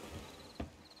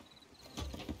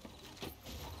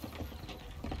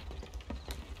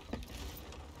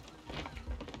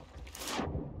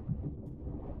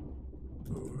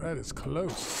 Ooh, that is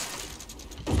close.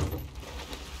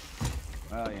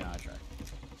 Well, I tried.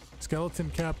 Skeleton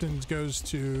captains goes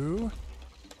to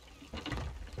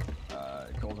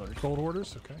Gold hoarders. gold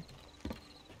hoarders. Okay.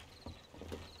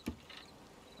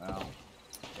 Well,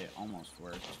 it almost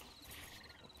worked.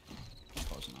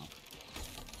 Close enough.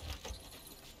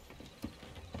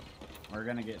 We're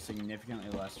gonna get significantly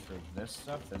less for this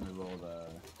stuff than we will the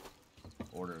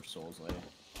Order of Souls later.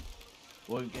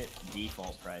 We'll get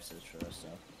default prices for this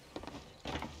stuff.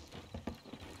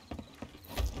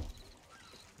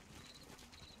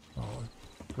 Oh,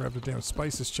 grab the damn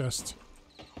spices chest.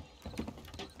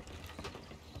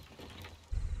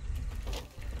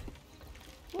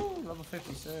 Woo, level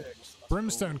 56.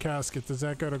 Brimstone casket. Does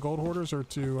that go to gold hoarders or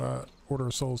to Order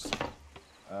of Souls?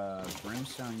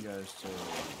 Brimstone goes to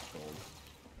gold.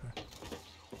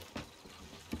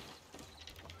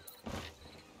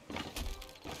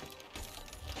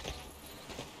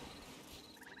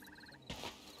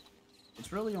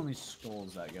 It's really only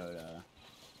skulls that go to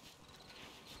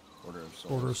Order of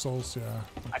Souls. Order of Souls, yeah.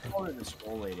 I call her the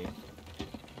skull lady.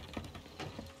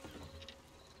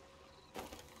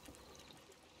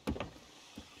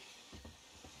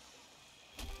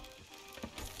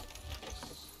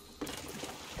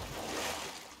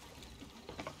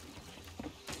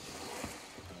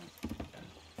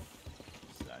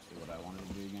 Exactly what I wanted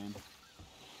to do again.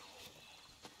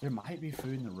 There might be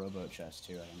food in the rowboat chest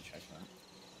too. I didn't check that.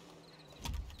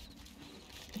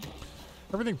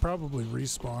 Everything probably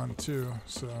respawned too,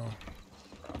 so.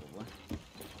 Probably.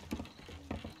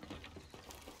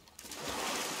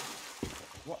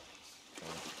 What?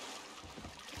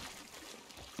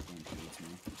 Game beats me.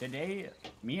 Today,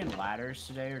 me and ladders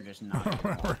today are just not. getting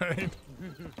along. Right.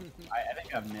 I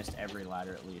think I've missed every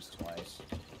ladder at least twice.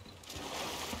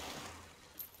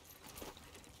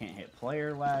 Can't hit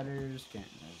player ladders. Can't.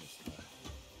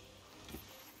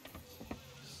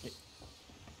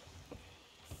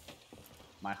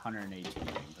 My 118 thing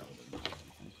probably.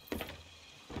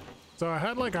 So I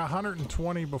had like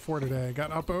 120 before today.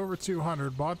 Got up over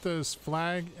 200. Bought this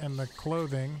flag and the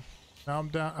clothing. Now I'm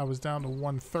down. I was down to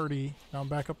 130. Now I'm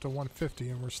back up to 150,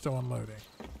 and we're still unloading.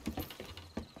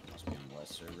 Must be on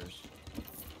West servers.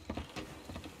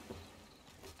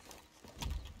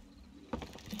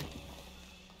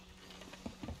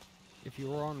 If you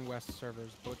were on West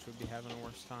servers, Butch would be having a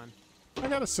worse time. I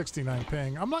got a 69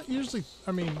 ping. I'm not usually.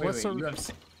 I mean, Wait, what's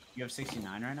you have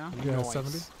 69 right now? yeah, Nice.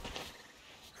 70.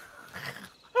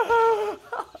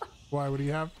 Why? What do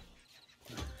you have?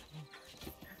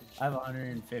 I have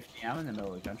 150. I'm in the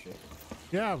middle of the country.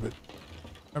 Yeah, but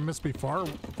I must be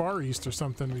far east or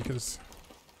something because.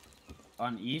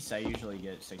 On East, I usually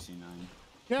get 69.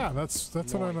 Yeah, that's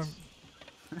what I don't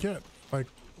get. Like,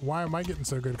 why am I getting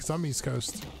so good? Because I'm East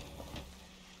Coast.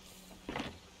 I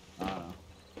don't know.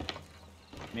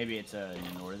 Maybe it's a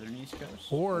northern East Coast?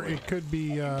 Or it could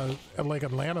be like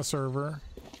Atlanta server,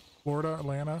 Florida,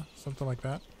 Atlanta, something like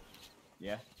that.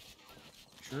 Yeah.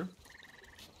 True.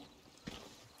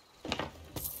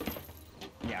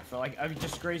 Yeah, for like a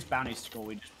disgraced bounty skull,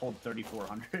 we just pulled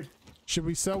 3,400. Should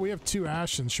we sell? We have 2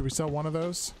 Ashens. Should we sell one of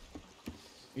those?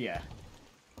 Yeah.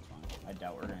 That's fine. I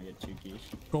doubt we're gonna get 2 keys.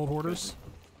 Gold hoarders.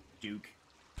 Duke.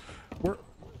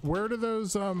 Where do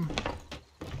those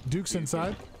Duke's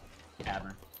inside.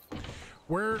 Tavern.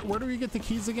 Where do we get the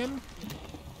keys again?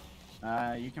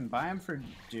 You can buy them for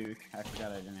Duke. I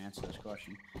forgot I didn't answer this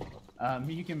question.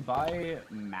 You can buy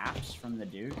maps from the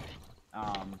Duke,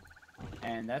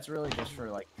 and that's really just for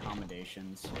like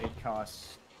accommodations. It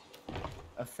costs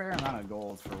a fair amount of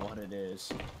gold for what it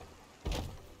is.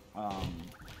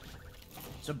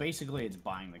 So basically, it's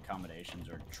buying the accommodations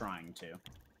or trying to.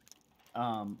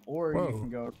 Or Whoa. you can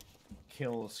go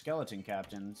kill skeleton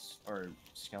captains or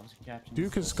skeleton captains.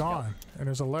 Duke is gone, and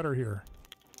there's a letter here.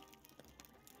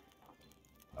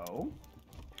 Oh.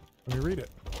 Let me read it.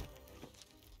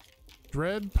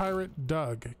 Dread Pirate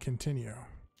Doug, continue.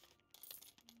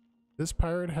 This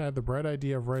pirate had the bright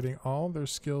idea of writing all their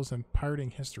skills in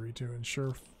pirating history to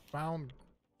ensure found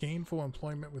gainful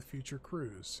employment with future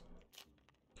crews.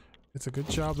 It's a good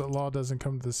job that law doesn't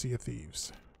come to the Sea of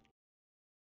Thieves.